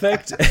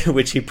imperfect,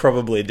 which he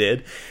probably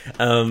did,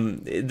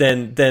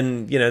 then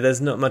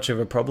there's not much of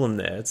a problem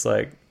there. It's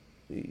like,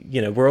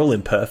 we're all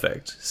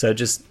imperfect. So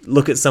just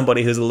look at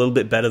somebody who's a little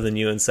bit better than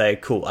you and say,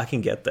 cool, I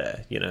can get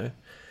there,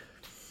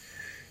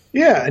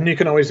 Yeah, and you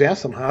can always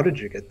ask them, how did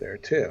you get there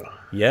too?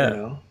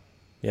 Yeah.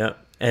 Yeah.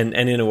 And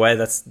in a way,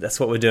 that's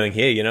what we're doing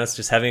here. It's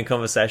just having a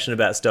conversation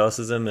about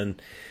Stoicism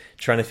and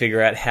trying to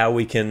figure out how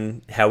we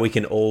can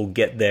all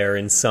get there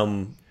in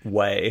some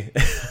way.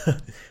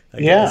 I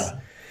guess.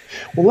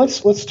 Well,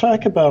 let's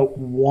talk about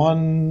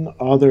one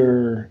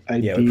other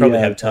idea. Yeah, we probably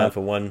have time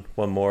for one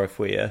more if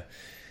we.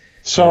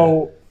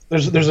 So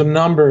there's a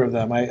number of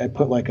them. I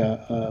put like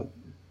a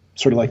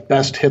sort of like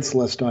best hits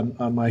list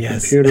on my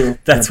computer.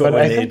 That's what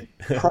I need.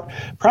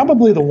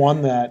 Probably the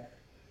one that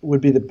would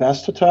be the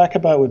best to talk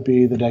about would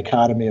be the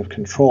dichotomy of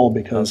control,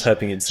 because I was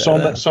hoping you'd say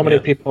so many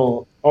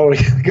people. Oh,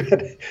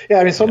 good. Yeah,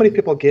 I mean, so many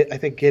people get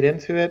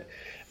into it,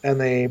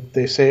 and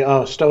they say,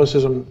 oh,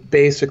 Stoicism,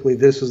 basically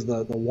this is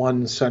the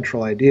one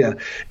central idea.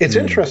 It's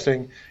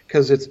interesting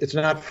because it's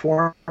not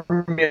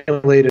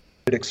formulated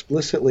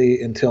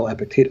explicitly until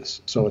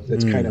Epictetus, so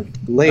it's kind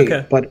of late.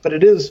 Okay. But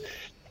it is.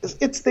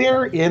 It's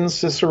there in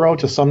Cicero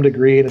to some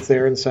degree, and it's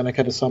there in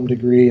Seneca to some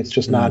degree. It's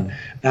just not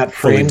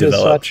framed as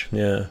such.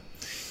 Yeah.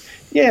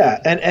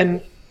 Yeah,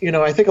 and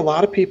I think a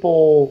lot of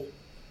people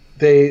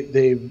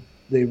they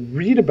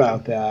read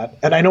about that,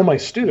 and I know my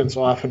students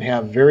often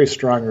have very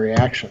strong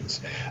reactions.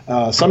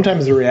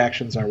 Sometimes the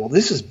reactions are, well,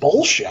 this is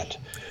bullshit.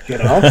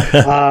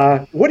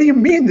 What do you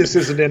mean this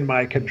isn't in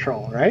my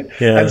control, right?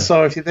 Yeah. And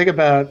so if you think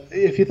about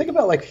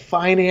like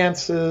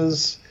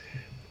finances,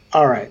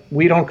 all right,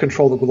 we don't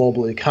control the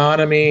global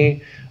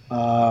economy.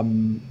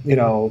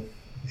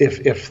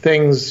 If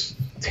things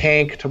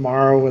tank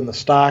tomorrow in the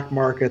stock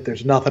market.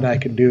 There's nothing I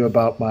can do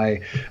about my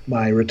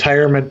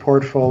retirement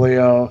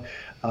portfolio.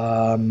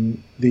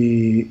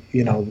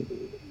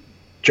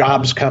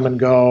 Jobs come and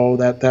go.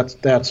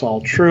 That's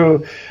all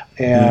true.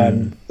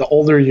 And the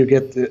older you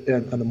get,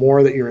 and the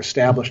more that you're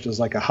established as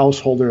like a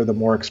householder, the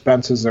more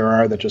expenses there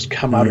are that just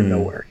come out of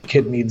nowhere.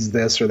 Kid needs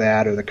this or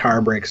that, or the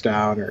car breaks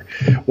down, or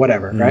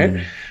whatever,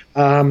 right?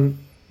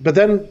 But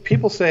then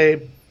people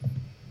say,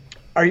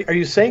 are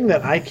you saying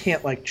that I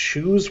can't like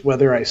choose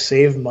whether I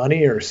save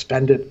money or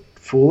spend it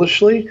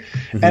foolishly?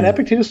 And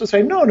Epictetus would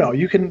say, no,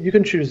 you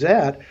can choose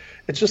that.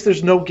 It's just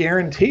there's no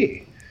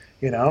guarantee.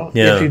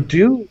 If you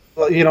do.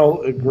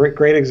 A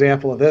great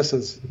example of this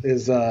is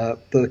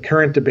the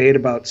current debate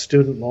about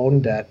student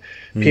loan debt.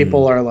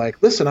 People are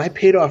like, listen, I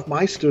paid off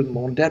my student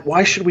loan debt.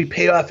 Why should we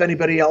pay off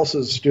anybody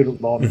else's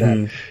student loan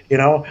debt?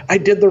 I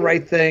did the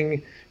right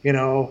thing.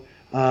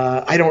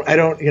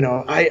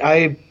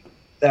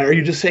 Are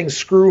you just saying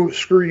screw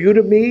you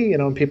to me?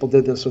 And people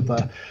did this with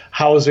the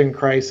housing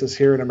crisis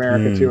here in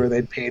America too, where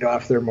they'd paid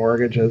off their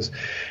mortgages.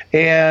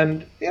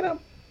 And,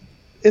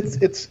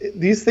 it's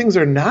these things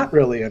are not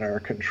really in our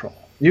control.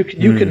 You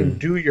can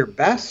do your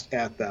best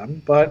at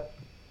them, but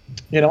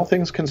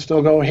things can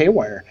still go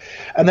haywire.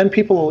 And then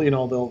people,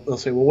 they'll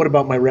say, well, what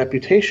about my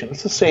reputation?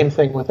 It's the same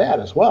thing with that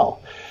as well.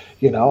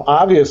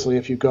 Obviously,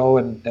 if you go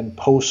and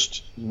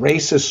post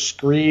racist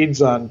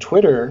screeds on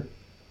Twitter,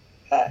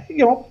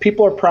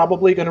 people are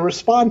probably going to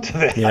respond to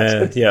that.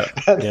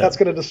 And that's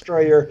going to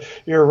destroy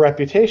your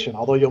reputation.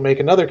 Although you'll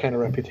make another kind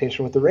of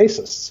reputation with the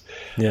racists.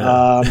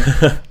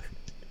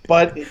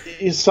 But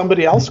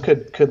somebody else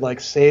could like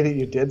say that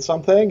you did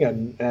something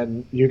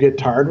and you get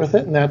tarred with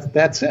it, and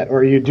that's it.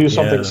 Or you do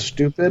something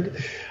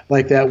stupid,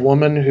 like that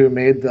woman who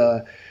made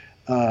the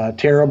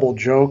terrible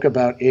joke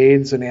about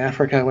AIDS in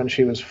Africa when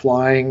she was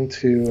flying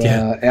to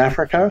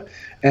Africa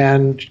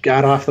and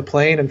got off the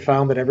plane and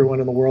found that everyone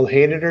in the world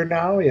hated her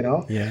now.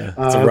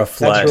 It's a rough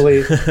flight. That's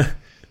really,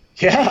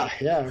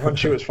 when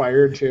she was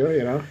fired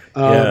too.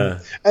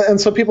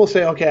 And so people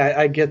say, okay,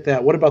 I get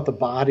that. What about the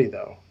body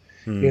though?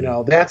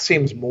 That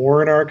seems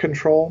more in our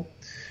control.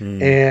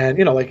 And,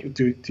 like,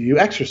 do you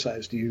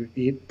exercise? Do you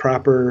eat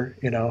proper,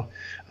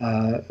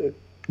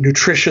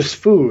 nutritious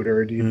food?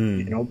 Or do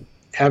you,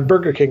 have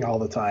Burger King all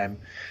the time?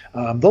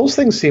 Those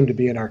things seem to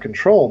be in our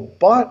control.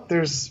 But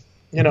there's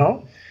so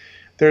many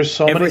things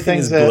that... Everything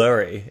is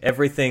blurry.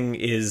 Everything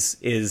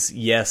is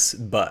yes,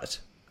 but,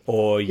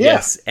 or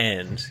yes,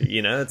 and,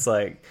 it's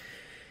like,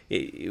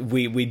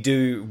 we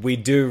do...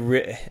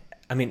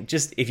 I mean,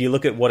 just if you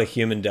look at what a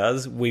human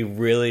does, we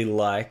really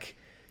like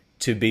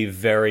to be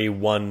very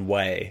one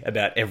way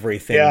about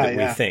everything that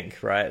we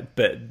think, right?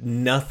 But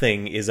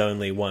nothing is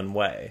only one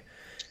way.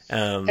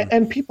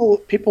 And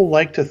people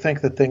like to think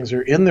that things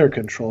are in their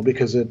control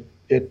because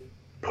it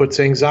puts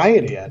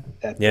anxiety at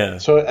them.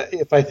 So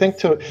if I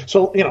think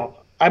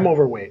I'm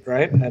overweight,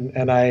 right?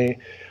 And I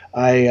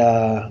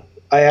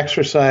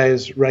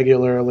exercise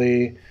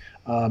regularly.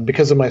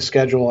 Because of my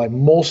schedule, I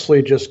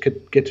mostly just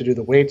could get to do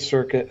the weight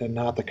circuit and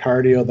not the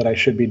cardio that I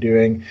should be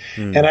doing.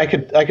 And I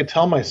could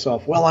tell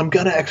myself, well, I'm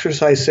going to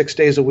exercise 6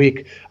 days a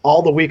week,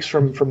 all the weeks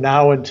from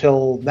now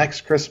until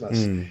next Christmas.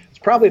 It's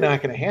probably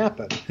not going to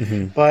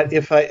happen. But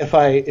if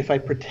I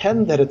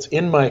pretend that it's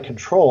in my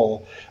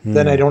control,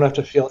 then I don't have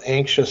to feel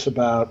anxious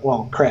about,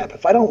 well, crap,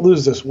 if I don't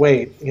lose this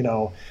weight,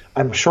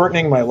 I'm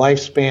shortening my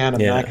lifespan.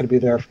 I'm not going to be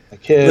there for my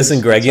kids.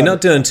 Listen, Greg, you're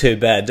not doing too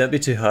bad. Don't be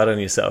too hard on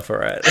yourself, all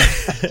right?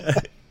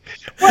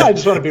 Well, I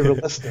just want to be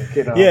realistic,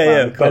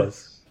 of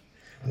course.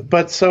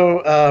 But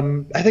so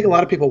I think a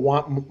lot of people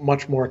want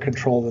much more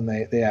control than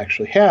they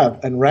actually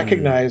have, and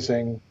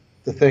recognizing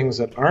the things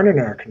that aren't in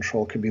our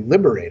control can be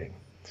liberating.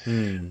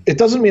 It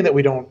doesn't mean that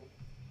we don't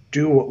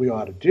do what we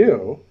ought to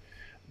do.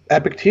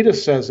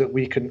 Epictetus says that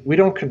we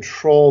don't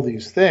control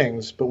these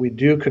things, but we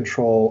do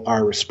control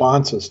our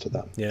responses to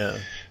them.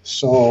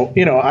 So,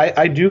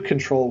 I do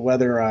control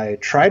whether I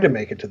try to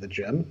make it to the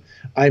gym.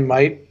 I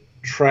might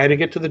try to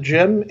get to the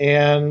gym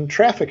and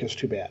traffic is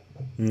too bad,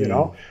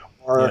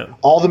 or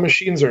all the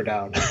machines are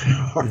down,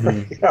 or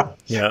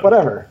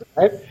whatever,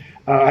 right?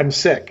 I'm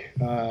sick.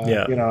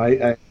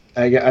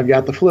 I've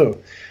got the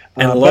flu.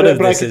 And a lot of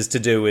this is to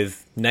do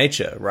with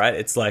nature, right?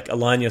 It's like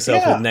align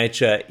yourself with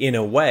nature in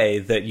a way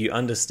that you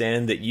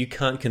understand that you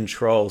can't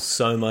control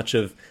so much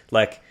of,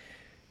 like,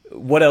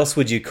 what else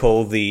would you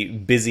call the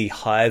busy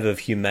hive of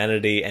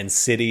humanity and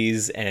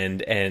cities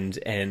and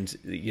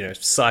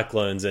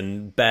cyclones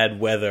and bad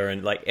weather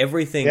and like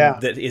everything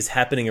that is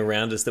happening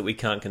around us that we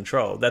can't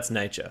control? That's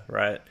nature,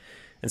 right?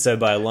 And so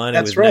by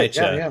aligning with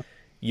nature,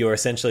 you're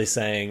essentially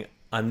saying,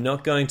 I'm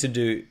not going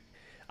to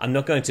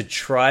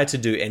try to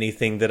do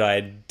anything that I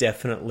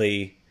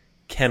definitely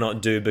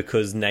cannot do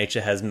because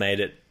nature has made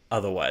it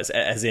otherwise.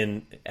 As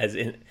in,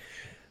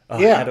 how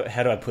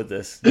do I put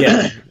this?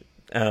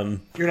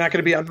 You're not going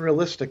to be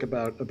unrealistic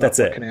about what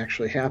can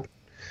actually happen.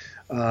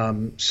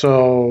 And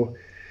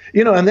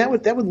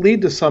that would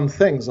lead to some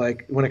things,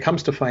 like when it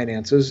comes to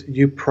finances,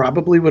 you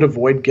probably would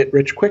avoid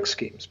get-rich-quick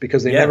schemes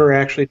because they never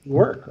actually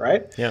work,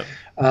 right?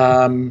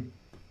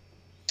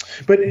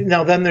 But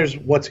now then there's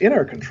what's in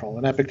our control.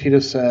 And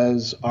Epictetus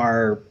says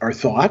our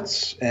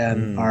thoughts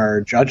and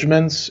our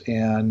judgments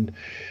and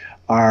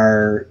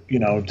our,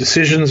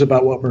 decisions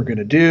about what we're going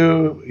to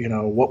do,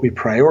 what we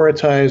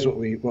prioritize,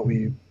 what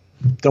we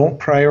don't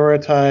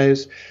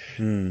prioritize.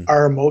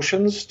 Our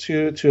emotions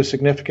to a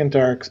significant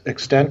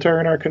extent are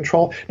in our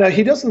control. Now,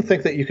 he doesn't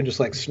think that you can just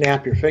like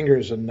snap your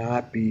fingers and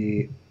not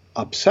be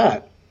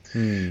upset.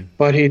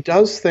 But he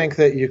does think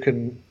that you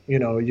can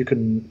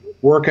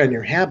work on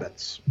your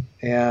habits,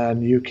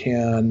 and you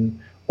can,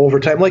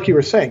 over time, like you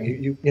were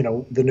saying,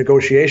 the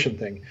negotiation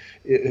thing.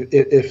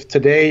 If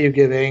today you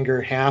give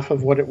anger half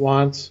of what it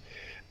wants,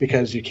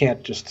 because you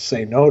can't just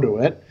say no to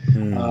it,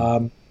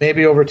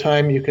 maybe over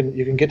time you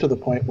can get to the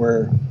point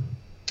where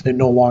it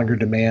no longer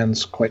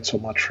demands quite so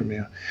much from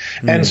you.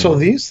 And so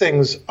these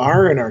things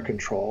are in our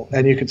control,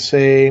 and you could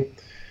say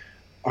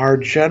our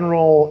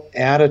general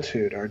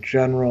attitude, our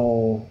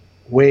general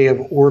way of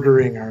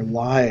ordering our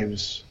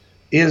lives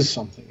is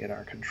something in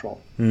our control.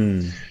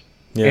 And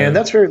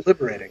that's very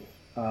liberating.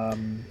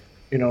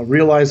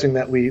 Realizing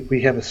that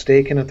we have a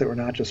stake in it, that we're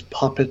not just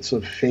puppets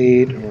of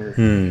fate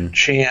or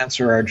chance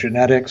or our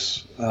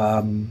genetics,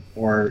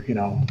 or,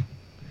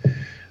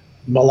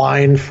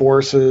 malign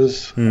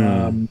forces.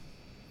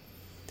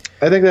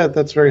 I think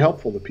that's very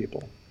helpful to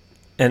people.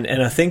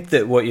 And I think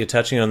that what you're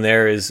touching on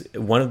there is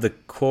one of the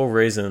core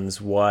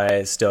reasons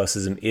why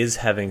Stoicism is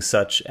having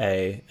such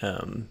a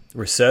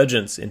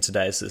resurgence in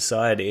today's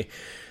society.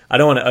 I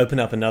don't want to open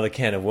up another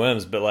can of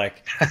worms, but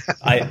like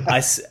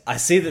I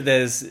see that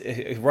there's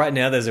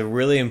a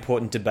really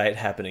important debate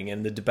happening,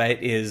 and the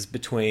debate is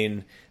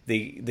between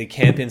the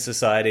camp in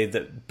society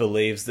that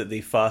believes that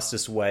the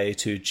fastest way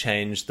to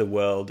change the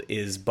world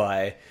is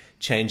by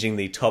changing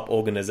the top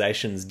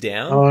organizations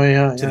down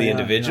to the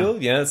individual.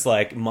 It's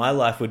like, my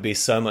life would be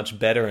so much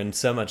better and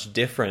so much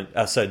different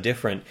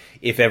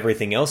if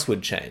everything else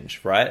would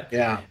change, right?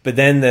 Yeah. But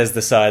then there's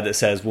the side that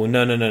says, well,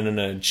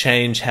 no.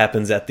 Change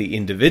happens at the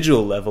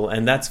individual level,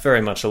 and that's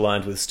very much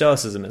aligned with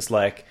Stoicism. It's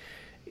like,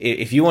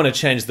 if you want to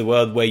change the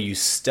world, where you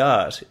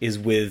start is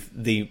with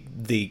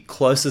the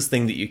closest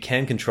thing that you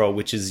can control,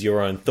 which is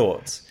your own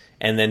thoughts,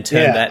 and then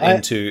turn that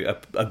into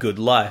a good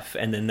life,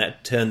 and then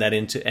turn that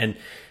into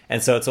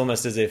and so it's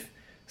almost as if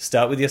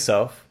start with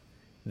yourself,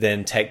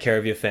 then take care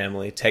of your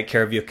family, take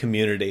care of your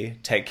community,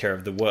 take care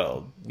of the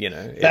world.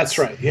 That's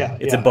right. Yeah,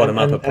 it's a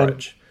bottom-up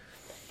approach.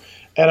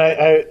 And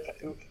I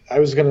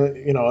was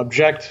going to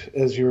object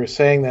as you were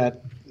saying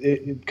that,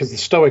 because the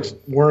Stoics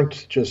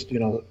weren't just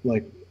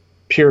like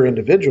pure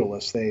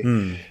individualists. They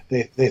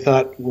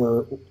thought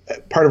we're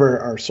part of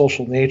our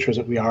social nature is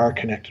that we are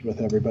connected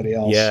with everybody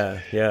else.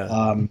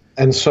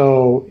 And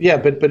so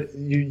but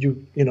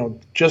you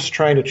just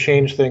trying to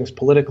change things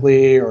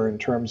politically, or in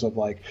terms of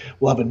like,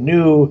 we'll have a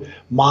new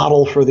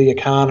model for the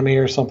economy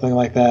or something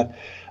like that,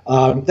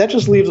 that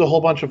just leaves a whole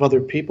bunch of other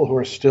people who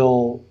are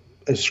still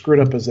as screwed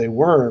up as they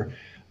were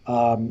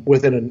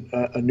within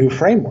a new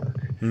framework.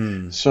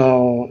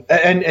 So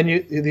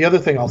the other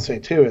thing I'll say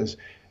too is,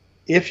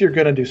 if you're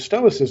going to do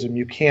Stoicism,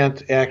 you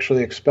can't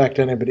actually expect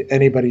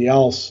anybody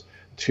else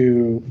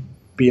to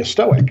be a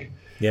Stoic.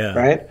 Yeah.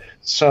 Right.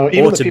 So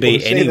even or to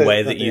be any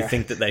way that you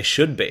think that they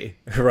should be.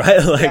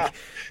 Right. Like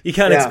you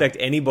can't expect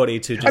anybody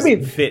to just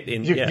fit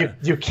in.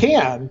 You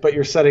can, but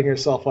you're setting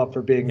yourself up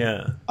for being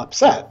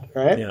upset.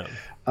 Right. Yeah.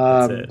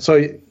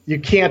 So you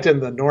can't in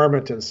the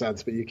normative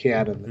sense, but you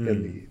can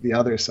in the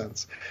other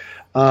sense.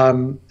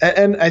 And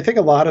I think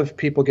a lot of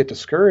people get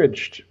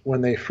discouraged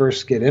when they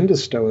first get into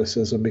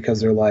Stoicism,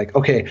 because they're like,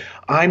 okay,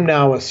 I'm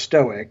now a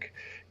Stoic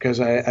because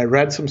I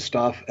read some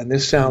stuff and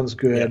this sounds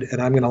good,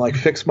 and I'm going to like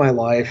fix my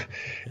life.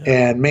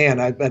 And man,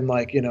 I've been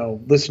like,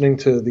 listening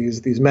to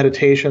these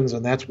meditations,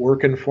 and that's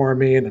working for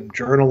me, and I'm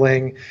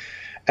journaling.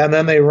 And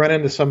then they run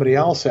into somebody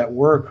else at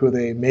work who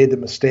they made the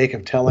mistake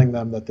of telling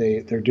them that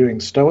they're doing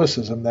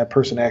Stoicism. That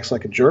person acts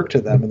like a jerk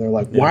to them, and they're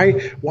like,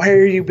 why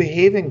are you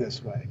behaving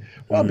this way?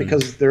 Well,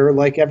 because they're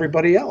like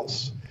everybody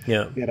else.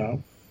 Yeah.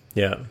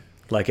 Yeah.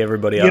 Like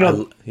everybody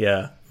else.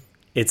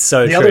 It's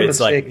so true. It's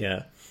mistake,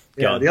 like,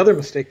 the other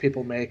mistake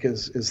people make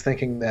is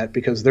thinking that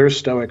because they're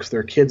Stoics,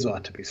 their kids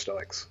ought to be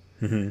Stoics.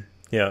 Mm-hmm.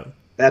 Yeah.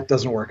 That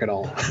doesn't work at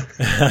all.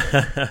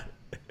 I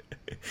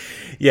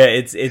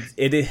guess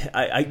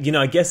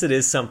it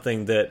is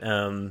something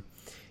that,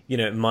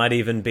 might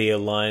even be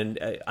aligned.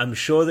 I'm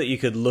sure that you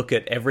could look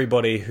at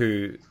everybody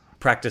who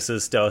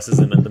practices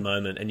Stoicism at the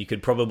moment, and you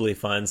could probably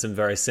find some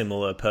very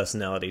similar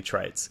personality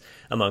traits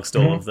amongst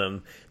all of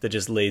them that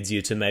just leads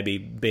you to maybe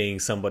being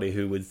somebody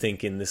who would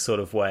think in this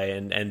sort of way.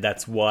 And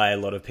that's why a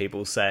lot of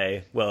people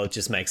say, well, it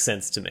just makes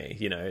sense to me.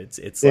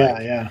 It's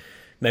like,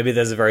 maybe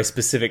there's a very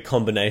specific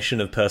combination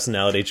of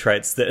personality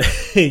traits that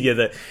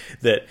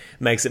that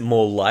makes it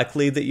more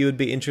likely that you would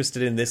be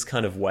interested in this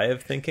kind of way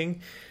of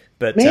thinking.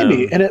 But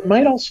maybe, and it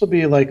might also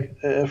be like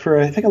for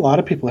I think a lot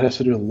of people it has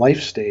to do with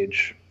life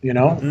stage.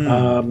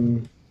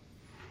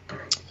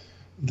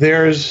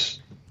 There's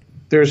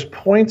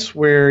points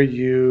where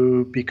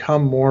you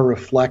become more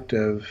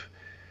reflective.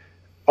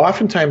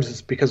 Oftentimes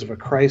it's because of a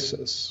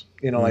crisis.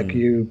 like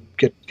you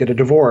get a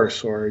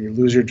divorce or you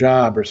lose your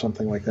job or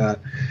something like that.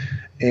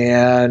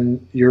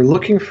 And you're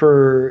looking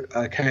for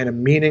a kind of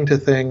meaning to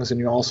things, and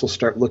you also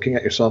start looking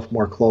at yourself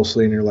more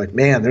closely, and you're like,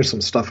 man, there's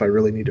some stuff I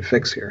really need to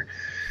fix here.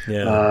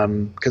 Yeah.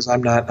 Because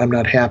I'm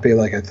not happy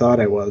like I thought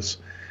I was.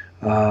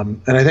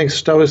 And I think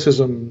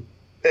Stoicism,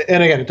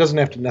 and again, it doesn't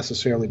have to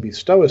necessarily be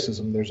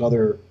Stoicism. There's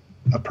other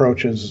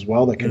approaches as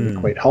well that can be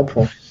quite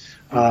helpful.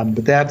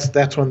 But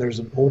that's when there's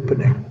an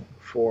opening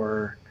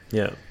for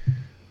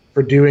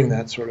doing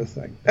that sort of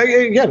thing.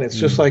 Again, it's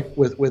just like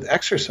with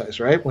exercise,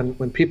 right?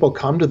 When people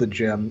come to the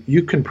gym,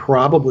 you can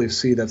probably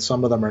see that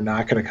some of them are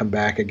not going to come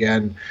back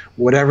again,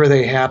 whatever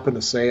they happen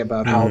to say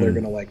about how they're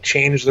going to like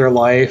change their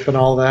life and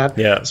all that.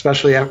 Yeah.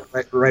 Especially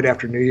right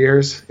after New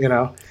Year's,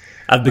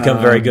 I've become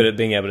very good at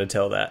being able to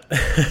tell that.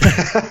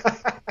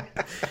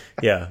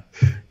 Yeah,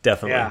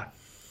 definitely. Yeah.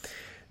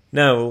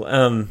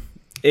 No,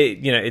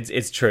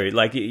 it's true.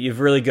 Like you've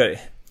really got.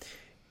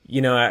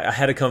 I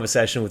had a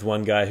conversation with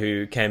one guy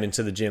who came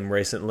into the gym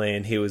recently,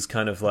 and he was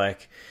kind of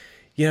like,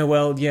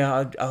 I'll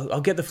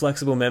get the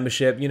flexible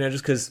membership,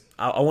 just because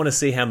I want to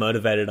see how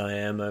motivated I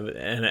am.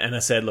 And I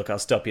said, look, I'll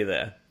stop you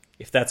there.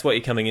 If that's what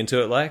you're coming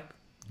into it like,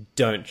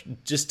 don't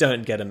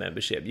get a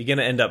membership. You're going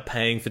to end up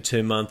paying for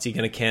 2 months. You're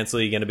going to cancel.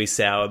 You're going to be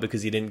sour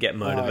because you didn't get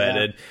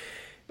motivated.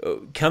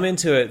 Come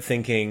into it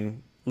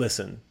thinking,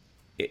 listen,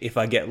 if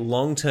I get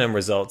long-term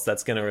results,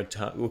 that's going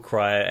to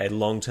require a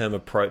long-term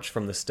approach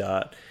from the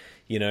start.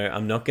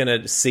 I'm not going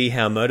to see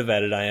how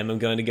motivated I am. I'm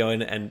going to go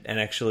in and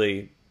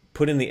actually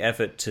put in the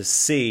effort to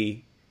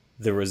see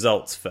the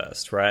results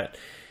first, right?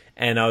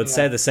 And I would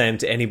say the same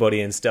to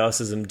anybody in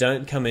Stoicism.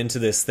 Don't come into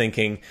this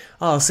thinking,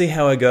 I'll see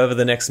how I go over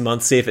the next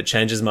month, see if it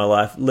changes my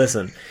life.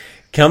 Listen,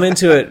 come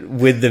into it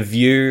with the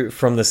view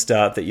from the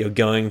start that you're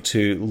going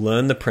to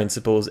learn the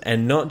principles,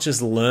 and not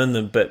just learn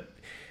them, but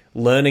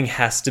learning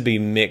has to be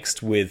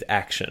mixed with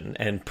action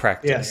and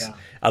practice.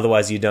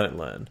 Otherwise, you don't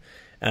learn.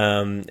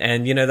 And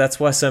that's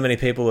why so many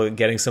people are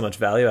getting so much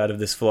value out of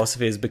this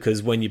philosophy, is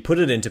because when you put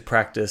it into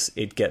practice,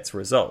 it gets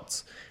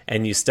results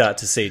and you start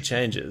to see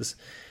changes.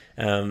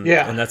 And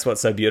that's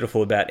what's so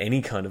beautiful about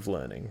any kind of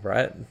learning,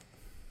 right?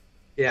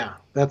 Yeah,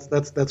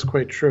 that's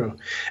quite true.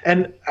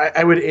 And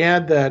I would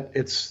add that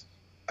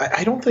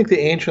I don't think the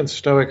ancient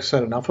Stoics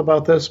said enough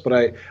about this, but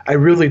I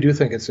really do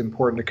think it's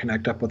important to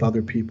connect up with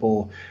other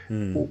people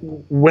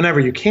whenever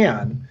you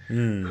can,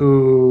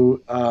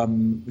 who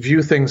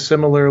view things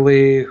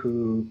similarly,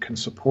 who can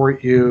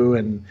support you,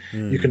 and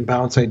you can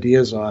bounce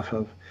ideas off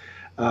of.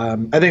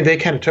 I think they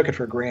kind of took it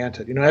for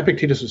granted.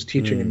 Epictetus was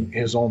teaching in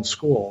his own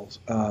schools.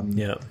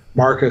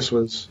 Marcus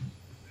was,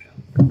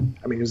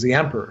 he was the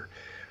emperor.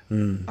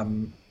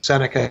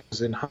 Seneca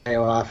was in high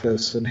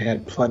office and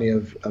had plenty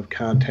of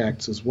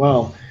contacts as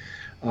well.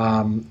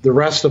 The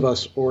rest of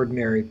us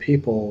ordinary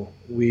people,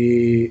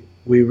 we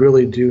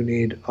really do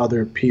need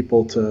other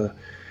people to,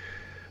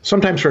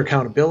 sometimes for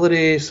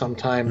accountability,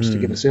 sometimes to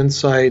give us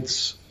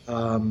insights,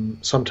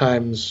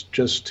 sometimes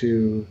just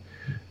to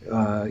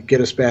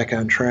get us back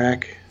on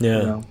track.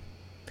 And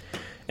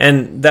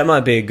that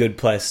might be a good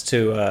place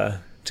to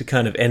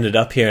kind of end it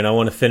up here. And I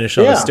want to finish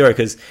on the story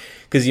because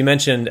you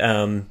mentioned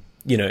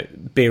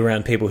be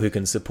around people who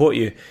can support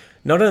you.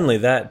 Not only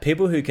that,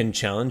 people who can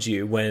challenge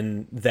you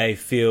when they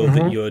feel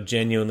that you're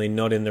genuinely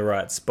not in the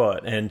right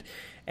spot. And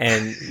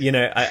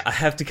I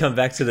have to come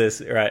back to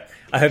this, right?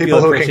 I hope people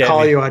you'll who appreciate can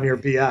call me. you on your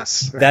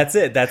BS. Right?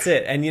 That's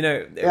it.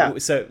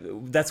 And so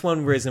that's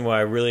one reason why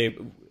I really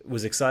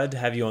was excited to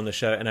have you on the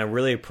show, and I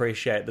really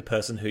appreciate the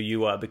person who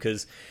you are,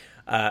 because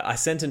I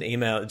sent an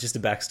email, just a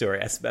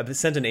backstory. I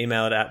sent an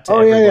email out to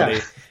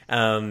everybody,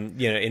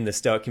 in the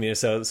Stoic community.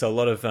 So a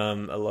lot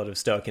of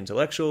Stoic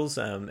intellectuals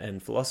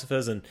and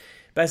philosophers, and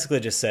basically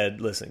just said,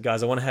 "Listen,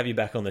 guys, I want to have you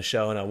back on the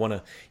show, and I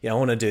want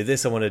to do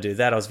this, I want to do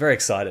that." I was very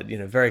excited,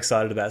 very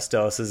excited about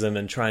Stoicism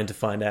and trying to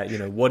find out,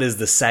 what is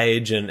the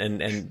sage,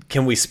 and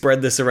can we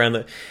spread this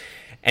around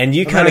And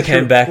you kind of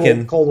came back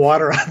and cold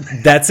water on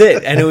that. That's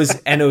it, and it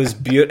was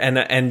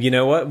beautiful. And you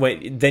know what?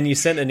 Then you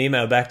sent an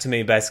email back to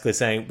me, basically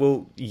saying,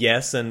 "Well,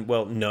 yes," and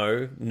 "Well,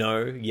 no,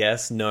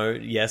 yes, no,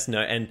 yes, no,"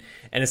 and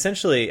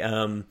essentially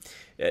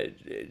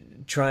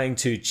trying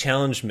to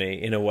challenge me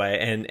in a way.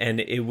 And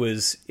it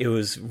was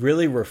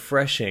really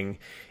refreshing.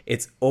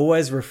 It's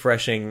always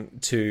refreshing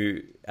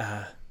to.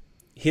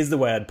 Here's the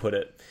way I'd put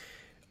it.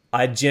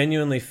 I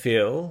genuinely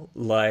feel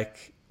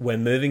like we're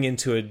moving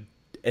into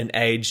an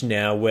age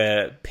now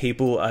where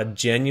people are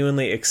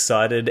genuinely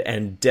excited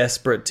and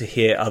desperate to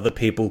hear other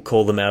people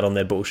call them out on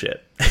their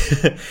bullshit.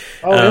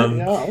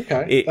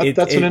 Okay.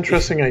 That's an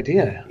interesting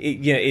idea.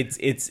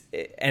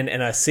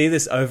 And I see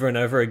this over and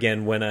over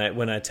again when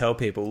I tell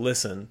people,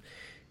 listen,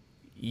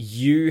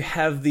 you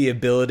have the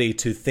ability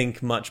to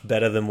think much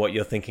better than what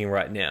you're thinking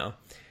right now.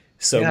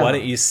 So why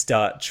don't you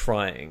start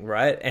trying,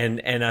 right?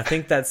 And I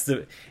think that's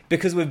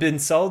because we've been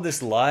sold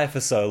this lie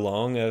for so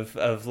long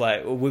of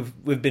like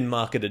we've been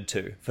marketed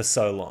to for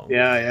so long.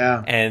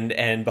 Yeah.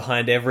 And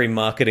behind every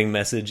marketing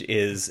message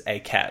is a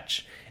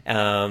catch.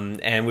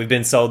 And we've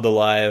been sold the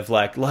lie of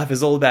like, life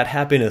is all about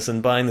happiness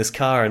and buying this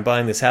car and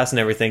buying this house and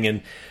everything.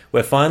 And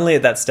we're finally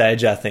at that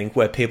stage, I think,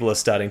 where people are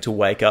starting to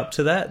wake up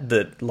to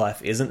that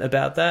life isn't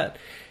about that.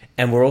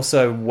 And we're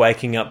also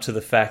waking up to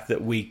the fact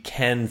that we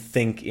can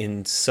think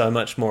in so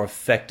much more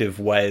effective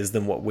ways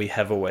than what we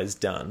have always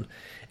done.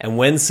 And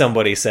when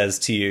somebody says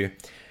to you,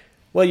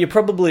 well, you're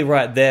probably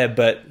right there,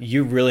 but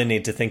you really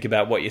need to think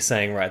about what you're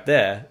saying right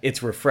there,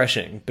 it's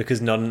refreshing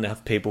because not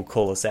enough people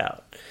call us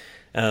out.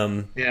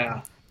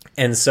 Yeah.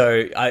 And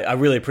so I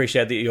really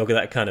appreciate that you're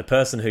that kind of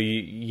person who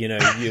you'll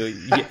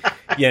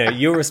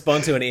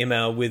respond to an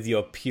email with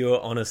your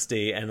pure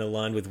honesty and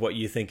aligned with what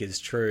you think is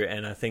true.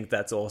 And I think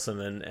that's awesome.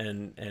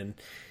 And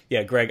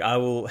yeah, Greg,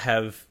 I'll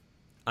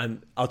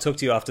talk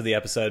to you after the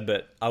episode,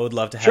 but I would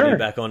love to have you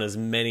back on as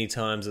many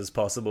times as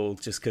possible,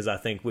 just because I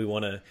think we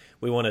want to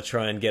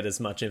try and get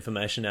as much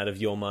information out of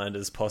your mind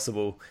as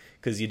possible,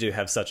 because you do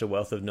have such a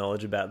wealth of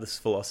knowledge about this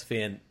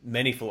philosophy and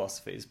many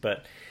philosophies.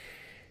 But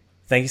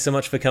thank you so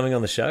much for coming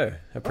on the show.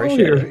 I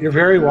appreciate it. You're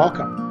very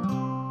welcome.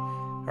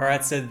 All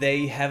right, so there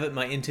you have it,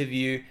 my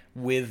interview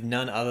with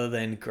none other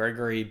than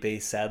Gregory B.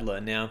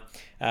 Sadler. Now,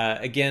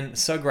 again,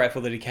 so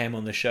grateful that he came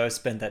on the show,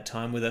 spent that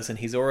time with us, and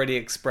he's already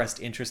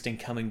expressed interest in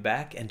coming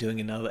back and doing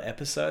another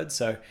episode.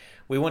 So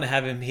we want to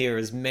have him here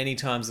as many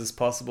times as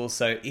possible.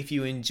 So if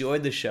you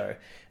enjoyed the show,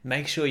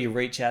 make sure you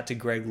reach out to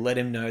Greg, let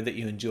him know that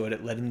you enjoyed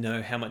it, let him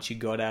know how much you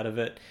got out of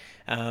it.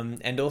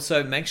 And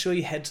also make sure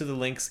you head to the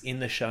links in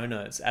the show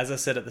notes. As I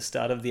said at the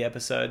start of the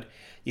episode,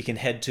 you can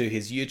head to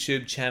his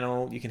YouTube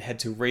channel, you can head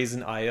to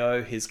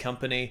Reason.io, his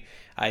company,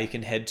 you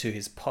can head to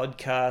his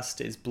podcast,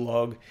 his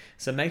blog.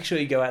 So make sure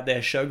you go out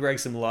there, show Greg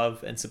some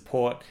love and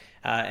support,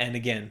 and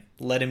again,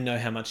 let him know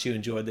how much you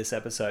enjoyed this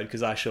episode,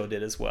 because I sure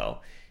did as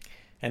well.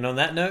 And on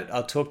that note,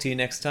 I'll talk to you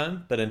next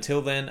time, but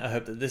until then, I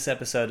hope that this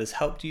episode has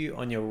helped you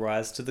on your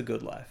rise to the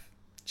good life.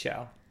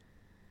 Ciao.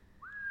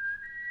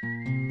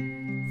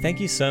 Thank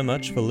you so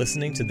much for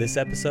listening to this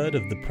episode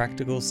of the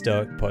Practical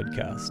Stoic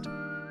Podcast.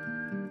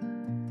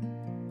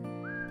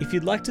 If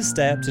you'd like to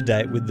stay up to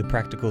date with the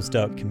Practical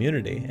Stoic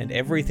community and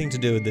everything to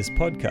do with this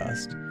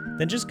podcast,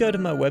 then just go to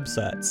my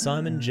website,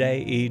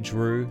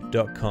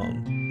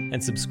 simonjedrew.com,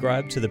 and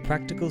subscribe to the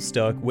Practical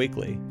Stoic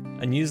Weekly,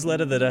 a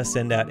newsletter that I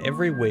send out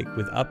every week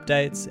with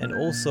updates and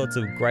all sorts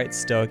of great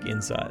Stoic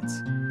insights.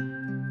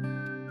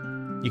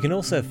 You can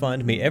also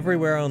find me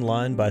everywhere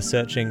online by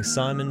searching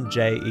Simon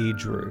J. E.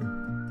 Drew.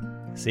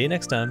 See you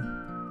next time.